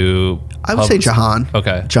content to? I would say Jahan.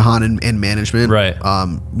 Okay. Jahan and management. Right.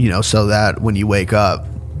 You know, so that when you wake up,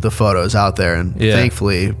 the photos out there, and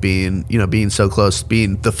thankfully being so close,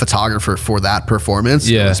 being the photographer for that performance,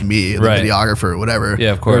 it was me, the videographer, whatever,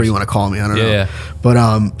 whatever you want to call me, I don't know.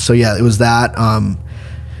 But so yeah, it was that, and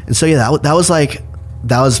so yeah, that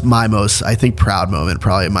was my most, I think, proud moment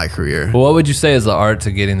probably in my career. Well, what would you say is the art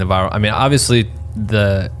to getting the viral? I mean, obviously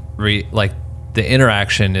the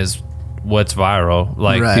interaction is what's viral.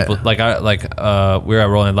 Like people, we were at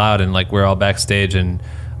Rolling Loud and like we're all backstage and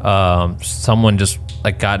someone just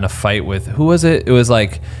like got in a fight with, who was it? It was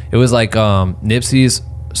like Nipsey's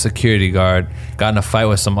security guard got in a fight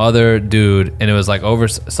with some other dude, and it was like over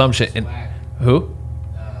some shit. And who?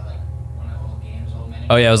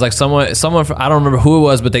 Oh yeah, it was like someone from, I don't remember who it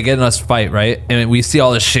was, but they get in us fight, right? And we see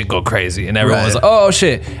all this shit go crazy, and everyone was like, "Oh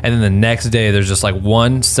shit!" And then the next day, there's just like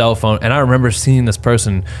one cell phone, and I remember seeing this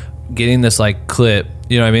person getting this like clip,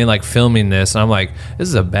 you know what I mean, like filming this, and I'm like, this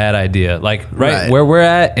is a bad idea. Like where we're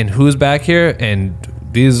at and who's back here, and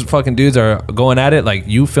these fucking dudes are going at it. Like,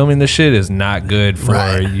 you filming this shit is not good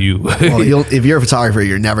for you. Well, if you're a photographer,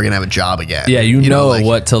 you're never gonna have a job again. Yeah, you know like,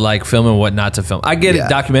 what to like film and what not to film. I get it.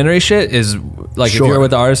 Documentary shit is like, if you're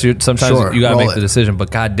with the artist, sometimes you gotta make the decision.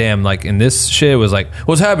 But goddamn, like in this shit, it was like,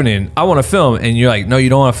 what's happening? I want to film, and you're like, no, you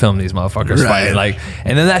don't want to film these motherfuckers fighting. Like,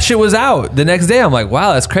 and then that shit was out the next day. I'm like,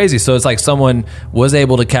 wow, that's crazy. So it's like someone was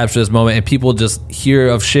able to capture this moment, and people just hear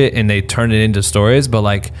of shit and they turn it into stories. But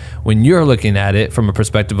like when you're looking at it from a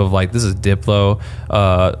perspective of like, this is Diplo,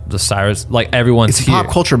 the Cyrus, like everyone's it's a pop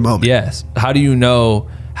culture moment. Yes. How do you know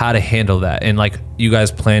how to handle that? And like, you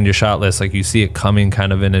guys planned your shot list, like you see it coming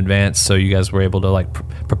kind of in advance, so you guys were able to like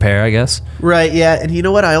prepare, I guess. Right. Yeah. And you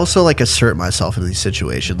know what? I also like assert myself in these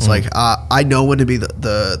situations. Like I know when to be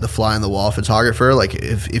the fly on the wall photographer. Like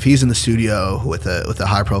if he's in the studio with a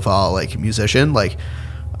high profile like musician, like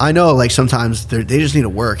I know, like sometimes they just need to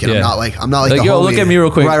work, and I'm not like the yo, homie. Look at me real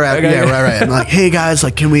quick. Right. I'm like, hey guys,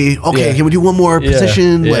 like, can we do one more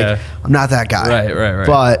position? Like, I'm not that guy. Right.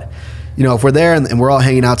 But you know, if we're there and we're all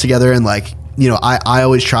hanging out together, and like, you know, I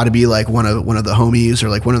always try to be like one of the homies or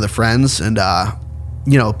like one of the friends, and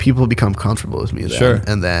you know, people become comfortable with me then,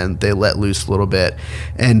 and then they let loose a little bit.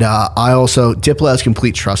 And I also, Diplo has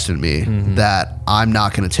complete trust in me that I'm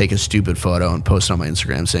not going to take a stupid photo and post it on my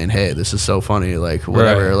Instagram saying, hey, this is so funny, like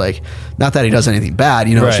whatever. Like, not that he does anything bad,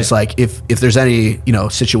 you know, it's just like if there's any, you know,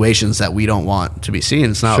 situations that we don't want to be seen,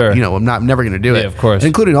 it's not, you know, I'm never going to do it. Of course.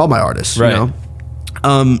 Including all my artists, you know?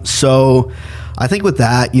 So I think with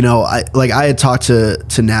that, you know, I had talked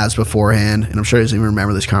to Naz beforehand, and I'm sure he doesn't even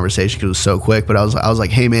remember this conversation because it was so quick, but I was like,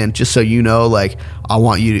 hey man, just so you know, like, I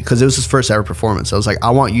want you to, because it was his first ever performance, I was like,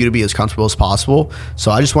 I want you to be as comfortable as possible, so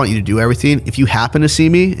I just want you to do everything. If you happen to see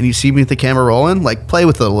me and you see me with the camera rolling, like, play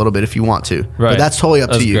with it a little bit if you want to, but that's totally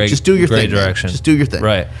up to you. Just do your thing, direction. Just do your thing,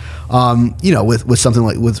 right? You know, with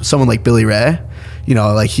someone like Billy Ray, you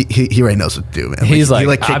know, like he already knows what to do, man. He's like, he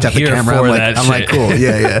like kicked up the camera. I'm like, cool,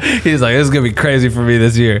 yeah. He's like, this is gonna be crazy for me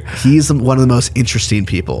this year. He's one of the most interesting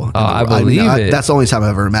people. I believe it. That's the only time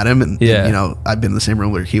I've ever met him, and you know, I've been in the same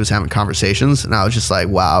room where he was having conversations, and I was just like,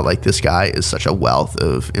 wow, like this guy is such a wealth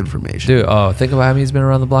of information, dude. Think about him. He's been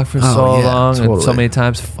around the block for so long, and so many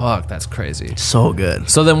times. Fuck, that's crazy. So good.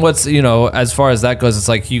 So then, what's, you know, as far as that goes, it's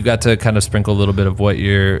like you got to kind of sprinkle a little bit of what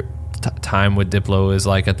your time with Diplo is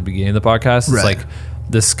like at the beginning of the podcast. It's like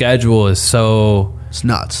the schedule is so, it's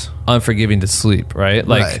nuts, unforgiving to sleep, right?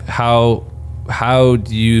 Like how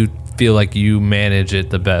do you feel like you manage it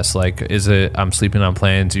the best? Like, is it I'm sleeping on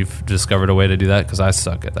planes? You've discovered a way to do that? Because I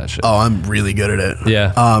suck at that shit. Oh, I'm really good at it.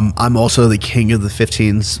 Yeah. I'm also the king of the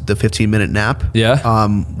 15-minute nap. Yeah.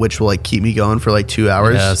 Which will like keep me going for like 2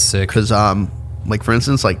 hours. Yeah, that's sick. Because like for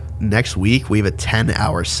instance, like next week we have a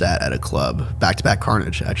 10-hour set at a club, back-to-back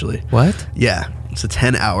Carnage, actually. What? Yeah, it's a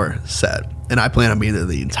 10-hour set, and I plan on being there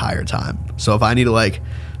the entire time. So if I need to like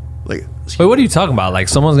wait, what are you talking about? Like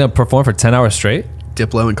someone's gonna perform for 10 hours straight?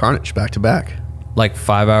 Diplo and Carnage back to back. Like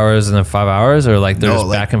 5 hours and then 5 hours, or like there's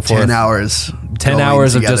back and forth? 10 hours. 10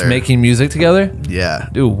 hours of just making music together? Yeah.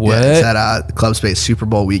 Dude, what? Yeah, it's at Club Space Super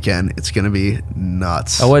Bowl weekend. It's going to be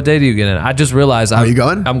nuts. Oh, what day do you get in? I just realized. Are you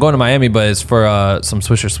going? I'm going to Miami, but it's for some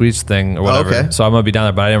Swisher Sweets thing or whatever. Oh, okay. So I'm going to be down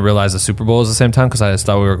there, but I didn't realize the Super Bowl is the same time because I just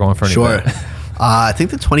thought we were going for an event. I think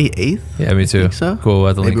the 28th. Yeah, me too. I think so. Cool. We'll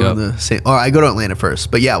have to link up. Or I go to Atlanta first.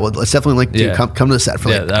 But yeah, well, let's definitely come to the set for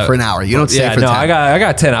for an hour. You don't stay for 10. I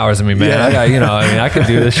got 10 hours in me, man. I got, I can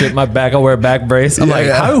do this shit. My back, I'll wear a back brace.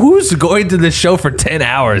 I'm who's going to this show for 10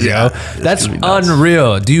 hours, yo? That's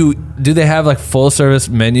unreal. Do they have like full service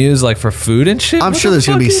menus like for food and shit? I'm sure there's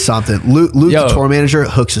gonna be something. Luke, the tour manager,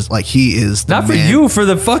 hooks is like he is the not man. For you, for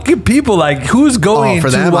the fucking people. Like who's going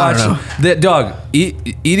to watch that dog?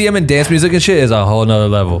 EDM and dance music and shit is a whole nother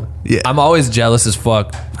level. Yeah, I'm always jealous as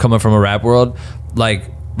fuck coming from a rap world. Like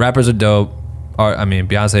rappers are dope.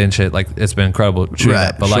 Beyonce and shit. Like it's been incredible.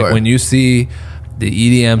 Right, but like when you see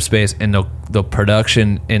the EDM space and the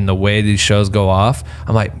production and the way these shows go off,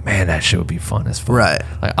 I'm like, man, that shit would be fun as fuck. Right.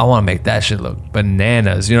 Like I want to make that shit look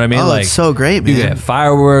bananas. You know what I mean? Oh, like it's so great, man. You get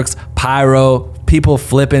fireworks, pyro, people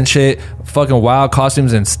flipping shit, fucking wild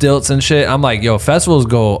costumes and stilts and shit. I'm like, yo, festivals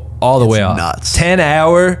go all the way up. Nuts.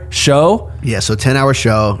 10-hour show. Yeah, so 10-hour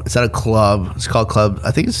show. It's at a club. It's called Club.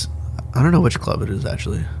 I don't know which club it is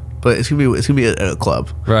actually. But it's gonna be at a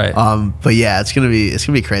club, right? But yeah, it's gonna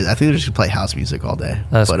be crazy. I think they're just gonna play house music all day.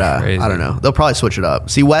 That's crazy. I don't know. They'll probably switch it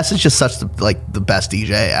up. See, Wes is just such the best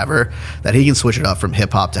DJ ever that he can switch it up from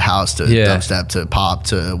hip hop to house to dubstep to pop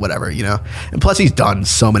to whatever, And plus, he's done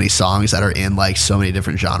so many songs that are in like so many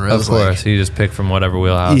different genres. Of course, you just pick from whatever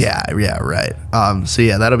wheelhouse. Yeah, right. So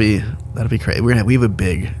yeah, that'll be crazy. We have a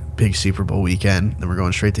big Super Bowl weekend. Then we're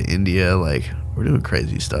going straight to India. Like we're doing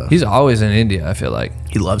crazy stuff. He's always in India. I feel like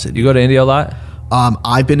he loves it. You go to India a lot?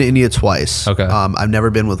 I've been to India twice. Okay. I've never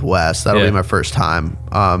been with Wes. That'll be my first time.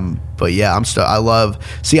 But yeah, I've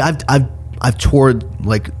toured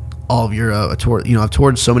like all of Europe. I've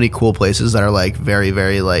toured so many cool places that are like very,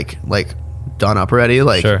 very like done up already.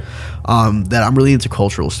 Like, sure. That I'm really into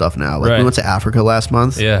cultural stuff now. Like we went to Africa last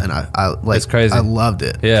month. Yeah. And I like, it's crazy. I loved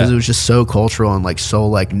it. Yeah. Because it was just so cultural and like so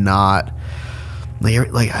like not.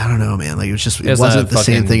 Like I don't know, man. Like it wasn't the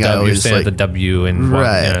same thing. I always like the W in New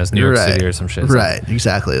York City or some shit. Right,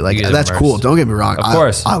 exactly. Like that's cool. Don't get me wrong. Of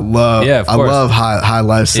course, I love high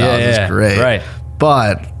lifestyle. It's great. Right,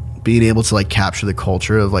 but being able to like capture the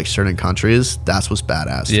culture of like certain countries, that's what's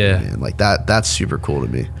badass. Yeah, to me, man. Like that's super cool to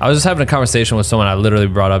me. I was just having a conversation with someone. I literally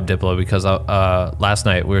brought up Diplo because last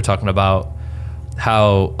night we were talking about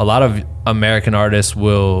how a lot of American artists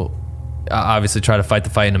will obviously try to fight the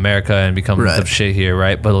fight in America and become the shit here,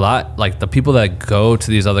 right? But a lot, like the people that go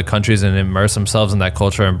to these other countries and immerse themselves in that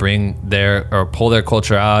culture and pull their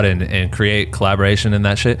culture out and create collaboration in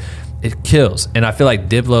that shit, it kills. And I feel like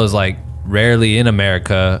Diplo is like rarely in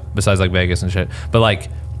America besides like Vegas and shit, but like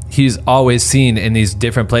he's always seen in these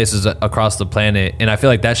different places across the planet. And I feel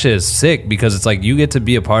like that shit is sick because it's like you get to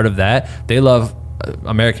be a part of that. They love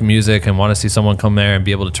American music and want to see someone come there and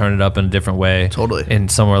be able to turn it up in a different way. Totally. In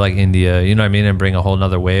somewhere like India, you know what I mean, and bring a whole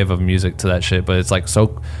nother wave of music to that shit. But it's like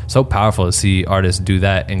so powerful to see artists do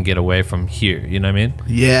that and get away from here. You know what I mean?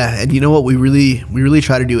 Yeah, and you know what? We really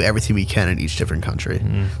try to do everything we can in each different country.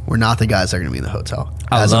 Mm-hmm. We're not the guys that are going to be in the hotel.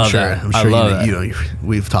 I'm sure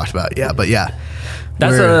we've talked about. Yeah, but yeah.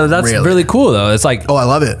 That's really cool though. It's like, I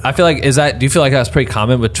love it. I feel like do you feel like that's pretty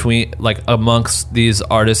common between like amongst these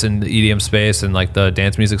artists in the EDM space and like the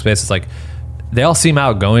dance music space? It's like they all seem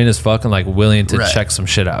outgoing as fuck and like willing to check some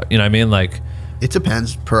shit out. You know what I mean? Like it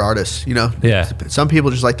depends per artist, Yeah. Some people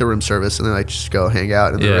just like the room service and then I just go hang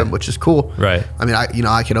out in the room, which is cool. Right. I mean,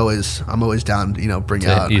 I'm always down, bring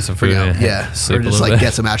out, eat some food, or just like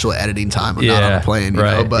get some actual editing time. I'm not on the plane, you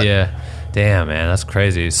know. But yeah. Damn, man, that's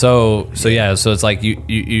crazy. So it's like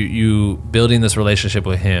you building this relationship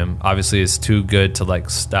with him obviously is too good to like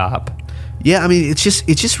stop. Yeah, I mean it's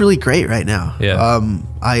just really great right now. Yeah.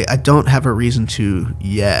 I don't have a reason to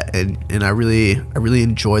yet, and I really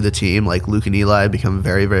enjoy the team. Like Luke and Eli have become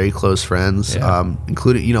very, very close friends. Yeah.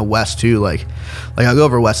 Including Wes too. Like I'll go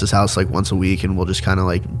over to Wes's house like once a week and we'll just kind of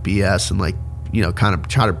like BS and like kind of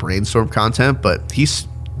try to brainstorm content. But he's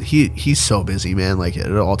so busy, man. Like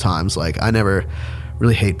at all times, like I never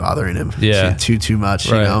really hate bothering him too much,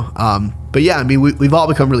 right. But yeah, I mean we've all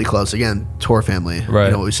become really close. Again, tour family,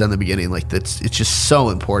 right. What we said in the beginning, like it's just so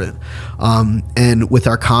important. And with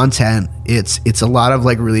our content, it's a lot of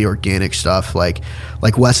like really organic stuff. Like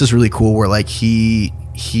Wes is really cool where like he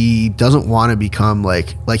doesn't want to become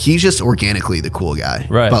like he's just organically the cool guy,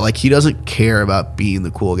 right? But like he doesn't care about being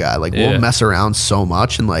the cool guy. Like we'll mess around so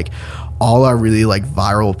much and like all our really like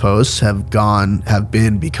viral posts have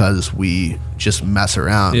been because we just mess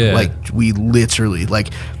around. Yeah. Like we literally like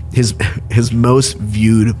his most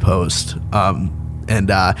viewed post.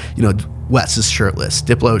 Wes is shirtless.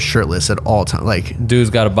 Diplo is shirtless at all time. Like, dude's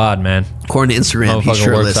got a bod, man. According to Instagram, he's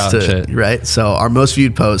shirtless right? So our most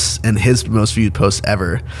viewed posts, and his most viewed post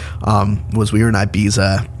ever, was we were in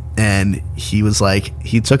Ibiza, and he was like,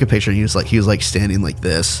 he took a picture, and he was like standing like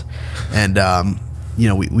this, and you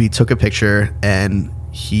know, we took a picture, and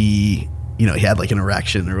he, you know, he had like an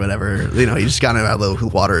erection or whatever. You know, he just got out of the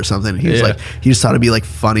water or something. He was like, he just thought it'd be like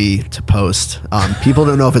funny to post. People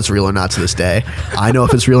don't know if it's real or not to this day. I know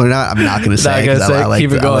if it's real or not. I'm not going to say because I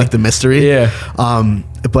like the mystery. Yeah.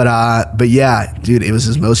 But yeah, dude, it was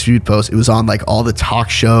his most viewed post. It was on like all the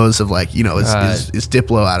talk shows of like, you know, is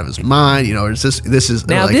Diplo out of his mind? You know, or is this is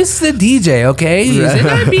now like, this is the DJ, okay? He's in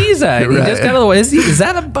Ibiza. He just got away. Is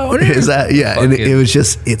that a boner? Is that and it was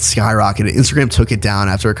just, it skyrocketed. Instagram took it down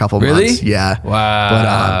after a couple months. Yeah.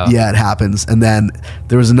 Wow. But yeah, it happens. And then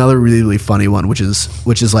there was another really, really funny one, which is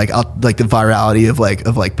like the virality of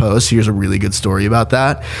like posts. Here's a really good story about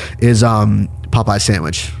that. Is Popeye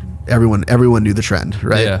sandwich. Everyone knew the trend,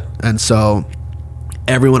 right? Yeah. And so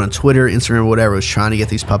everyone on Twitter, Instagram, whatever, was trying to get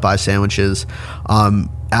these Popeye sandwiches.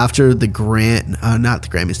 After the not the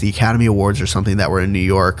Grammys, the Academy Awards or something that were in New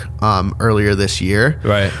York earlier this year.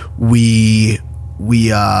 Right.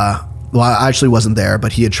 Well, I actually wasn't there,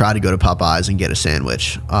 but he had tried to go to Popeyes and get a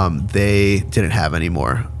sandwich. They didn't have any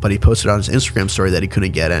more, but he posted on his Instagram story that he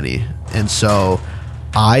couldn't get any. And so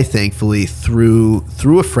I thankfully through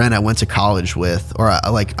a friend I went to college with, or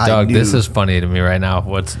like I knew. This is funny to me right now.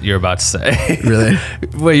 What you're about to say? Really?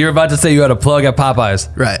 Wait, you're about to say you had a plug at Popeyes,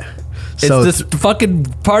 right? So it's this fucking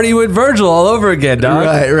Party with Virgil all over again, dog.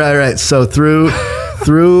 Right. So through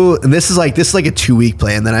and this is like a 2-week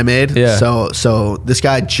plan that I made. Yeah. So this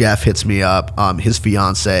guy Jeff hits me up. His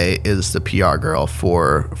fiance is the PR girl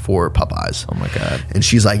for Popeyes. Oh my god. And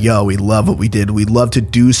she's like, "Yo, we love what we did. We'd love to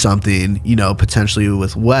do something, you know, potentially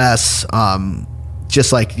with Wes.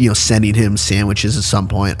 Just like, you know, sending him sandwiches at some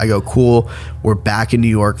point." I go, "Cool. We're back in New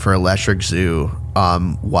York for Electric Zoo.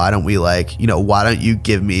 Why don't you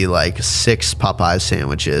give me like 6 Popeyes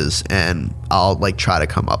sandwiches and I'll like try to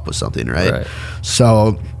come up with something," right?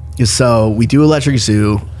 So we do Electric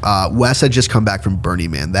Zoo. Wes had just come back from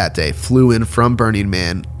Burning Man that day, flew in from Burning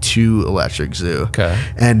Man to Electric Zoo. Okay.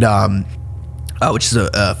 And which is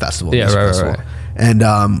a festival. Yeah, right. And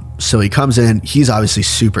so he comes in, he's obviously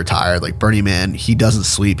super tired, like Burning Man. He doesn't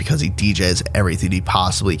sleep because he DJs everything he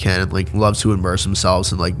possibly can and like loves to immerse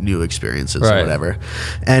himself in like new experiences or whatever.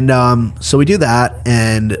 And so we do that,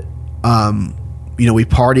 and you know, we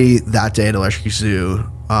party that day at Electric Zoo.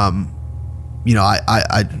 You know,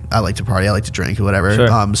 I like to party, I like to drink or whatever.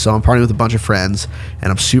 Sure. So I'm partying with a bunch of friends,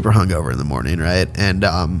 and I'm super hungover in the morning, right? And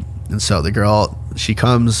so the girl, she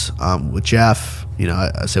comes with Jeff. You know,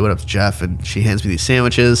 I say what up to Jeff, and she hands me these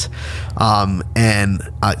sandwiches. So now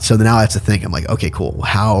I have to think. I'm like, okay, cool.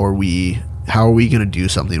 How are we going to do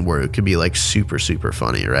something where it could be like super, super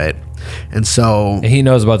funny, right? And so he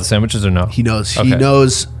knows about the sandwiches or no? He knows. Okay. He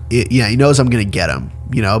knows. He knows I'm going to get him.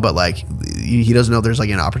 You know, but like he doesn't know there's like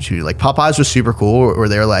an opportunity. Like Popeyes was super cool, where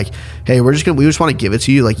they're like, "Hey, we just want to give it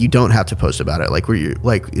to you. Like, you don't have to post about it. Like,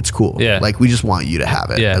 it's cool. Yeah. Like, we just want you to have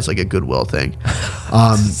it as like a goodwill thing."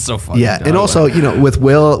 So funny. Yeah, and also, you know, with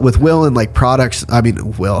Will and like products. I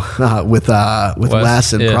mean, Will with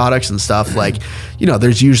Wes and products and stuff. Like, you know,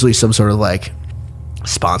 there's usually some sort of like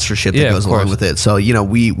sponsorship that goes along with it. So, you know,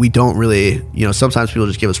 we don't really, you know, sometimes people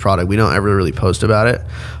just give us product. We don't ever really post about it.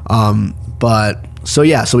 But so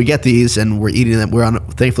we get these and we're eating them.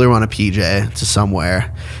 Thankfully we're on a PJ to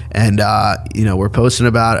somewhere, and you know, we're posting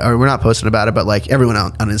about it, or we're not posting about it, but like everyone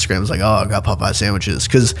on Instagram is like, "Oh, I got Popeye sandwiches."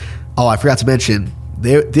 Because I forgot to mention,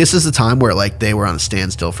 this is the time where like they were on a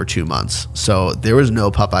standstill for 2 months, so there was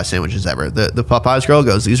no Popeye sandwiches ever. The Popeyes girl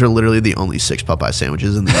goes, "These are literally the only 6 Popeye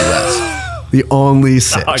sandwiches in the US." The only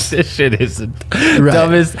 6. Dog, this shit is the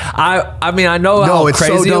dumbest. I mean, I know how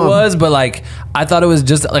crazy it was, but like, I thought it was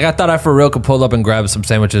just like, I thought I for real could pull up and grab some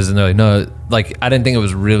sandwiches, and they're like, no, like, I didn't think it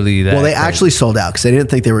was really that. Well, they crazy. Actually sold out because they didn't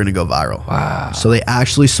think they were going to go viral. Wow. So they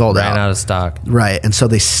actually sold out. Ran out of stock. Right. And so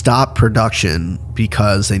they stopped production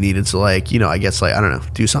because they needed to, like, you know, I guess, like, I don't know,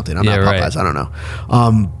 do something. I'm not Popeyes. Right. I don't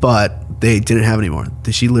know. But they didn't have any more.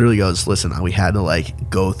 She literally goes, "Listen, we had to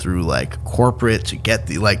like go through like corporate to get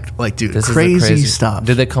the like dude, this crazy stuff."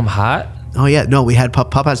 Did they come hot? Oh yeah, no, we had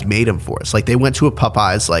Popeyes made them for us. Like, they went to a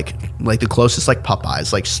Popeyes, like the closest like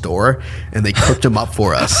Popeyes like store, and they cooked them up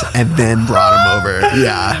for us and then brought them over.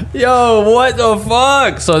 Yeah. Yo, what the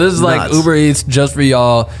fuck? So this is like Uber Eats just for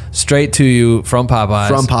y'all, straight to you from Popeyes.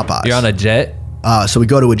 From Popeyes. You're on a jet? So we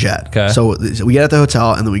go to a jet. Okay. So we get at the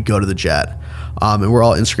hotel and then we go to the jet. And we're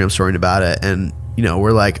all Instagram storying about it. And you know,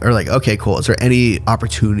 we're like, okay, cool. Is there any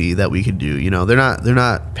opportunity that we could do? You know, they're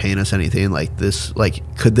not paying us anything like this.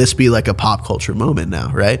 Like, could this be like a pop culture moment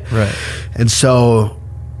now? Right. And so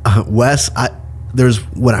Wes,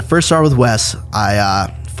 when I first started with Wes,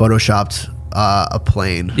 I photoshopped a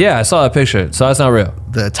plane. Yeah, I saw that picture. So that's not real.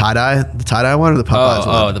 The tie-dye one or the Popeyes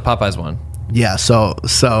one? Oh, the Popeyes one. Yeah, so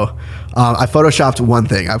I photoshopped one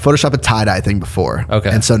thing. I photoshopped a tie-dye thing before. Okay.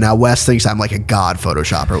 And so now Wes thinks I'm like a god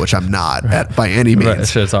photoshopper, which I'm not by any means. Right,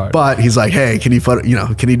 shit's hard. But he's like, hey, can you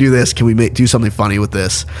do this? Can we do something funny with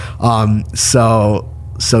this?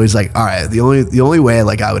 So he's like, all right, the only way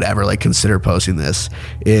like I would ever like consider posting this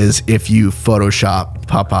is if you Photoshop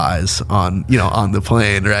Popeyes on the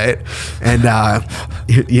plane, right? And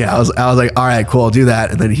yeah, I was like, all right, cool, I'll do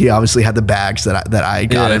that. And then he obviously had the bags that I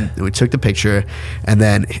got him, and we took the picture, and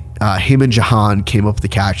then him and Jahan came up with the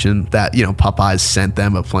caption that Popeyes sent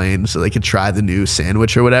them a plane so they could try the new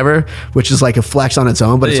sandwich or whatever, which is like a flex on its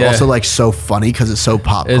own, but it's also like so funny because it's so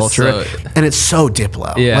pop culture and it's so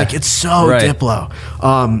Diplo. Like it's so Diplo.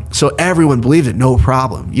 So everyone believed it, no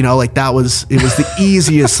problem. Like it was the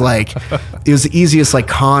easiest like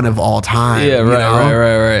con of all time. Yeah,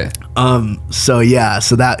 right. So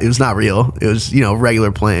that it was not real. It was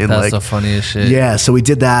regular plane. That's like the funniest shit. Yeah, so we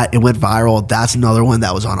did that. It went viral. That's another one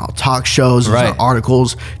that was on all talk shows, it was on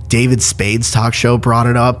articles. David Spade's talk show brought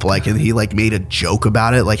it up, like, and he like made a joke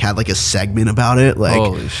about it, like had like a segment about it. Like,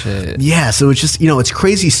 holy shit. Yeah, so it's just it's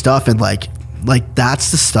crazy stuff, and like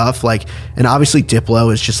that's the stuff. Like, and obviously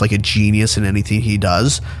Diplo is just like a genius in anything he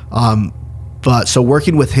does. But so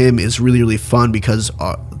working with him is really, really fun because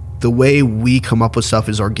the way we come up with stuff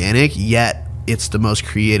is organic, yet it's the most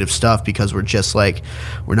creative stuff because we're just like,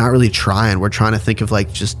 we're not really trying. We're trying to think of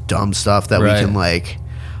like just dumb stuff that we can like,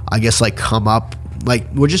 I guess like come up, like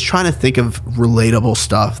we're just trying to think of relatable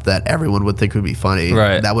stuff that everyone would think would be funny.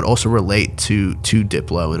 Right. That would also relate to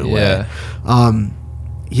Diplo in a way.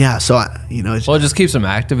 Yeah, so it just keeps him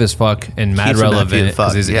active as fuck and mad relevant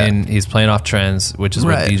because he's playing off trends, which is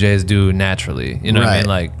what DJs do naturally. You know what I mean?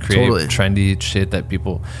 Like create trendy shit that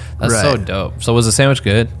people. That's so dope. So was the sandwich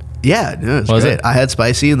good? Yeah, no, it was great. I had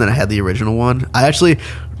spicy, and then I had the original one. I actually,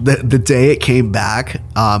 the day it came back,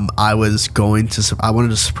 I wanted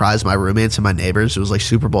to surprise my roommates and my neighbors. It was like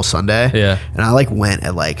Super Bowl Sunday. Yeah. And I like went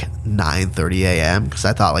at like 9:30 a.m. because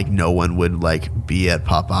I thought like no one would like be at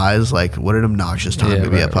Popeyes. Like, what an obnoxious time to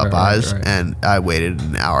be at Popeyes. Right. And I waited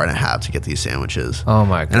an hour and a half to get these sandwiches. Oh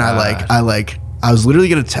my god. And I was literally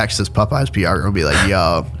gonna text this Popeyes PR girl and be like,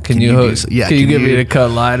 "Yo, can you give me a cut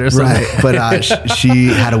line or something?" Right, but she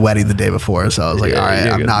had a wedding the day before, so I was like, "All right,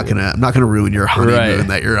 I'm not gonna ruin your honeymoon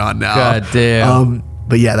that you're on now." God damn.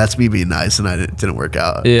 But yeah, that's me being nice, and it didn't work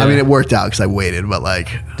out. Yeah. I mean, it worked out because I waited, but like,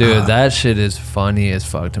 dude, that shit is funny as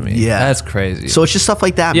fuck to me. Yeah, that's crazy. So it's just stuff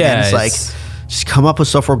like that, man. It's like, just come up with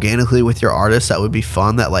stuff organically with your artists that would be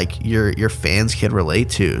fun that like your fans can relate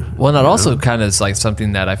to. Well, that also kind of is like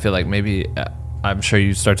something that I feel like maybe. I'm sure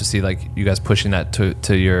you start to see like you guys pushing that to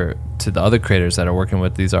the other creators that are working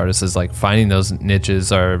with these artists is like finding those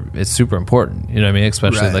niches it's super important. You know what I mean?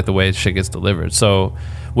 Especially like the way shit gets delivered. So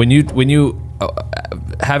when you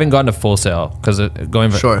having gone to Full Sail, because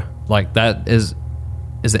going like that is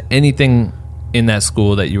there anything in that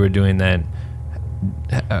school that you were doing then?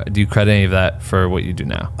 Do you credit any of that for what you do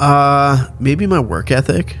now? Maybe my work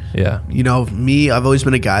ethic. Yeah. Me, I've always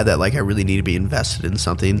been a guy that like I really need to be invested in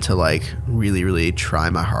something to like really, really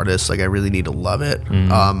try my hardest. Like I really need to love it.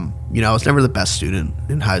 I was never the best student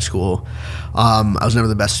in high school. I was never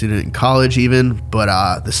the best student in college even,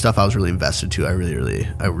 but the stuff I was really invested to, I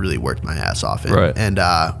really worked my ass off in. Right. And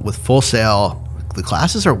with Full Sail, the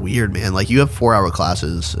classes are weird, man. Like you have 4-hour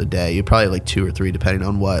classes a day. You probably have like 2 or 3 depending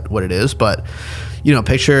on what it is. But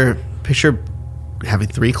picture having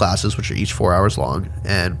 3 classes which are each 4 hours long,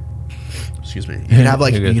 and excuse me, you can have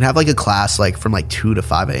like a class like from like 2 to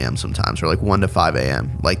 5 a.m. sometimes, or like 1 to 5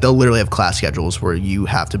 a.m. Like they'll literally have class schedules where you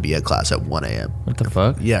have to be at class at 1 a.m. What the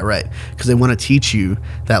fuck? Yeah, right. Because they want to teach you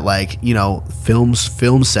that like film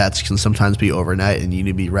sets can sometimes be overnight, and you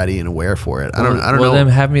need to be ready and aware for it. I don't know. Well, then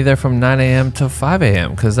have me there from 9 a.m. to 5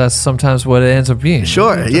 a.m. because that's sometimes what it ends up being.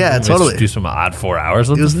 Sure. Yeah, totally. Do some odd 4 hours.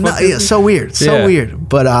 It was so weird. So weird.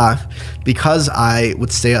 But because I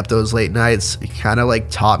would stay up those late nights, it kind of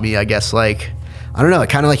like taught me, I guess, like, I don't know,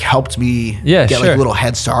 it kind of like helped me get like a little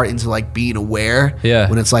head start into like being aware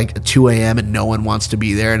when it's like 2 a.m. and no one wants to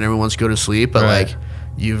be there and everyone wants to go to sleep, but like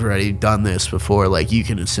you've already done this before, like you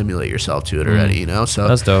can assimilate yourself to it already, So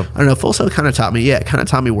that's dope. I don't know, Full Sail kind of taught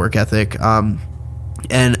me work ethic.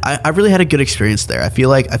 And I really had a good experience there. I feel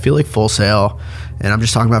like Full Sail, and I'm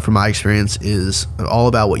just talking about from my experience, is all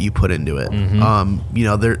about what you put into it. You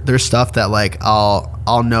know, there's stuff that like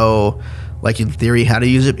I'll know, like in theory, how to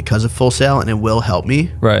use it because of Full Sail, and it will help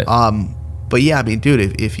me. Right. But yeah, I mean,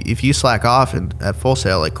 dude, if you slack off and at Full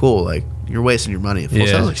Sail, like, cool, like you're wasting your money. Full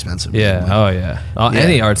Sail is expensive. Yeah. Man. Like,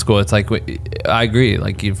 any art school, it's like, I agree.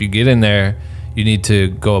 Like if you get in there, you need to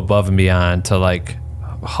go above and beyond to like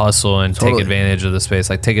hustle and take advantage of the space,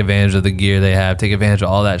 like take advantage of the gear they have, take advantage of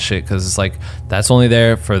all that shit, because it's like that's only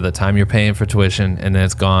there for the time you're paying for tuition, and then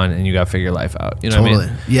it's gone and you gotta figure your life out, you know what I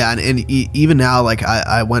mean? Yeah. And even now, like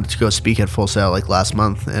I went to go speak at Full Sail like last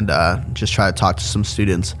month, and just try to talk to some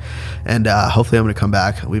students, and hopefully I'm gonna come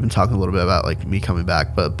back. We've been talking a little bit about like me coming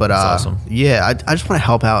back, but that's awesome. Yeah, I just want to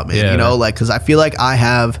help out, man. You know, like because I feel like I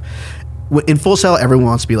have in Full Sail, everyone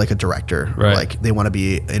wants to be like a director, right? Like they want to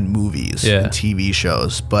be in movies and TV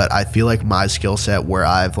shows. But I feel like my skill set, where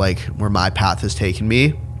my path has taken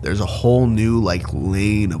me, there's a whole new like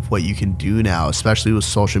lane of what you can do now, especially with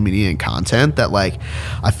social media and content, that like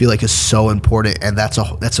I feel like is so important, and that's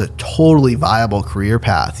a totally viable career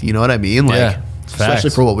path. You know what I mean? Like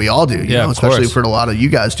especially for what we all do. You know, especially for a lot of you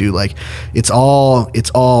guys do. Like it's all.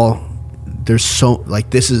 There's so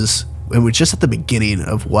like this is. And we're just at the beginning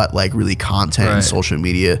of what like really content and social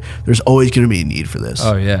media. There's always going to be a need for this.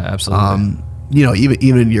 Oh yeah, absolutely. You know,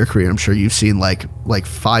 even in your career, I'm sure you've seen like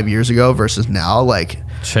 5 years ago versus now, like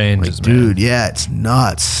changes, like, dude. Yeah, it's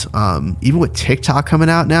nuts. Even with TikTok coming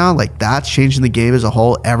out now, like that's changing the game as a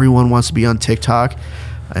whole. Everyone wants to be on TikTok.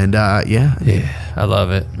 And I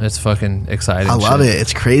love it. It's fucking exciting. I love it.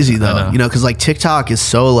 It's crazy though, you know, because like TikTok is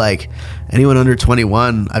so like anyone under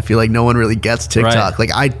 21. I feel like no one really gets TikTok.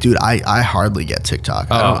 Like I hardly get TikTok.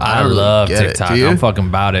 I love TikTok. I'm fucking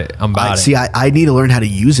about it. See, I need to learn how to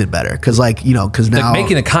use it better because like you know because now like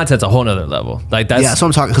making the content's a whole nother level. Like that's so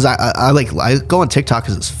I'm talking because I go on TikTok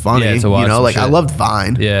because it's funny. You know, like I loved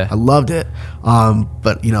Vine. Yeah, I loved it.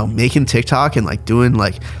 But you know, making TikTok and like doing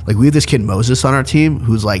like we have this kid Moses on our team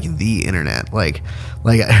who's like the internet, like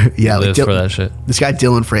yeah, lives for that shit. This guy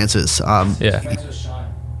Dylan Francis,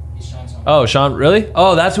 Oh, Sean, really?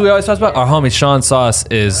 Oh, that's who we always talk about. Our homie Sean Sauce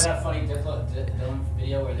is. That funny Dylan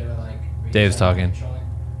video where they were like. Dave's talking.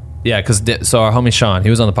 Yeah, because so our homie Sean,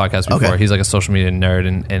 he was on the podcast before. Okay. He's like a social media nerd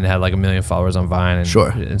and had like 1 million followers on Vine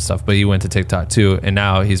and stuff. But he went to TikTok too, and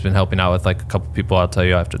now he's been helping out with like a couple people. I'll tell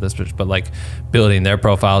you after this, but like building their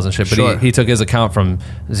profiles and shit. But he took his account from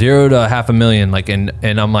 0 to 500,000. Like and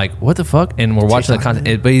I'm like, what the fuck? And we're watching the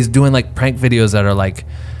content, but he's doing like prank videos that are like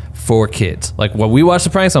for kids. Like when we watch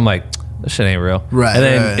the pranks, I'm like, this shit ain't real. Right.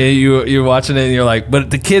 And then you're watching it and you're like,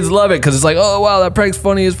 but the kids love it because it's like, oh, wow, that prank's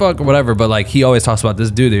funny as fuck or whatever. But like, he always talks about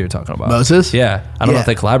this dude that you're talking about. Moses? Yeah. I don't know if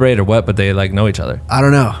they collaborate or what, but they like know each other. I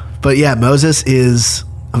don't know. But yeah, Moses is...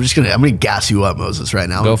 I'm gonna gas you up, Moses, right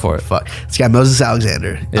now. Go for it. Fuck. This guy, Moses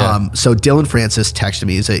Alexander. Yeah. So Dylan Francis texted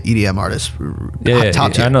me. He's an EDM artist.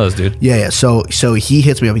 Top tier. I know this dude. Yeah. So he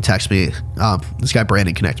hits me up. He texts me. This guy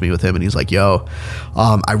Brandon connected me with him, and he's like, "Yo,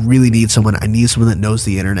 I really need someone. I need someone that knows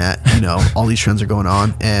the internet. You know, all these trends are going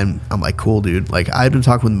on." And I'm like, "Cool, dude." Like I've been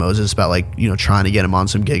talking with Moses about like trying to get him on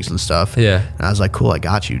some gigs and stuff. Yeah. And I was like, "Cool, I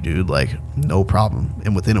got you, dude. Like no problem."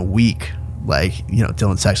 And within a week, like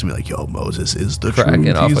Dylan texted me like, "Yo, Moses is the cracking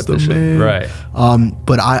truth. Off He's with the man." Right.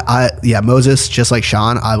 But Moses, just like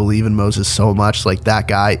Sean, I believe in Moses so much. Like that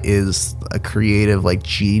guy is a creative like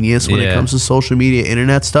genius when it comes to social media,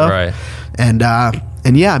 internet stuff. Right.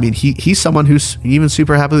 And yeah, I mean he's someone who's even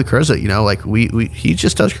super happy with Curza. Like he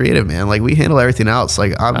just does creative, man. Like we handle everything else.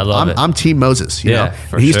 Like I'm team Moses. You know,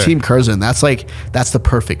 he's team Curza, and that's the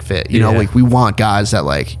perfect fit. You know, like we want guys that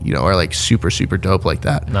like are like super super dope like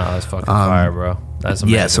that. No, that's fucking fire, bro. That's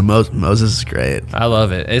amazing. Yeah, so Moses is great. I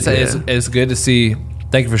love it. It's good to see.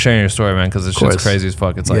 Thank you for sharing your story, man. Because it's just crazy as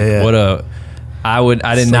fuck. It's like what a.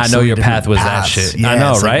 I did not know your path was that shit. Yeah, I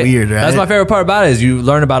know, it's right? Like weird, right? That's my favorite part about it is you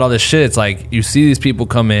learn about all this shit. It's like you see these people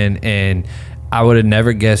come in and I would have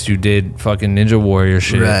never guessed you did fucking Ninja Warrior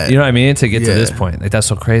shit. Right. You know what I mean? To get to this point. Like that's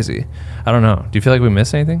so crazy. I don't know. Do you feel like we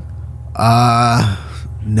missed anything? No,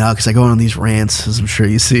 because I go on these rants, as I'm sure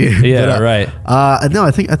you see. Yeah, right. No, I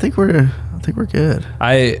think we're good.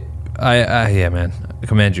 Yeah, man. I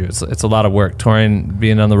commend you. It's a lot of work. Touring,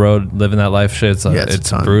 being on the road, living that life shit.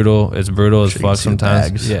 It's brutal. It's brutal as fuck sometimes.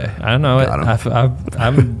 Bags. Yeah, I don't know.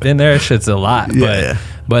 I've been there. Shit's a lot.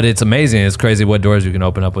 But it's amazing. It's crazy what doors you can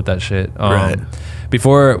open up with that shit. Right.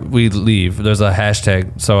 Before we leave, there's a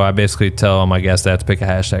hashtag. So I basically tell all my guests they have to pick a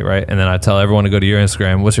hashtag, right? And then I tell everyone to go to your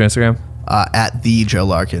Instagram. What's your Instagram? At the Joe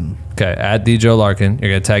Larkin. Okay, at the Joe Larkin. You're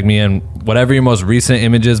gonna tag me in whatever your most recent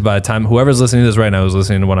images by the time whoever's listening to this right now is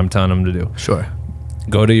listening to what I'm telling them to do. Sure.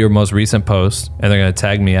 go to your most recent post, and they're going to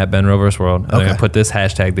tag me at Ben Roverse World, and they're going to put this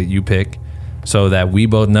hashtag that you pick, so that we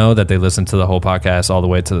both know that they listened to the whole podcast all the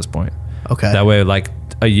way to this point. Okay. That way, like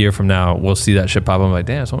a year from now, we'll see that shit pop up. I'm like,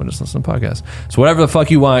 damn, someone just listened to the podcast. So whatever the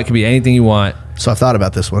fuck you want, it can be anything you want. So I've thought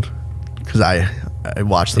about this one because I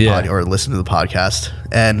watched the pod or listened to the podcast,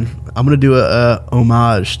 and I'm going to do a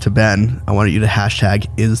homage to Ben. I wanted you to hashtag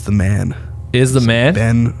is the man. Is the man?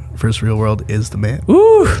 Ben vs. Real World is the man.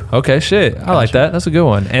 Ooh, okay, shit. I like that. That's a good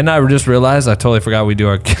one. And I just realized I totally forgot we do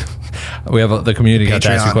our... We have the community got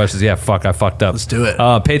to ask you questions. Yeah, I fucked up. Let's do it.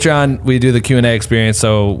 Patreon, we do the Q&A experience,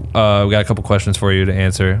 so we got a couple questions for you to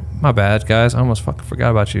answer. My bad, guys. I almost fucking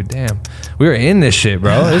forgot about you. Damn. We were in this shit,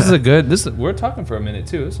 bro. This is a good... We're talking for a minute,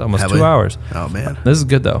 too. It's almost 2 hours. Oh, man. This is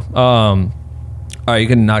good, though. All right, you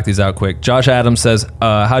can knock these out quick. Josh Adams says,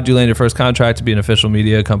 how'd you land your first contract to be an official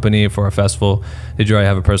media company for a festival? Did you already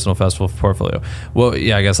have a personal festival portfolio? Well,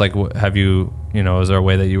 yeah, I guess, like, have you, is there a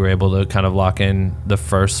way that you were able to kind of lock in the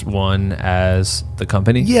first one as the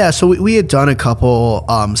company? Yeah, so we had done a couple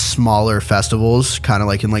smaller festivals, kind of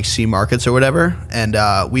like in like C markets or whatever, and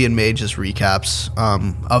we had made just recaps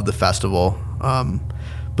of the festival.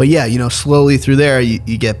 But yeah, slowly through there,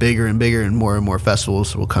 you get bigger and bigger, and more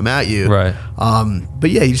festivals will come at you. Right. But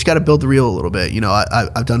yeah, you just got to build the reel a little bit.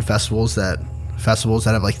 I've done festivals that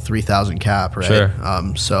have like 3,000 cap, right? Sure.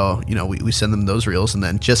 So we send them those reels, and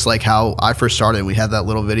then just like how I first started, we had that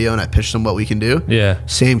little video, and I pitched them what we can do. Yeah.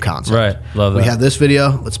 Same concept. Right. Love that. We have this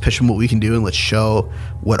video. Let's pitch them what we can do, and let's show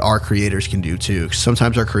what our creators can do too. 'Cause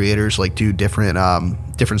sometimes our creators like do different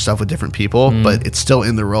stuff with different people, but it's still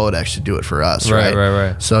in the Rolodex to do it for us.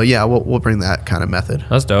 Right. So yeah, we'll bring that kind of method.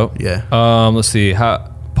 That's dope. Yeah. Let's see.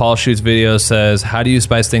 Paul Shoots Video says, how do you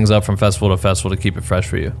spice things up from festival to festival to keep it fresh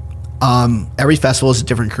for you? Every festival is a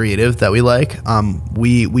different creative that we like.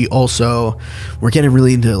 We're getting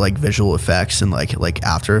really into like visual effects and like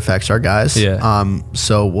After Effects, our guys. Yeah.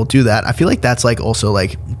 So we'll do that. I feel like that's like also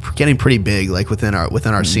like getting pretty big, like within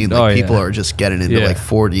our scene. Like people are just getting into like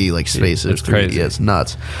 4D like spaces, it's 3D. crazy. It's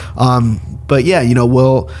nuts. But yeah,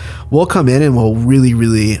 we'll come in and we'll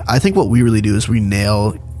really, I think what we really do is we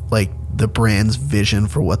nail like the brand's vision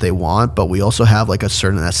for what they want, but we also have like a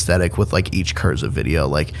certain aesthetic with like each Curza video.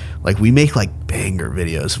 Like we make like banger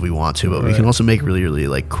videos if we want to, but we can also make really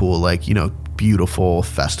like cool, like beautiful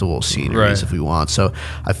festival sceneries if we want. So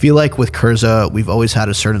I feel like with Curza, we've always had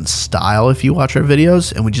a certain style if you watch our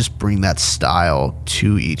videos, and we just bring that style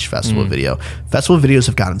to each festival video. Festival videos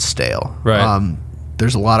have gotten stale. Right.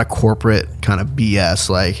 There's a lot of corporate kind of BS,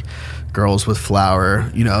 like girls with flour,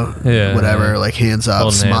 whatever, like hands up,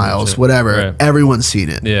 Holding smiles, whatever. Right. Everyone's seen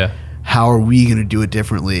it. Yeah. How are we going to do it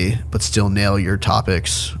differently, but still nail your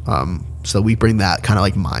topics? So we bring that kind of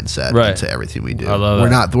like mindset into everything we do. I love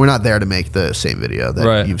that. We're not there to make the same video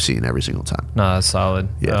that you've seen every single time. No, that's solid.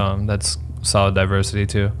 Yeah. That's solid diversity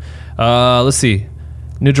too. Let's see.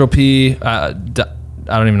 Neutral P.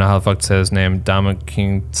 I don't even know how the fuck to say his name. Dama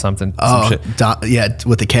King something. Shit. Yeah,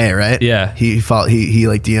 with the K, right? Yeah. He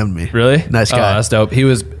like DM'd me. Really? Nice guy. Oh, that's dope.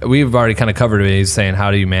 We've already kind of covered it. He's saying, how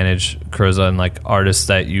do you manage Curza and like artists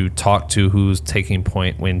that you talk to who's taking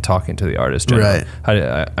point when talking to the artist generally?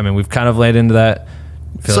 Right. I mean, we've kind of laid into that.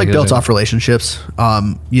 It's like built off relationships.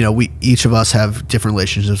 We each of us have different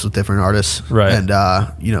relationships with different artists, right?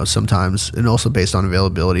 And sometimes, and also based on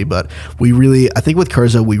availability. But I think with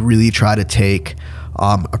Curza, we really try to take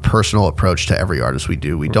a personal approach to every artist we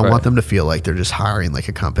do. We don't want them to feel like they're just hiring like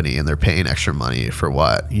a company and they're paying extra money for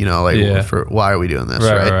what, for why are we doing this,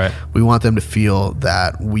 right? We want them to feel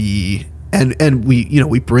that we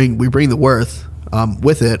bring the worth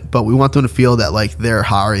with it, but we want them to feel that like they're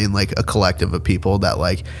hiring like a collective of people that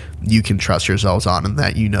like you can trust yourselves on, and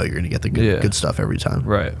that you're going to get the good stuff every time.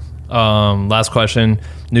 Right. Last question.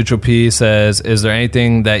 Neutral P says, is there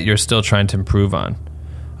anything that you're still trying to improve on?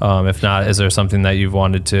 If not, is there something that you've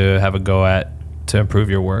wanted to have a go at to improve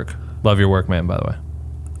your work? Love your work, man, by the way.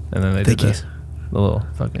 And then they did this. The little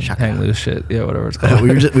fucking hang loose shit. Yeah, whatever it's called. we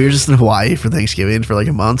were just in Hawaii for Thanksgiving for like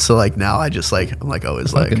a month. So like now I'm like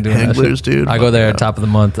always like hang loose, dude. I go there top of the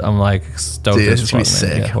month. I'm like stoked. Dude, it's gonna be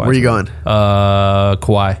sick. Yeah, where are you going?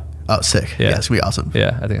 Kauai. Oh, sick. Yeah, it's gonna be awesome.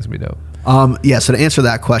 Yeah, I think it's gonna be dope. So to answer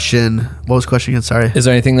that question, what was the question again? Sorry. Is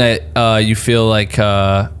there anything that you feel like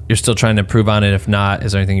you're still trying to improve on? And if not,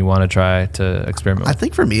 is there anything you want to try to experiment with? I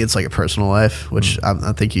think for me, it's like a personal life, which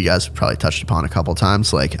I think you guys probably touched upon a couple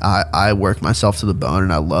times. Like I work myself to the bone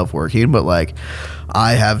and I love working, but like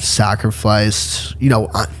I have sacrificed,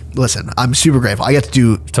 listen, I'm super grateful. I get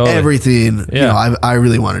to do everything, I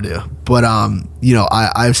really want to do. But,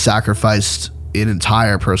 I've sacrificed an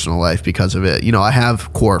entire personal life because of it. You know, I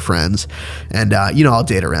have core friends, and you know, I'll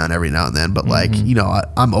date around every now and then, but like, you know,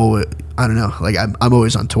 I'm always, I don't know, like I'm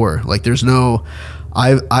always on tour. Like there's no,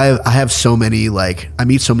 I have so many, like I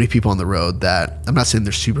meet so many people on the road that I'm not saying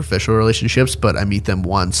they're superficial relationships, but I meet them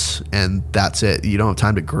once and that's it. You don't have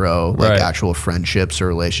time to grow like actual friendships or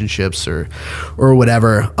relationships or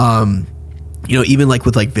whatever. You know, even like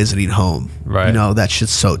with like visiting home, you know, that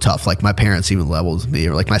shit's so tough. Like my parents even leveled with me,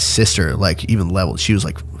 or like my sister, like even leveled. She was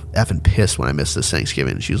like effing pissed when I missed this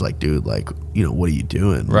Thanksgiving. She was like, dude, like, you know, what are you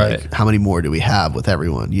doing? Like, how many more do we have with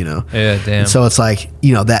everyone, you know? Yeah, damn. And so it's like,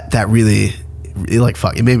 you know, that really like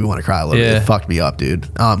fuck, it made me want to cry a little bit. It fucked me up, dude.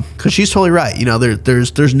 Because she's totally right. You know,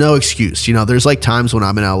 there's no excuse. You know, there's like times when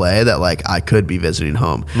I'm in LA that like I could be visiting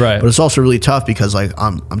home, but it's also really tough because like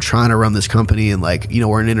I'm trying to run this company, and like, you know,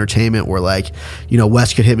 we're in entertainment where like, you know,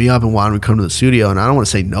 Wes could hit me up and want him to come to the studio, and I don't want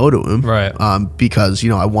to say no to him, because you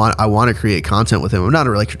know I want to create content with him. I'm not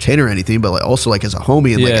a like entertainer or anything, but like also like as a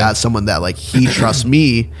homie and like as someone that like he trusts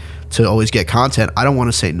me to always get content, I don't want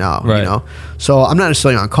to say no, you know? So I'm not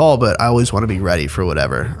necessarily on call, but I always want to be ready for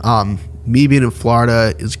whatever. Me being in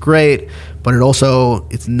Florida is great, but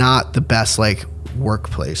it's not the best like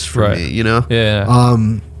workplace for me, you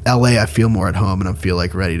know? LA, I feel more at home and I feel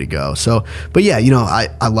like ready to go. So, but yeah, you know,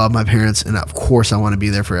 I love my parents, and of course I want to be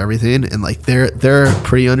there for everything, and like they're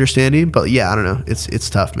pretty understanding, but yeah, I don't know, it's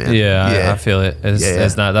tough, man. I feel it.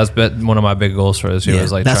 It's not, that's been one of my big goals for this year.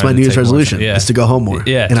 Is like that's my New Year's resolution is to go home more. And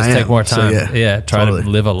just take more time. So, try to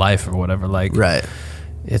live a life or whatever. Like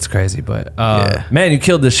it's crazy, but man, you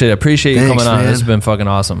killed this shit. I appreciate you coming on. This has been fucking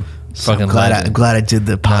awesome. So I'm glad I did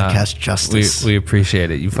the podcast justice. We appreciate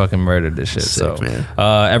it. You fucking murdered this shit. Sick, so man.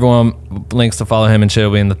 Everyone, links to follow him and shit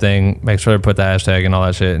will be in the thing. Make sure to put the hashtag and all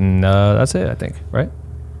that shit. And that's it, I think. Right?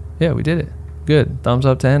 Yeah, we did it. Good. Thumbs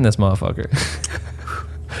up to end this motherfucker.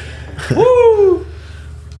 Woo!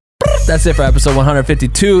 That's it for episode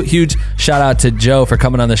 152. Huge shout out to Joe for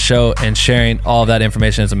coming on the show and sharing all of that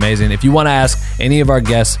information. It's amazing. If you want to ask any of our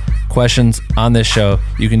guests questions on this show,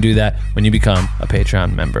 you can do that when you become a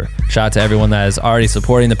Patreon member. Shout out to everyone that is already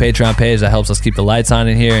supporting the Patreon page. That helps us keep the lights on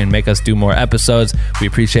in here and make us do more episodes. We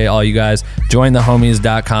appreciate all you guys.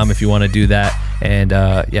 Jointhehomies.com if you want to do that. And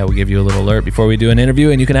we'll give you a little alert before we do an interview,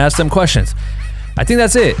 and you can ask them questions. I think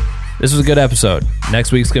that's it. This was a good episode.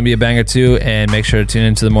 Next week's going to be a banger too, and make sure to tune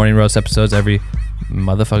into the Morning Roast episodes every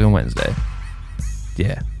motherfucking Wednesday.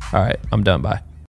 Yeah. All right. I'm done. Bye.